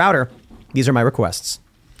deal with Crowder. These are my requests.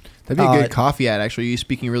 That'd be a good coffee ad, actually. Are you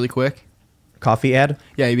speaking really quick? Coffee ad?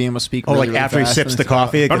 Yeah, you being able to speak really, really, like after he fast sips and the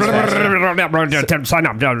stuff. coffee? That'd be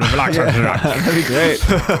great.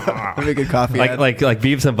 That'd be a good coffee ad. Like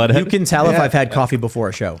Beavis and Butthead. You can tell if I've had coffee before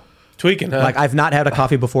a show. Tweaking, huh? Like, I've not had a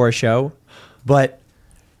coffee before a show, but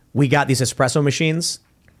we got these espresso machines,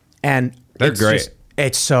 and they're great.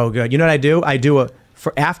 It's so good. You know what I do? I do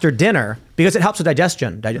for after dinner, because it helps with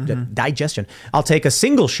digestion. Digestion. I'll take a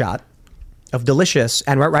single shot of Delicious,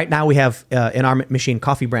 and right now we have in our machine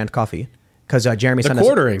Coffee Brand coffee, because Jeremy sent us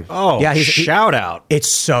quartering. Shout out. It's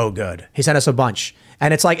so good. He sent us a bunch,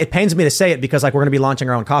 and it's like, it pains me to say it because like we're going to be launching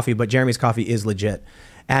our own coffee, but Jeremy's coffee is legit,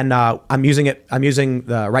 and I'm using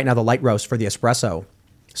right now the light roast for the espresso.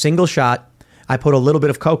 Single shot. I put a little bit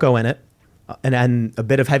of cocoa in it, and then a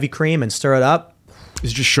bit of heavy cream, and stir it up.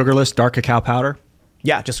 Is it just sugarless dark cacao powder?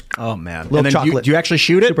 Yeah, just oh man. Little And then chocolate. do you actually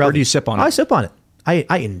shoot it, Super or healthy. do you sip on it? I sip on it.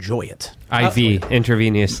 I enjoy it. IV,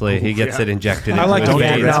 intravenously. He gets it injected into his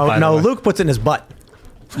veins. No, Luke puts it in his butt.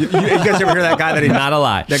 You guys ever hear that guy that Not a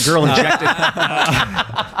lie. that girl injected?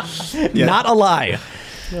 Not a lie.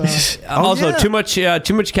 Also, too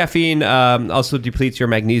much caffeine also depletes your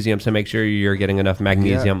magnesium, so make sure you're getting enough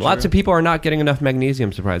magnesium. Lots of people are not getting enough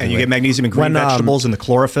magnesium, surprisingly. And you get magnesium in green vegetables and the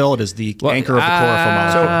chlorophyll. It is the anchor of the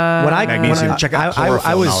chlorophyll molecule. So magnesium. Check out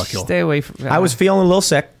chlorophyll molecule. Stay away from. I was feeling a little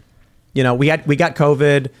sick. We got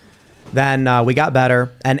COVID, then we got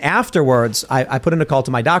better, and afterwards I put in a call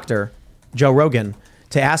to my doctor, Joe Rogan,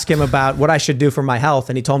 to ask him about what I should do for my health,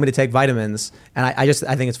 and he told me to take vitamins. And I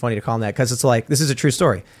think it's funny to call him that because it's like, this is a true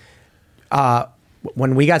story.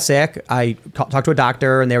 When we got sick, I talked to a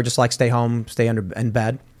doctor, and they were just like, stay home, stay in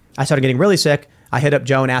bed. I started getting really sick. I hit up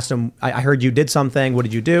Joe and asked him, I heard you did something. What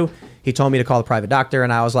did you do? He told me to call a private doctor,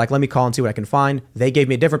 and I was like, let me call and see what I can find. They gave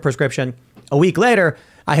me a different prescription. A week later,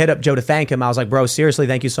 I hit up Joe to thank him. I was like, bro, seriously,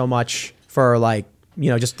 thank you so much for like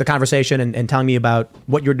just the conversation and telling me about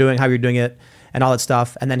what you're doing, how you're doing it, and all that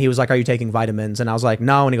stuff. And then he was like, "Are you taking vitamins?" And I was like,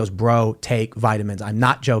 "No." And he goes, "Bro, take vitamins. I'm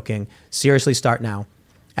not joking. Seriously, start now."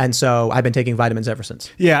 And so I've been taking vitamins ever since.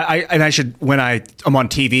 Yeah, I should, when I'm on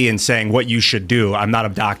TV and saying what you should do, I'm not a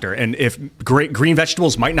doctor. And if green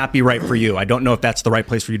vegetables might not be right for you, I don't know if that's the right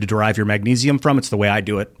place for you to derive your magnesium from. It's the way I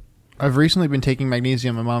do it. I've recently been taking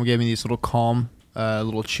magnesium. My mom gave me these little calm,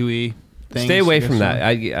 little chewy things. Stay away from that.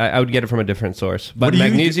 I would get it from a different source. But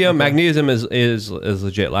magnesium is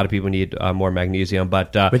legit. A lot of people need more magnesium.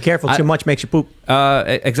 But be careful. Too much makes you poop.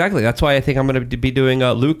 Exactly. That's why I think I'm going to be doing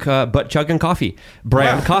Luke butt chugging coffee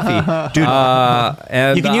brand coffee. Dude,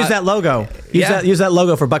 and you can use that logo. Use that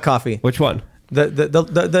logo for butt coffee. Which one?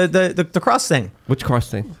 The cross thing. Which cross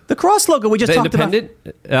thing? The cross logo we just talked about. No.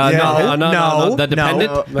 The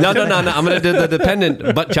dependent. No. I'm going to do the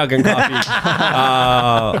dependent butt chugging coffee.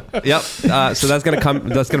 Yep. So that's going to come.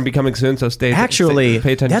 That's going to be coming soon. So pay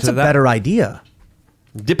attention that's to a that. better idea.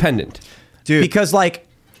 Dependent, dude. Because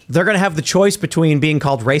they're going to have the choice between being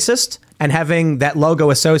called racist and having that logo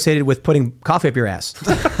associated with putting coffee up your ass.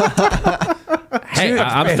 Hey,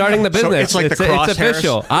 I'm starting the business. So it's like the crosshairs. It's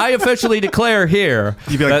official. I officially declare here.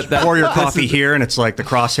 You'd be like, pour your coffee here, and it's like the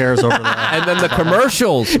crosshairs over there. And then the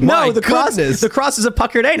commercials. The cross is a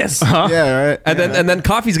puckered anus. Uh-huh. Yeah, right. And then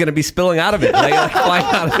coffee's going to be spilling out of it, like flying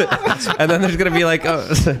out of it. And then there's going to be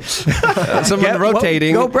someone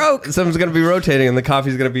rotating. Go broke. Someone's going to be rotating, and the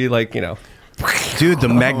coffee's going to be Dude, the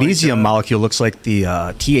magnesium molecule looks like the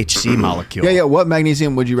THC molecule. Yeah. What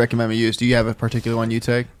magnesium would you recommend me use? Do you have a particular one you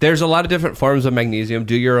take? There's a lot of different forms of magnesium.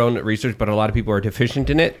 Do your own research, but a lot of people are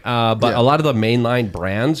deficient in it. A lot of the mainline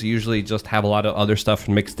brands usually just have a lot of other stuff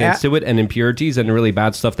mixed into it and impurities and really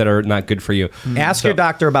bad stuff that are not good for you. Ask your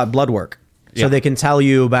doctor about blood work so they can tell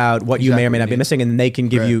you about what you may or may not be missing, and they can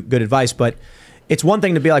give you good advice. But it's one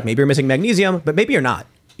thing to be like, maybe you're missing magnesium, but maybe you're not.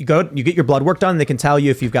 You get your blood work done. They can tell you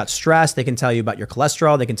if you've got stress. They can tell you about your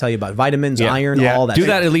cholesterol. They can tell you about vitamins, iron, all that. Do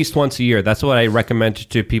that at least once a year. That's what I recommend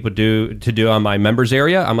to people to do on my members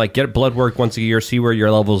area. I'm like, get blood work once a year, see where your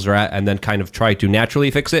levels are at, and then kind of try to naturally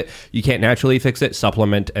fix it. You can't naturally fix it,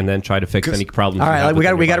 supplement, and then try to fix any problems. All right, we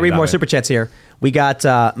got to read more super chats here. We got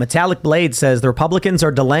Metallic Blade says the Republicans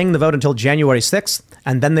are delaying the vote until January 6th,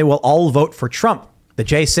 and then they will all vote for Trump. The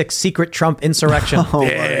J6 secret Trump insurrection.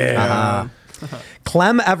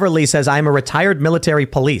 Clem Everly says, I'm a retired military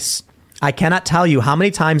police. I cannot tell you how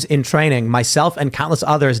many times in training myself and countless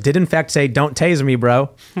others did in fact say, "Don't tase me,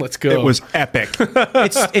 bro." Let's go. It was epic.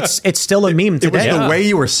 It's still a meme today. It was the way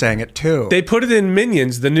you were saying it too. They put it in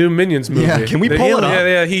Minions, the new Minions movie. Yeah, can we pull it up?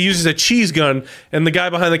 Yeah. He uses a cheese gun, and the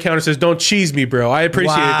guy behind the counter says, "Don't cheese me, bro." I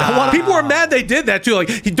appreciate that. People are mad they did that too.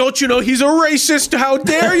 Like, don't you know he's a racist? How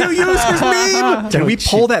dare you use his meme? Can we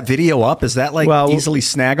pull that video up? Is that easily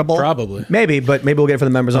snaggable? Probably. Maybe, but maybe we'll get it for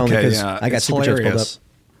the members only because I got super chats pulled up.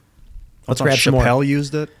 Let's grab some more. Chappelle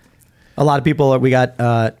used it. A lot of people. We got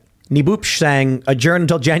Niboopsh saying, "Adjourn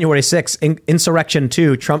until January 6th. Insurrection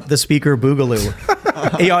 2. Trump the Speaker Boogaloo."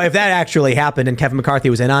 If that actually happened and Kevin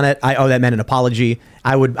McCarthy was in on it, I owe that man an apology.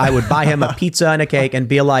 I would buy him a pizza and a cake and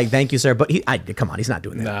be like, "Thank you, sir." But come on, he's not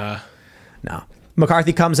doing that. No.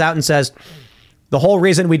 McCarthy comes out and says, "The whole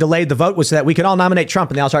reason we delayed the vote was so that we could all nominate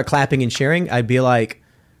Trump," and they all start clapping and cheering. I'd be like,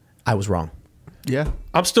 I was wrong. Yeah.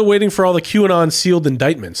 I'm still waiting for all the QAnon sealed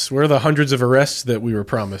indictments. Where are the hundreds of arrests that we were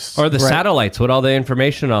promised? Or the satellites with all the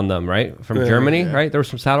information on them, right? From Germany, right? There were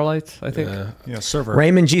some satellites, I think. Server.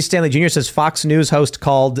 Raymond G. Stanley Jr. says Fox News host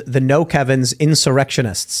called the No Kevins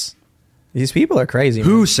insurrectionists. These people are crazy.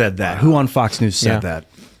 Who said that? Who on Fox News said that?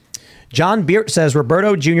 John Beert says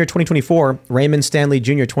Roberto Jr. 2024, Raymond Stanley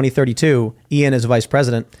Jr. 2032, Ian is vice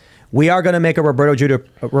president. We are going to make a Roberto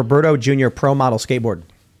Jr. pro model skateboard.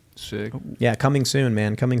 Sick. Yeah, coming soon,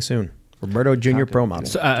 man. Coming soon. Roberto Jr. Pro model.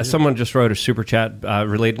 So, someone just wrote a super chat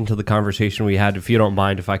relating to the conversation we had. If you don't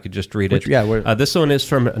mind, if I could just read it. This one is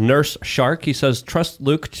from Nurse Shark. He says, "Trust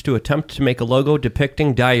Luke to attempt to make a logo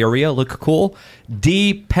depicting diarrhea look cool.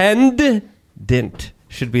 Dependent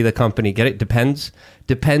should be the company. Get it? Depends.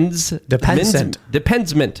 Dependsment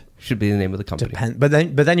should be the name of the company. But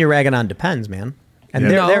then you're ragging on Depends, man.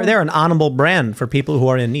 And they're an honorable brand for people who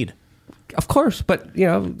are in need. Of course, but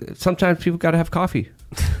sometimes people got to have coffee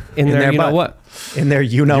in their what? In their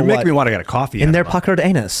You make me want to get a coffee in their puckered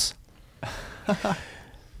anus. What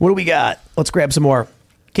do we got? Let's grab some more.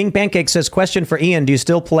 King Pancake says, question for Ian: do you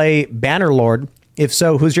still play Bannerlord? If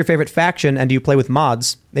so, who's your favorite faction, and do you play with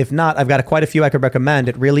mods? If not, I've got quite a few I could recommend.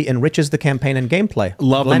 It really enriches the campaign and gameplay.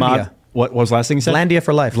 Love the mod. What was the last thing you said? Vlandia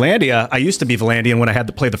for life. Vlandia. I used to be Vlandian when I had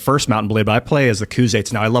to play the first Mountain Blade, but I play as the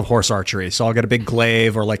Khuzaits now. I love horse archery, so I'll get a big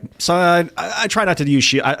glaive or like. So I try not to use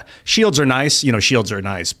shields. Are nice, shields are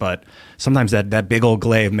nice, but sometimes that big old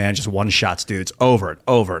glaive, man, just one shots dudes over and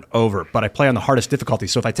over and over. But I play on the hardest difficulty,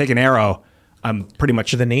 so if I take an arrow, I'm pretty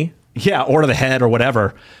much to the knee. Yeah, or to the head or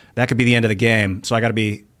whatever. That could be the end of the game. So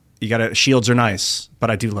shields are nice,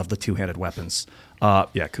 but I do love the two-handed weapons.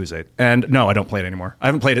 Khuzait. And no, I don't play it anymore. I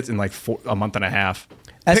haven't played it in like a month and a half.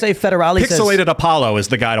 S.A. Federale says... Pixelated Apollo is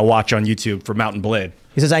the guy to watch on YouTube for Mountain Blade.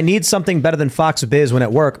 He says, I need something better than Fox Biz when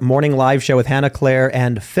at work. Morning live show with Hannah Claire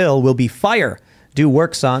and Phil will be fire. Do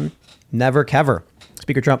work, son. Never kever.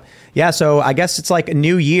 Speaker Trump. Yeah, so I guess it's like a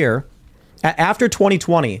new year. After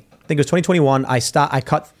 2020, I think it was 2021, I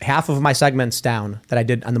cut half of my segments down that I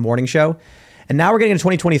did on the morning show. And now we're getting into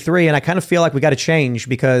 2023, and I kind of feel like we got to change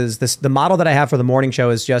because the model that I have for the morning show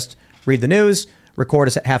is just read the news,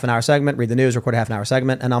 record a half an hour segment, read the news, record a half an hour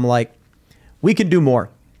segment. And I'm like, we can do more.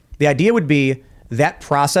 The idea would be that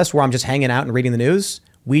process where I'm just hanging out and reading the news,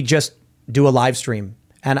 we just do a live stream.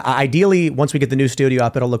 And ideally, once we get the new studio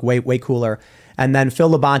up, it'll look way, way cooler. And then Phil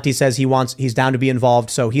Labonte says he's down to be involved.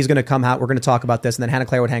 So he's going to come out. We're going to talk about this. And then Hannah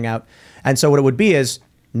Claire would hang out. And so what it would be is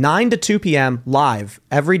 9 to 2 p.m. live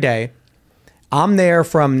every day. I'm there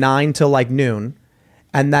from 9 till like noon.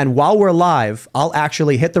 And then while we're live, I'll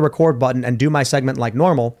actually hit the record button and do my segment like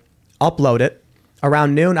normal, upload it.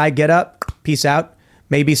 Around noon, I get up, peace out.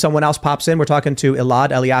 Maybe someone else pops in. We're talking to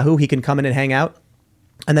Elad Eliyahu. He can come in and hang out.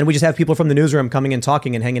 And then we just have people from the newsroom coming in,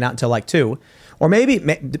 talking and hanging out until like 2. Or maybe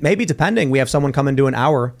depending, we have someone come and do an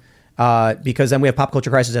hour because then we have Pop Culture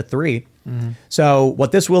Crisis at 3. Mm-hmm. So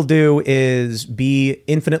what this will do is be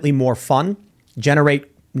infinitely more fun, generate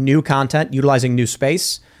new content, utilizing new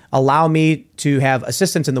space, allow me to have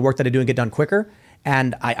assistance in the work that I do and get done quicker.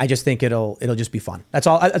 And I just think it'll just be fun. That's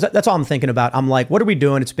all I'm thinking about. I'm like, what are we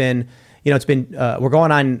doing? It's been, we're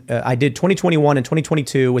going on, I did 2021 and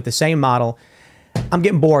 2022 with the same model. I'm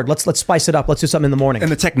getting bored. Let's spice it up. Let's do something in the morning.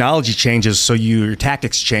 And the technology changes, so your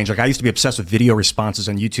tactics change. Like I used to be obsessed with video responses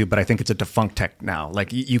on YouTube, but I think it's a defunct tech now.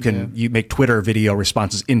 Like you make Twitter video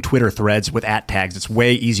responses in Twitter threads with @ tags. It's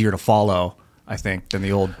way easier to follow, I think, than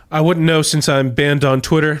the old. I wouldn't know since I'm banned on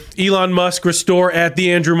Twitter. Elon Musk, restore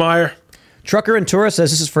 @the Andrew Meyer. Trucker and Tourist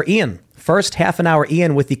says this is for Ian. First half an hour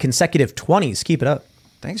Ian with the consecutive 20s. Keep it up.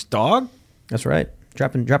 Thanks, dog. That's right.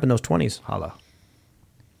 Dropping those 20s. Holla.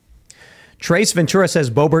 Trace Ventura says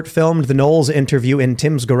Boebert filmed the Knowles interview in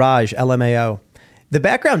Tim's garage, LMAO. The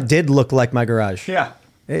background did look like my garage. Yeah.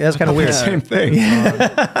 That's kind of weird. Same thing.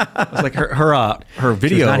 It was like her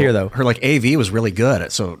video. She's not here though. Her like AV was really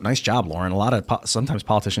good. So nice job, Lauren. Sometimes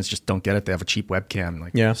politicians just don't get it. They have a cheap webcam.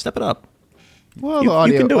 Like, step it up. Well, the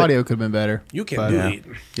audio could have been better. You can do it.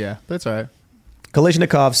 Yeah, that's all right.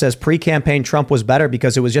 Kalishnikov says pre-campaign Trump was better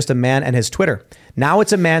because it was just a man and his Twitter. Now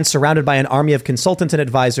it's a man surrounded by an army of consultants and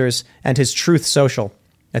advisors and his Truth Social.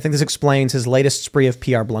 I think this explains his latest spree of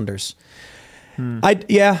PR blunders.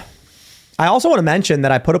 I also want to mention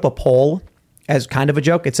that I put up a poll as kind of a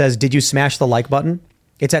joke. It says, did you smash the like button?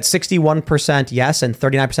 It's at 61% yes and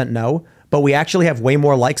 39% no, but we actually have way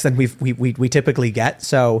more likes than we typically get.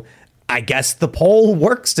 So I guess the poll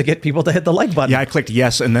works to get people to hit the like button. Yeah, I clicked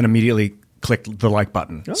yes and then immediately clicked the like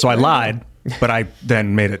button. So I lied, but I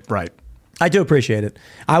then made it right. I do appreciate it.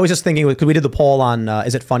 I was just thinking, because we did the poll on,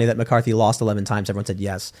 is it funny that McCarthy lost 11 times? Everyone said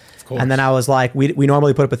yes. Of course. And then I was like, we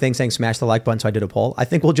normally put up a thing saying smash the like button, so I did a poll. I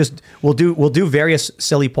think we'll do various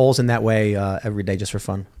silly polls in that way every day just for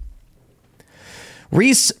fun.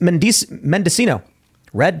 Reese Mendocino,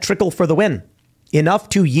 red trickle for the win. Enough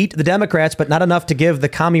to yeet the Democrats, but not enough to give the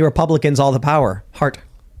commie Republicans all the power. Heart.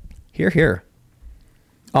 Hear, hear.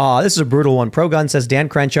 This is a brutal one. Pro Gun says Dan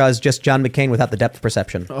Crenshaw is just John McCain without the depth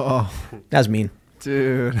perception. Oh, that's mean,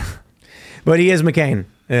 dude. But he is McCain.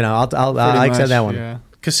 I'll accept that one. Yeah.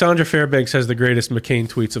 Cassandra Fairbanks has the greatest McCain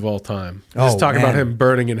tweets of all time. Just talking about him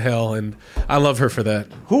burning in hell, and I love her for that.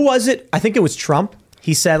 Who was it? I think it was Trump.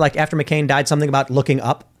 He said like after McCain died something about looking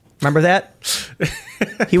up. Remember that?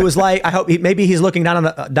 He was like, I hope maybe he's looking down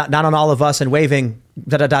on all of us and waving ...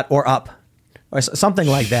 or up. Or something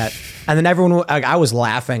like that. And then everyone, I was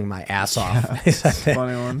laughing my ass off. Yeah,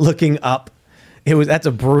 funny one. Looking up. That's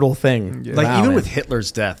a brutal thing. Yeah. Like even with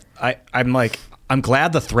Hitler's death, I'm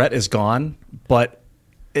glad the threat is gone, but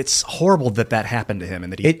it's horrible that happened to him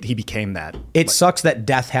and that he became that. It sucks that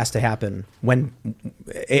death has to happen when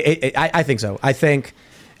I think so. I think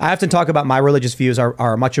I often talk about my religious views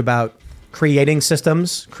are much about creating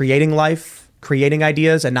systems, creating life, creating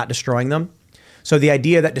ideas and not destroying them. So the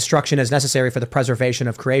idea that destruction is necessary for the preservation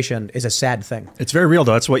of creation is a sad thing. It's very real,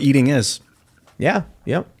 though. That's what eating is. Yeah,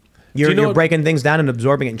 yeah. You're breaking things down and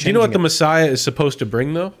absorbing it and Do changing you know what it. the Messiah is supposed to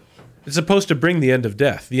bring, though? It's supposed to bring the end of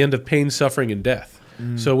death, the end of pain, suffering, and death.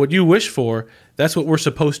 So what you wish for, that's what we're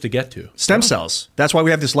supposed to get to. Stem cells. That's why we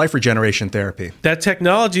have this life regeneration therapy. That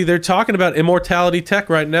technology, they're talking about immortality tech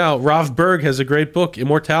right now. Rav Berg has a great book,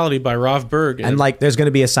 Immortality by Rav Berg. And like, there's going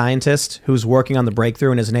to be a scientist who's working on the breakthrough,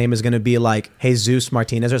 and his name is going to be like Jesus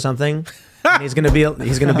Martinez or something. And he's going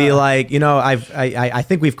to be like, you know, I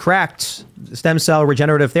think we've cracked stem cell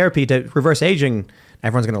regenerative therapy to reverse aging.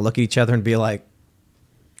 Everyone's going to look at each other and be like,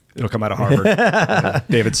 it'll come out of Harvard.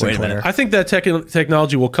 David Sinclair. I think that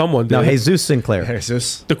technology will come one day. No, Jesus Sinclair.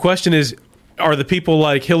 Jesus. The question is, are the people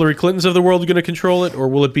like Hillary Clinton's of the world going to control it, or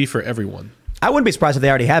will it be for everyone? I wouldn't be surprised if they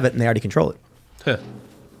already have it and they already control it. Huh.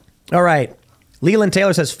 All right. Leland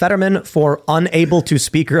Taylor says Fetterman for unable to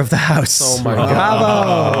Speaker of the House. Oh my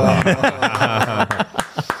God. Bravo.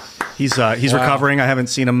 He's recovering. I haven't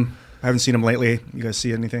seen him lately. You guys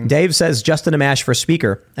see anything? Dave says Justin Amash for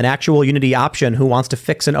Speaker, an actual unity option who wants to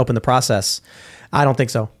fix and open the process. I don't think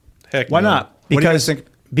so. Heck Why no. not? What do you guys think?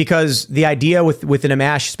 Because the idea with an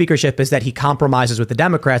Amash speakership is that he compromises with the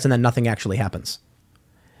Democrats and then nothing actually happens.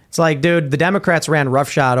 It's like, dude, the Democrats ran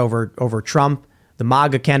roughshod over Trump, the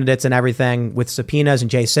MAGA candidates and everything with subpoenas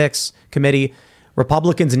and J6 committee.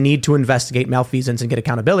 Republicans need to investigate malfeasance and get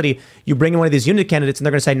accountability. You bring in one of these unit candidates and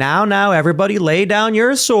they're going to say, now, everybody lay down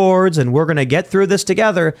your swords and we're going to get through this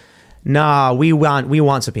together. Nah, we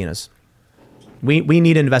want subpoenas. We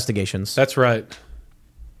need investigations. That's right.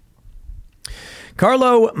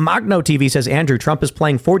 Carlo Magno TV says, Andrew, Trump is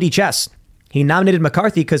playing 4D chess. He nominated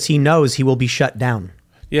McCarthy because he knows he will be shut down.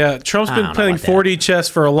 Yeah, Trump's I been don't know playing about 4D chess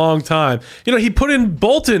for a long time. You know, he put in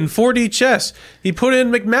Bolton 4D chess. He put in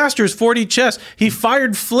McMaster's 4D chess. He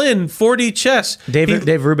fired Flynn 4D chess.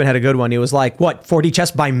 Dave Rubin had a good one. He was like, what, 4D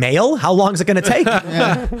chess by mail? How long is it going to take?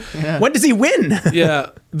 When does he win?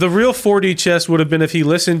 Yeah, the real 4D chess would have been if he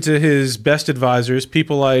listened to his best advisors,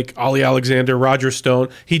 people like Ollie Alexander, Roger Stone.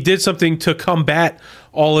 He did something to combat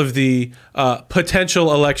all of the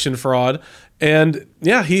potential election fraud. And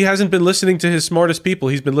yeah, he hasn't been listening to his smartest people.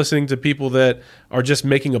 He's been listening to people that are just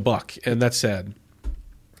making a buck, and that's sad.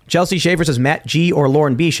 Chelsea Schaefer says Matt G or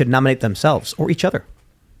Lauren B should nominate themselves or each other.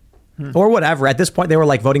 Or whatever. At this point, they were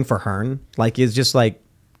like voting for Hearn. Like, it's just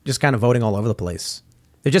kind of voting all over the place.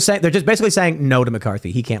 They're just basically saying no to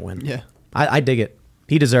McCarthy. He can't win. Yeah. I dig it.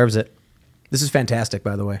 He deserves it. This is fantastic,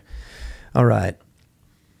 by the way. All right.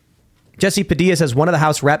 Jesse Padilla says one of the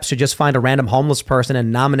House reps should just find a random homeless person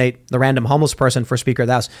and nominate the random homeless person for Speaker of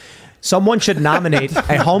the House. Someone should nominate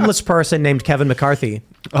a homeless person named Kevin McCarthy.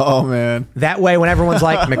 Oh, man. That way, when everyone's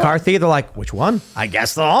like, McCarthy, they're like, which one? I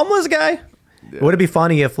guess the homeless guy. Yeah. Would it be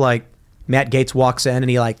funny if, like, Matt Gaetz walks in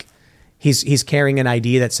and he's carrying an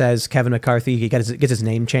ID that says Kevin McCarthy, he gets his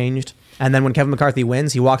name changed. And then when Kevin McCarthy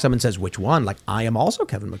wins, he walks up and says, which one? Like, I am also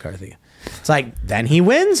Kevin McCarthy. It's like, then he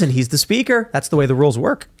wins and he's the speaker. That's the way the rules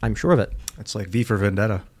work. I'm sure of it. It's like V for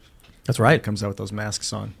Vendetta. That's right. It comes out with those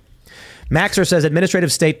masks on. Maxer says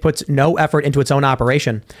administrative state puts no effort into its own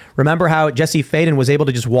operation. Remember how Jesse Faden was able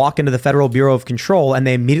to just walk into the Federal Bureau of Control and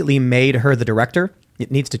they immediately made her the director?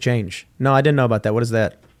 It needs to change. No, I didn't know about that. What is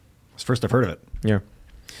that? It's the first I've heard of it. Yeah.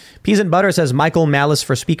 Peas and Butter says Michael Malice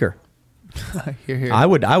for speaker. Here. I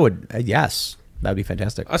would, yes. That'd be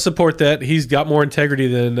fantastic. I support that. He's got more integrity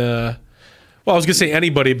than, well, I was going to say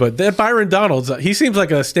anybody, but that Byron Donalds, he seems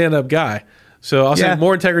like a stand-up guy. So I'll say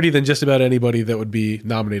more integrity than just about anybody that would be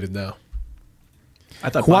nominated now. I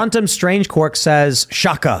thought Quantum Strange Quark says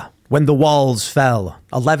Shaka when the walls fell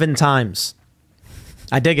 11 times.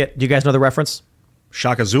 I dig it. Do you guys know the reference?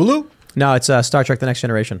 Shaka Zulu? No, it's Star Trek The Next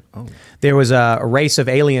Generation. Oh. There was a race of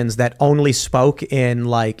aliens that only spoke in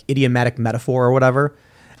like idiomatic metaphor or whatever.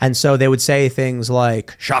 And so they would say things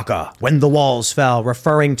like Shaka when the walls fell,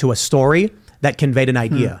 referring to a story that conveyed an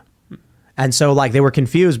idea. And so like they were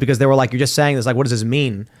confused because they were like, you're just saying this, like, what does this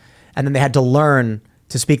mean? And then they had to learn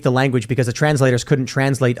to speak the language because the translators couldn't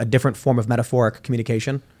translate a different form of metaphoric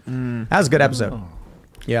communication. That was a good episode.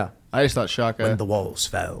 Yeah. I just thought Shaka. When the walls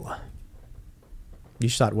fell. You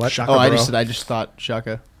just thought what? Shaka I just thought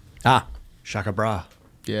Shaka. Shaka Bra.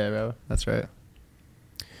 Yeah, bro. That's right.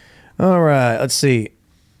 All right. Let's see.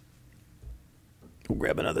 We'll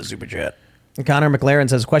grab another super chat. Connor McLaren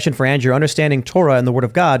says, question for Andrew. Understanding Torah and the Word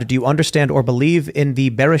of God, do you understand or believe in the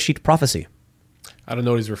Bereshit prophecy? I don't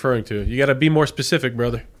know what he's referring to. You got to be more specific,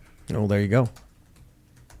 brother. Oh, there you go.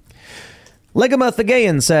 Legama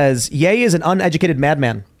Thagayan says, Ye is an uneducated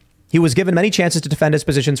madman. He was given many chances to defend his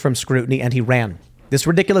positions from scrutiny, and he ran. This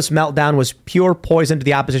ridiculous meltdown was pure poison to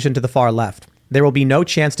the opposition to the far left. There will be no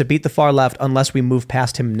chance to beat the far left unless we move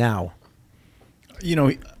past him now. You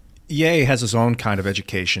know, Ye has his own kind of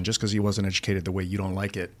education. Just because he wasn't educated the way you don't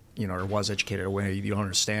like it, or was educated the way you don't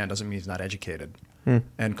understand, doesn't mean he's not educated.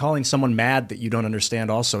 And calling someone mad that you don't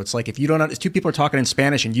understand also, it's like if two people are talking in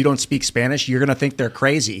Spanish and you don't speak Spanish, you're going to think they're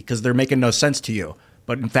crazy because they're making no sense to you.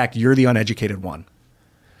 But in fact, you're the uneducated one.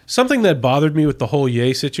 Something that bothered me with the whole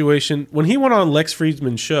Ye situation, when he went on Lex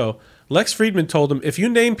Fridman's show, Lex Fridman told him, if you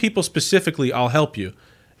name people specifically, I'll help you.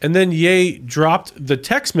 And then Ye dropped the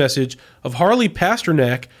text message of Harley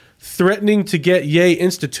Pasternak threatening to get Ye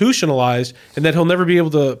institutionalized and that he'll never be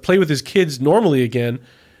able to play with his kids normally again.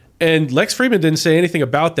 And Lex Fridman didn't say anything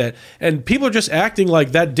about that. And people are just acting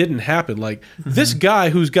like that didn't happen. Like this guy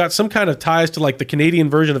who's got some kind of ties to like the Canadian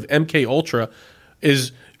version of MK Ultra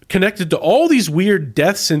is connected to all these weird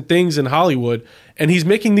deaths and things in Hollywood. And he's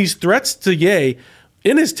making these threats to Ye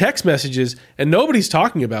in his text messages, and nobody's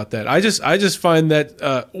talking about that. I just find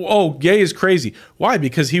that, Ye is crazy. Why?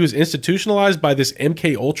 Because he was institutionalized by this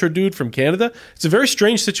MK Ultra dude from Canada? It's a very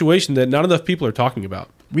strange situation that not enough people are talking about.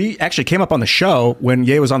 We actually came up on the show when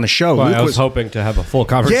Ye was on the show. Well, Luke I was hoping to have a full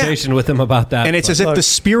conversation with him about that. And it's as if the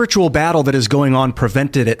spiritual battle that is going on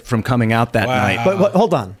prevented it from coming out that night. But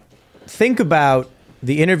hold on. Think about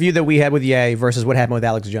the interview that we had with Ye versus what happened with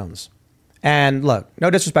Alex Jones. And look, no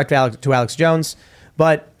disrespect to Alex Jones,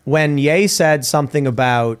 but when Ye said something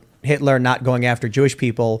about Hitler not going after Jewish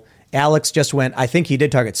people, Alex just went, I think he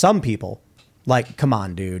did target some people. Like, come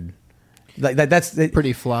on, dude. Like that's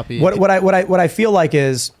pretty floppy. What I feel like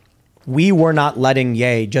is we were not letting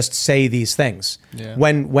Ye just say these things. Yeah.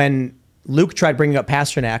 When Luke tried bringing up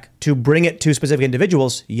Pasternak to bring it to specific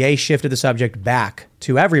individuals, Ye shifted the subject back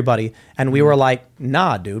to everybody, and we were like,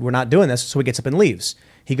 nah, dude, we're not doing this. So he gets up and leaves.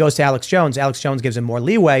 He goes to Alex Jones. Alex Jones gives him more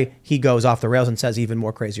leeway. He goes off the rails and says even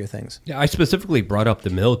more crazier things. Yeah, I specifically brought up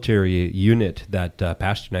the military unit that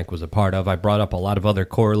Pasternak was a part of. I brought up a lot of other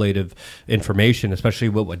correlative information, especially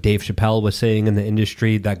what Dave Chappelle was saying in the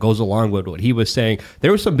industry that goes along with what he was saying.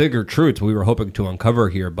 There were some bigger truths we were hoping to uncover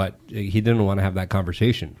here, but he didn't want to have that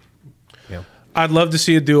conversation. Yeah. I'd love to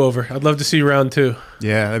see a do-over. I'd love to see round 2.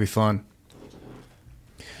 Yeah, that'd be fun.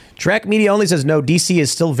 Track Media Only says, no, DC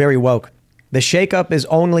is still very woke. The shakeup is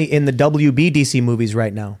only in the WB DC movies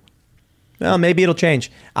right now. Well, maybe it'll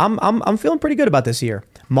change. I'm feeling pretty good about this year.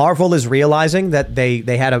 Marvel is realizing that they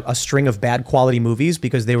had a string of bad quality movies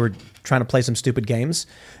because they were trying to play some stupid games.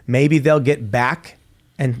 Maybe they'll get back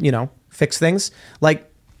and, fix things.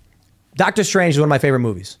 Like, Doctor Strange is one of my favorite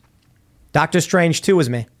movies. Doctor Strange 2 was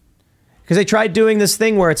me. Because they tried doing this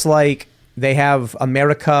thing where it's like they have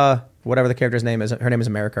America, whatever the character's name is. Her name is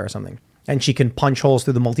America or something. And she can punch holes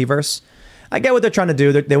through the multiverse. I get what they're trying to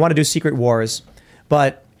do. They want to do Secret Wars,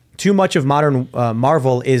 but too much of modern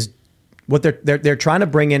Marvel is what they're trying to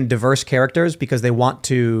bring in diverse characters because they want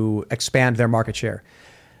to expand their market share.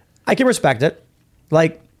 I can respect it.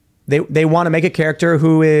 Like they want to make a character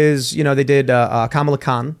who is, they did Kamala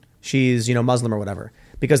Khan. She's, Muslim or whatever,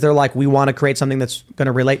 because they're like, we want to create something that's going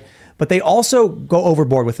to relate, but they also go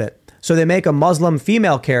overboard with it. So they make a Muslim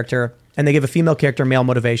female character and they give a female character male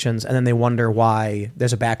motivations. And then they wonder why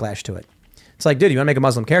there's a backlash to it. It's like, dude, you want to make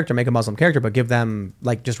a Muslim character, but give them,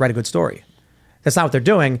 just write a good story. That's not what they're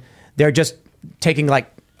doing. They're just taking,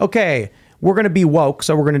 okay, we're going to be woke,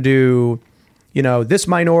 so we're going to do, this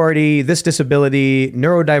minority, this disability,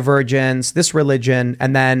 neurodivergence, this religion,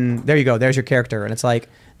 and then there you go, there's your character. And it's like,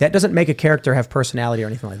 that doesn't make a character have personality or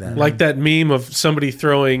anything like that. Like that meme of somebody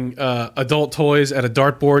throwing adult toys at a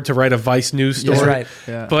dartboard to write a Vice News story. That's right.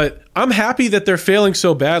 Yeah. But I'm happy that they're failing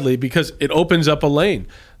so badly because it opens up a lane.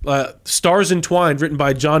 Stars Entwined, written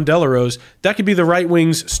by John Delarose, that could be the right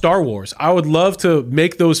wing's Star Wars. I would love to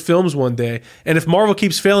make those films one day. And if Marvel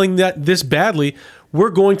keeps failing this badly, we're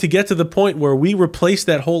going to get to the point where we replace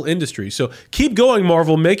that whole industry. So keep going,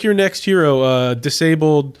 Marvel. Make your next hero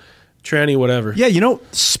disabled, tranny, whatever. Yeah,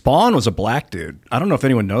 Spawn was a black dude. I don't know if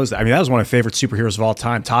anyone knows that. I mean, that was one of my favorite superheroes of all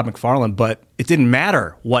time, Todd McFarlane, but it didn't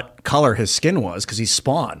matter what color his skin was because he's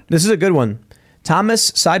Spawn. This is a good one. Thomas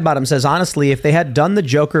Sidebottom says, honestly, if they had done the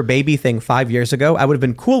Joker baby thing 5 years ago, I would have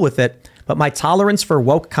been cool with it. But my tolerance for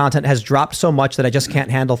woke content has dropped so much that I just can't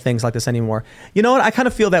handle things like this anymore. You know what? I kind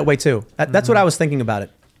of feel that way too. That's what I was thinking about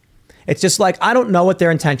it. It's just like, I don't know what their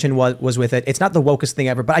intention was with it. It's not the wokest thing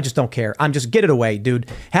ever, but I just don't care. I'm just, get it away, dude.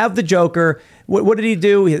 Have the Joker. What did he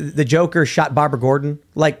do? The Joker shot Barbara Gordon.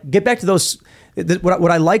 Get back to those.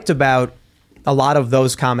 What I liked about a lot of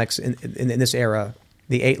those comics in this era,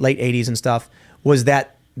 the late 80s and stuff, was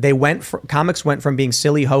that comics went from being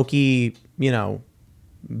silly, hokey,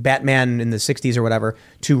 Batman in the 60s or whatever,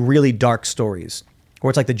 to really dark stories where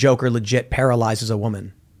it's like the Joker legit paralyzes a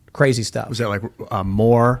woman. Crazy stuff. Was that like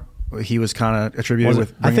Moore He was kind of attributed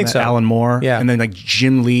with I think so. Alan Moore. Yeah. And then like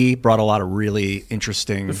Jim Lee brought a lot of really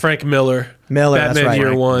interesting. Frank Miller. That's Batman right. Year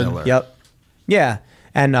Frank One. Miller. Yep. Yeah.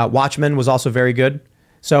 And Watchmen was also very good.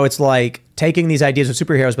 So it's like taking these ideas of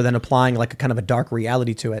superheroes, but then applying like a kind of a dark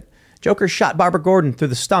reality to it. Joker shot Barbara Gordon through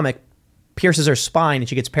the stomach, pierces her spine, and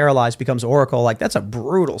she gets paralyzed, becomes Oracle. Like, that's a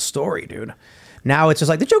brutal story, dude. Now it's just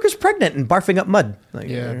like the Joker's pregnant and barfing up mud. Like,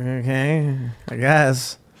 okay, I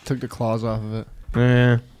guess. Took the claws off of it.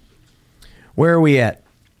 Yeah. Where are we at?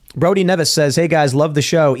 Brody Nevis says, hey guys, love the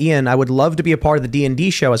show. Ian, I would love to be a part of the D&D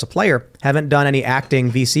show as a player. Haven't done any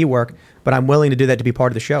acting VC work, but I'm willing to do that to be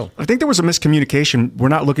part of the show. I think there was a miscommunication. We're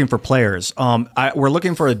not looking for players. We're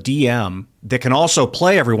looking for a DM that can also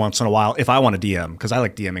play every once in a while if I want to DM, because I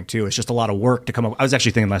like DMing too. It's just a lot of work to come up. I was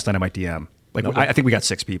actually thinking last night I might DM. Like, I think we got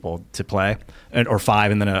 6 people to play, or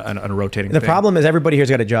 5, and then a rotating The thing. problem is everybody here's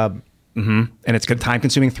got a job. Mm-hmm. And it's time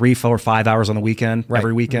consuming, 3, 4, 5 hours on the weekend,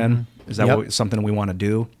 every weekend. Mm-hmm. Is that something we want to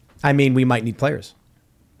do? I mean, we might need players.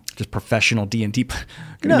 Just professional D&D. Can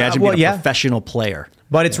you No, imagine well, being a yeah. professional player?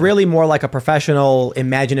 But it's really more like a professional,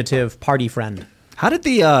 imaginative party friend. How did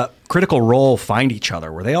the Critical Role find each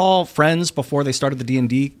other? Were they all friends before they started the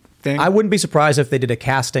D&D thing? I wouldn't be surprised if they did a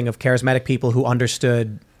casting of charismatic people who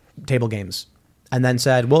understood table games and then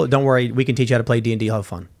said, well, don't worry, we can teach you how to play D&D, you'll have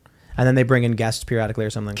fun. And then they bring in guests periodically or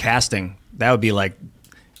something. Casting. That would be like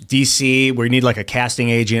DC, where you need like a casting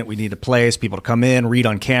agent. We need a place, people to come in, read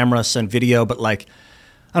on camera, send video. But like,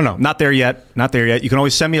 I don't know, not there yet. Not there yet. You can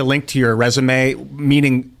always send me a link to your resume,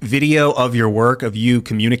 meaning video of your work, of you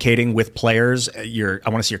communicating with players. I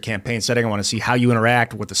want to see your campaign setting. I want to see how you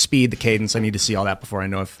interact with the speed, the cadence. I need to see all that before I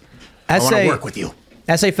know if I want to work with you.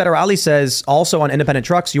 S.A. Federali says, also on independent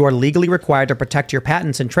trucks, you are legally required to protect your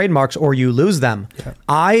patents and trademarks or you lose them. Yeah.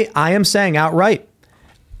 I am saying outright,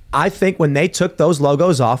 I think when they took those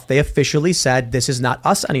logos off, they officially said, this is not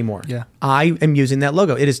us anymore. Yeah. I am using that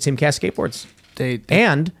logo. It is Timcast Skateboards.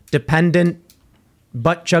 And Dependent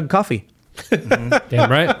Butt Chug Coffee.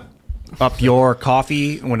 Damn right. Up your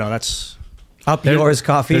coffee. Well, no, that's... yours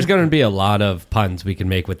coffee. There's going to be a lot of puns we can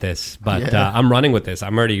make with this, but I'm running with this.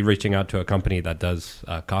 I'm already reaching out to a company that does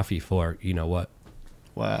coffee for you know what.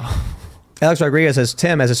 Wow. Alex Rodriguez says,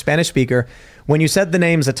 Tim, as a Spanish speaker, when you said the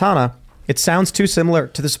name Zatanna, it sounds too similar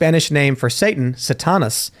to the Spanish name for Satan,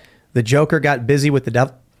 Satanus. The Joker got busy with the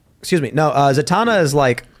devil. Excuse me. No, Zatanna is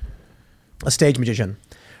like a stage magician.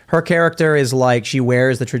 Her character is like, she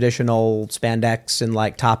wears the traditional spandex and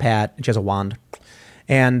like top hat, and she has a wand.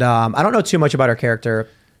 And I don't know too much about her character.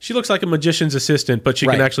 She looks like a magician's assistant, but she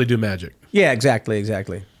can actually do magic. Yeah, exactly.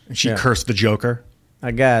 She cursed the Joker?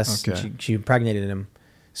 I guess. Okay. She impregnated him.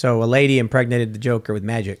 So a lady impregnated the Joker with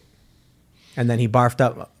magic. And then he barfed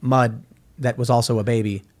up mud that was also a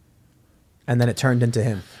baby. And then it turned into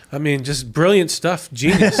him. I mean, just brilliant stuff.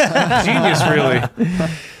 Genius. Genius, really.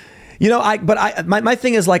 You know, my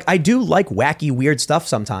thing is like, I do like wacky, weird stuff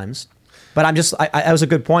sometimes. But that was a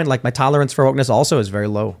good point. Like my tolerance for wokeness also is very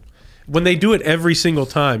low. When they do it every single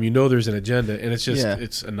time, you know there's an agenda, and it's just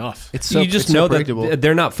it's enough. You just know that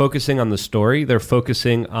they're not focusing on the story; they're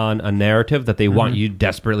focusing on a narrative that they want you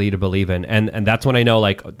desperately to believe in, and that's when I know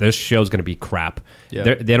like this show's going to be crap.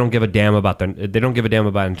 Yeah. They don't give a damn about they don't give a damn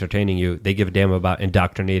about entertaining you. They give a damn about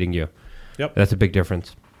indoctrinating you. Yep, that's a big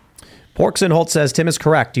difference. Porkson Holt says Tim is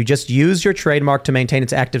correct. You just use your trademark to maintain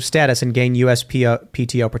its active status and gain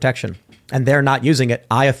USPTO protection. And they're not using it.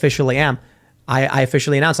 I officially am. I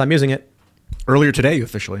officially announced I'm using it. Earlier today, you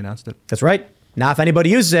officially announced it. That's right. Now, if anybody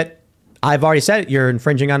uses it, I've already said it. You're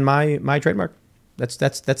infringing on my trademark. That's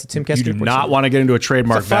the Tim Kester. You do not want to get into a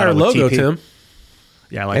trademark it's a fire logo, Tim.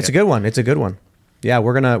 Yeah, I like it's a good one. It's a good one. Yeah,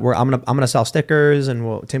 I'm gonna sell stickers, and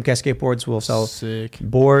Timcast Skateboards will sell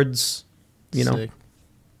boards. You know,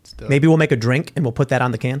 maybe we'll make a drink and we'll put that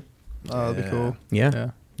on the can. Oh, that'd be cool.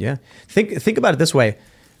 Yeah. Think about it this way.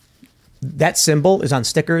 That symbol is on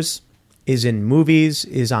stickers, is in movies,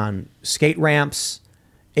 is on skate ramps,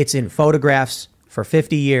 it's in photographs for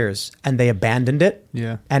 50 years, and they abandoned it.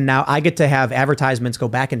 Yeah. And now I get to have advertisements go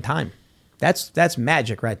back in time. That's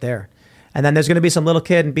magic right there. And then there's going to be some little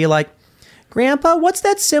kid and be like, Grandpa, what's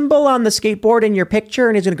that symbol on the skateboard in your picture?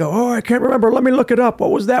 And he's going to go, oh, I can't remember. Let me look it up.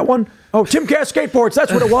 What was that one? Oh, Timcast Skateboards.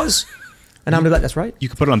 That's what it was. And I'm like, that's right. You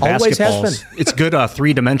can put it on Always basketballs. has been. It's good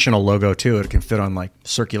 3-dimensional logo too. It can fit on like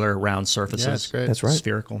circular round surfaces. Yeah, that's great. That's right.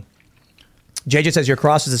 Spherical. JJ says your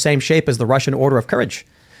cross is the same shape as the Russian Order of Courage.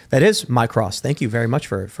 That is my cross. Thank you very much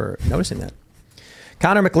for noticing that.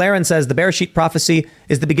 Connor McLaren says the Bereshit prophecy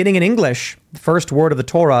is the beginning in English. The first word of the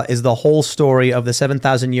Torah is the whole story of the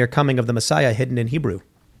 7,000-year coming of the Messiah hidden in Hebrew.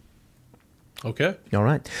 Okay. All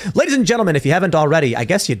right. Ladies and gentlemen, if you haven't already, I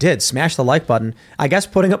guess you did, smash the like button. I guess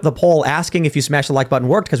putting up the poll asking if you smashed the like button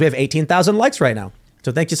worked because we have 18,000 likes right now.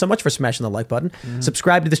 So thank you so much for smashing the like button.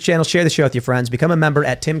 Subscribe to this channel, share the show with your friends, become a member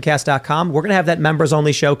at timcast.com. We're going to have that members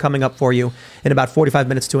only show coming up for you in about 45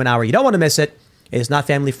 minutes to an hour. You don't want to miss it. It is not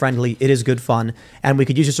family friendly. It is good fun. And we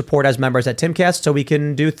could use your support as members at Timcast so we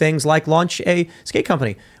can do things like launch a skate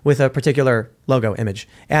company with a particular logo image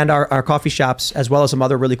and our coffee shops, as well as some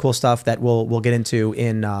other really cool stuff that we'll get into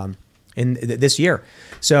in this year.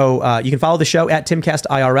 So you can follow the show at Timcast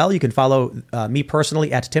IRL. You can follow me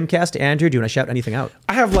personally at Timcast. Andrew, do you want to shout anything out?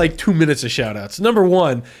 I have like 2 minutes of shout outs. Number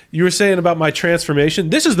one, you were saying about my transformation.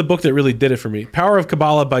 This is the book that really did it for me. Power of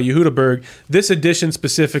Kabbalah by Yehuda Berg. This edition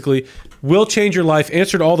specifically will change your life.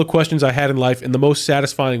 Answered all the questions I had in life in the most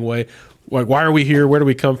satisfying way. Like, why are we here? Where do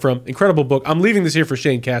we come from? Incredible book. I'm leaving this here for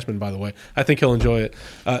Shane Cashman, by the way. I think he'll enjoy it.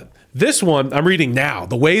 This one I'm reading now,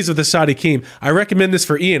 The Ways of the Tzaddikim. I recommend this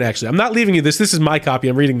for Ian, actually. I'm not leaving you this. This is my copy.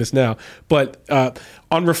 I'm reading this now. But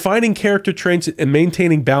on refining character traits and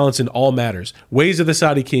maintaining balance in all matters, Ways of the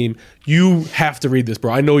Tzaddikim, you have to read this,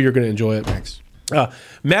 bro. I know you're going to enjoy it. Thanks.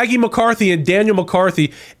 Maggie McCarthy and Daniel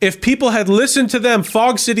McCarthy, if people had listened to them,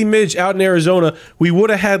 Fog City Midge out in Arizona, we would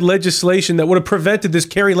have had legislation that would have prevented this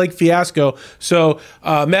Kerry Lake fiasco. So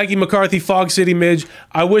Maggie McCarthy, Fog City Midge,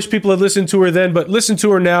 I wish people had listened to her then, but listen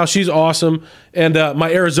to her now. She's awesome. And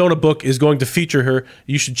my Arizona book is going to feature her.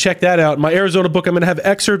 You should check that out. My Arizona book, I'm going to have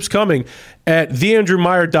excerpts coming at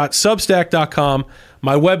theandrewmeyer.substack.com.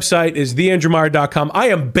 My website is theandrewmeyer.com. I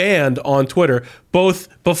am banned on Twitter, both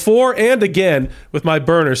before and again with my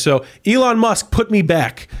burner. So Elon Musk, put me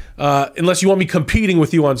back, unless you want me competing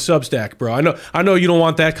with you on Substack, bro. I know you don't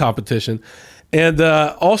want that competition. And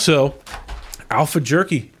also, Alpha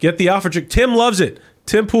Jerky. Get the Alpha Jerky. Tim loves it.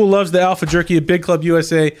 Tim Pool loves the Alpha Jerky at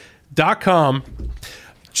BigClubUSA.com.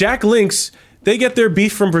 Jack Links, they get their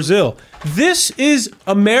beef from Brazil. This is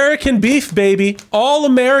American beef, baby. All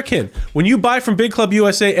American. When you buy from Big Club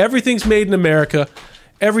USA, everything's made in America.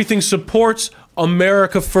 Everything supports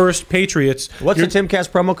America First Patriots. What's the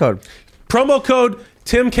Timcast promo code? Promo code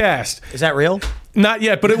Timcast. Is that real? Not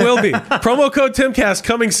yet, but it will be. Promo code Timcast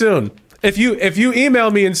coming soon. If you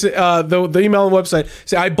email me and say, the email and website,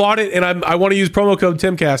 say I bought it and I want to use promo code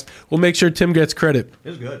Timcast, we'll make sure Tim gets credit.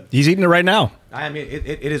 It's good. He's eating it right now. I mean,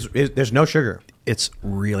 there's no sugar. It's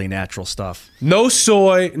really natural stuff. No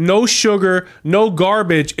soy, no sugar, no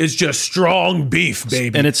garbage. It's just strong beef,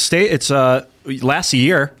 baby. And it's lasts a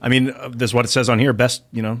year. I mean, this is what it says on here. Best,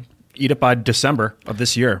 eat it by December of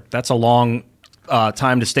this year. That's a long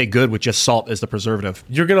time to stay good with just salt as the preservative.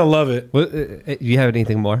 You're gonna love it. Do you have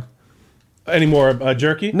anything more? Any more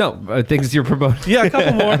jerky? No, things you're promoting. Yeah, a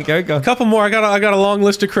couple more. Okay, go. A couple more. I got a long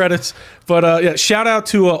list of credits, but yeah. Shout out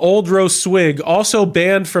to Old Rose Swig, also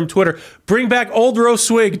banned from Twitter. Bring back Old Rose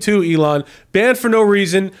Swig too, Elon. Banned for no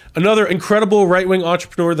reason. Another incredible right-wing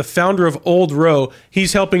entrepreneur, the founder of Old Row.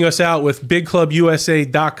 He's helping us out with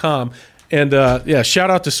BigClubUSA.com, and yeah, shout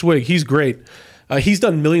out to Swig. He's great. He's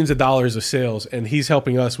done millions of dollars of sales, and he's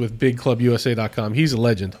helping us with BigClubUSA.com. He's a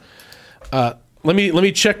legend. Let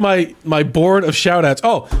me check my board of shout-outs.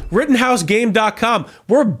 Oh, RittenhouseGame.com.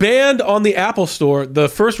 We're banned on the Apple Store. The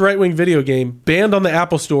first right-wing video game, banned on the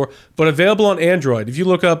Apple Store, but available on Android. If you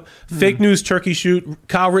look up Fake News Turkey Shoot,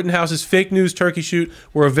 Kyle Rittenhouse's Fake News Turkey Shoot,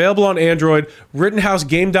 we're available on Android.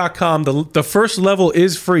 RittenhouseGame.com. The first level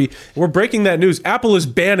is free. We're breaking that news. Apple is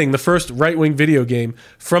banning the first right-wing video game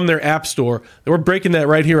from their App Store. We're breaking that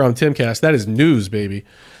right here on Timcast. That is news, baby.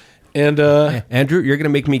 And Andrew, you're going to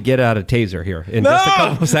make me get out a taser here in just a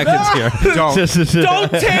couple seconds here. Don't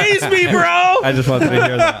tase me, bro. I just wanted to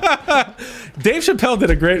hear that. Dave Chappelle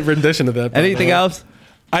did a great rendition of that. Anything else?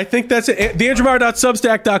 I think that's it.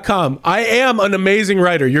 TheAndrewMeyer.substack.com. I am an amazing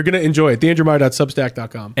writer. You're going to enjoy it.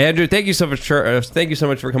 TheAndrewMeyer.substack.com. Andrew, thank you so much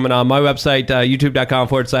for coming on. My website,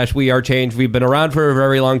 youtube.com/WeAreChange. We've been around for a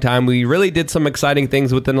very long time. We really did some exciting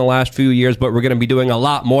things within the last few years, but we're going to be doing a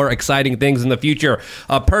lot more exciting things in the future.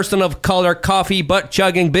 A person of color, coffee, butt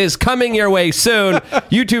chugging biz coming your way soon.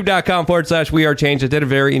 youtube.com/WeAreChange. I did a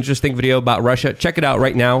very interesting video about Russia. Check it out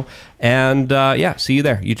right now. And yeah, see you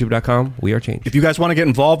there. youtube.com/WeAreChange. If you guys want to get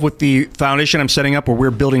involved with the foundation I'm setting up, where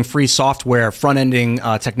we're building free software, front-ending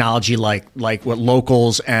technology like what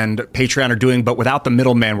Locals and Patreon are doing, but without the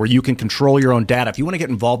middleman, where you can control your own data. If you want to get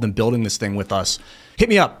involved in building this thing with us, hit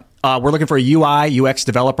me up. We're looking for a UI, UX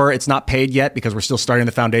developer. It's not paid yet because we're still starting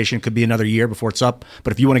the foundation. Could be another year before it's up.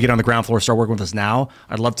 But if you want to get on the ground floor, start working with us now,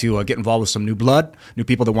 I'd love to get involved with some new blood, new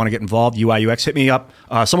people that want to get involved. UI, UX, hit me up.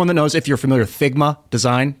 Someone that knows, if you're familiar with Figma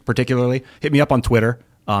design particularly, hit me up on Twitter.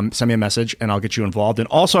 Send me a message and I'll get you involved. And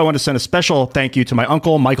also I want to send a special thank you to my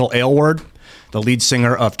uncle, Michael Aylward. the lead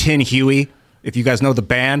singer of Tin Huey. If you guys know the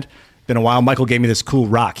band, been a while. Michael gave me this cool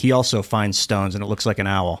rock. He also finds stones, and it looks like an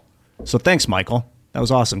owl. So thanks, Michael. That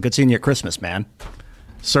was awesome. Good seeing you at Christmas, man.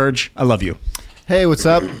 Serge, I love you. Hey, what's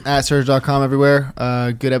up? At Serge.com everywhere.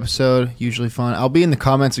 Good episode, usually fun. I'll be in the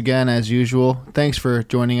comments again as usual. Thanks for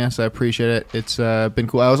joining us. I appreciate it. It's been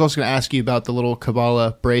cool. I was also going to ask you about the little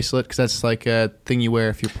Kabbalah bracelet because that's like a thing you wear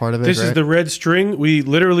if you're part of it. This right? is the red string. We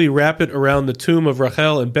literally wrap it around the tomb of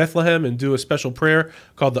Rachel in Bethlehem and do a special prayer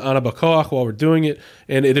called the Ana B'Koach while we're doing it.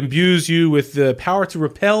 And it imbues you with the power to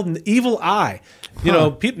repel an evil eye. You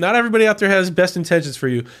know, not everybody out there has best intentions for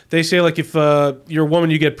you. They say, like, if you're a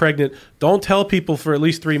woman, you get pregnant, don't tell people for at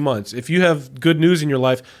least 3 months. If you have good news in your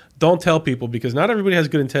life, don't tell people because not everybody has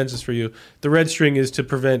good intentions for you. The red string is to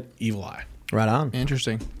prevent evil eye. Right on.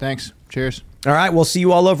 Interesting. Thanks. Cheers. All right. We'll see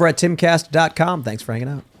you all over at timcast.com. Thanks for hanging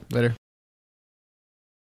out. Later.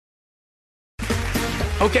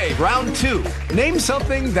 Okay, round 2. Name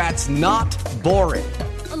something that's not boring.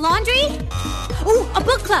 A laundry? Ooh, a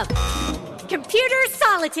book club. Computer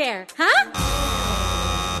solitaire, huh?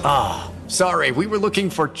 Ah, sorry, we were looking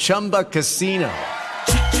for Chumba Casino.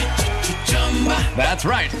 That's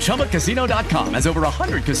right, ChumbaCasino.com has over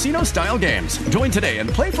 100 casino-style games. Join today and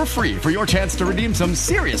play for free for your chance to redeem some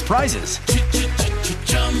serious prizes.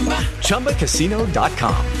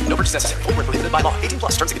 ChumbaCasino.com. No purchase necessary. Void where prohibited by law. 18+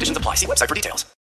 terms and conditions apply. See website for details.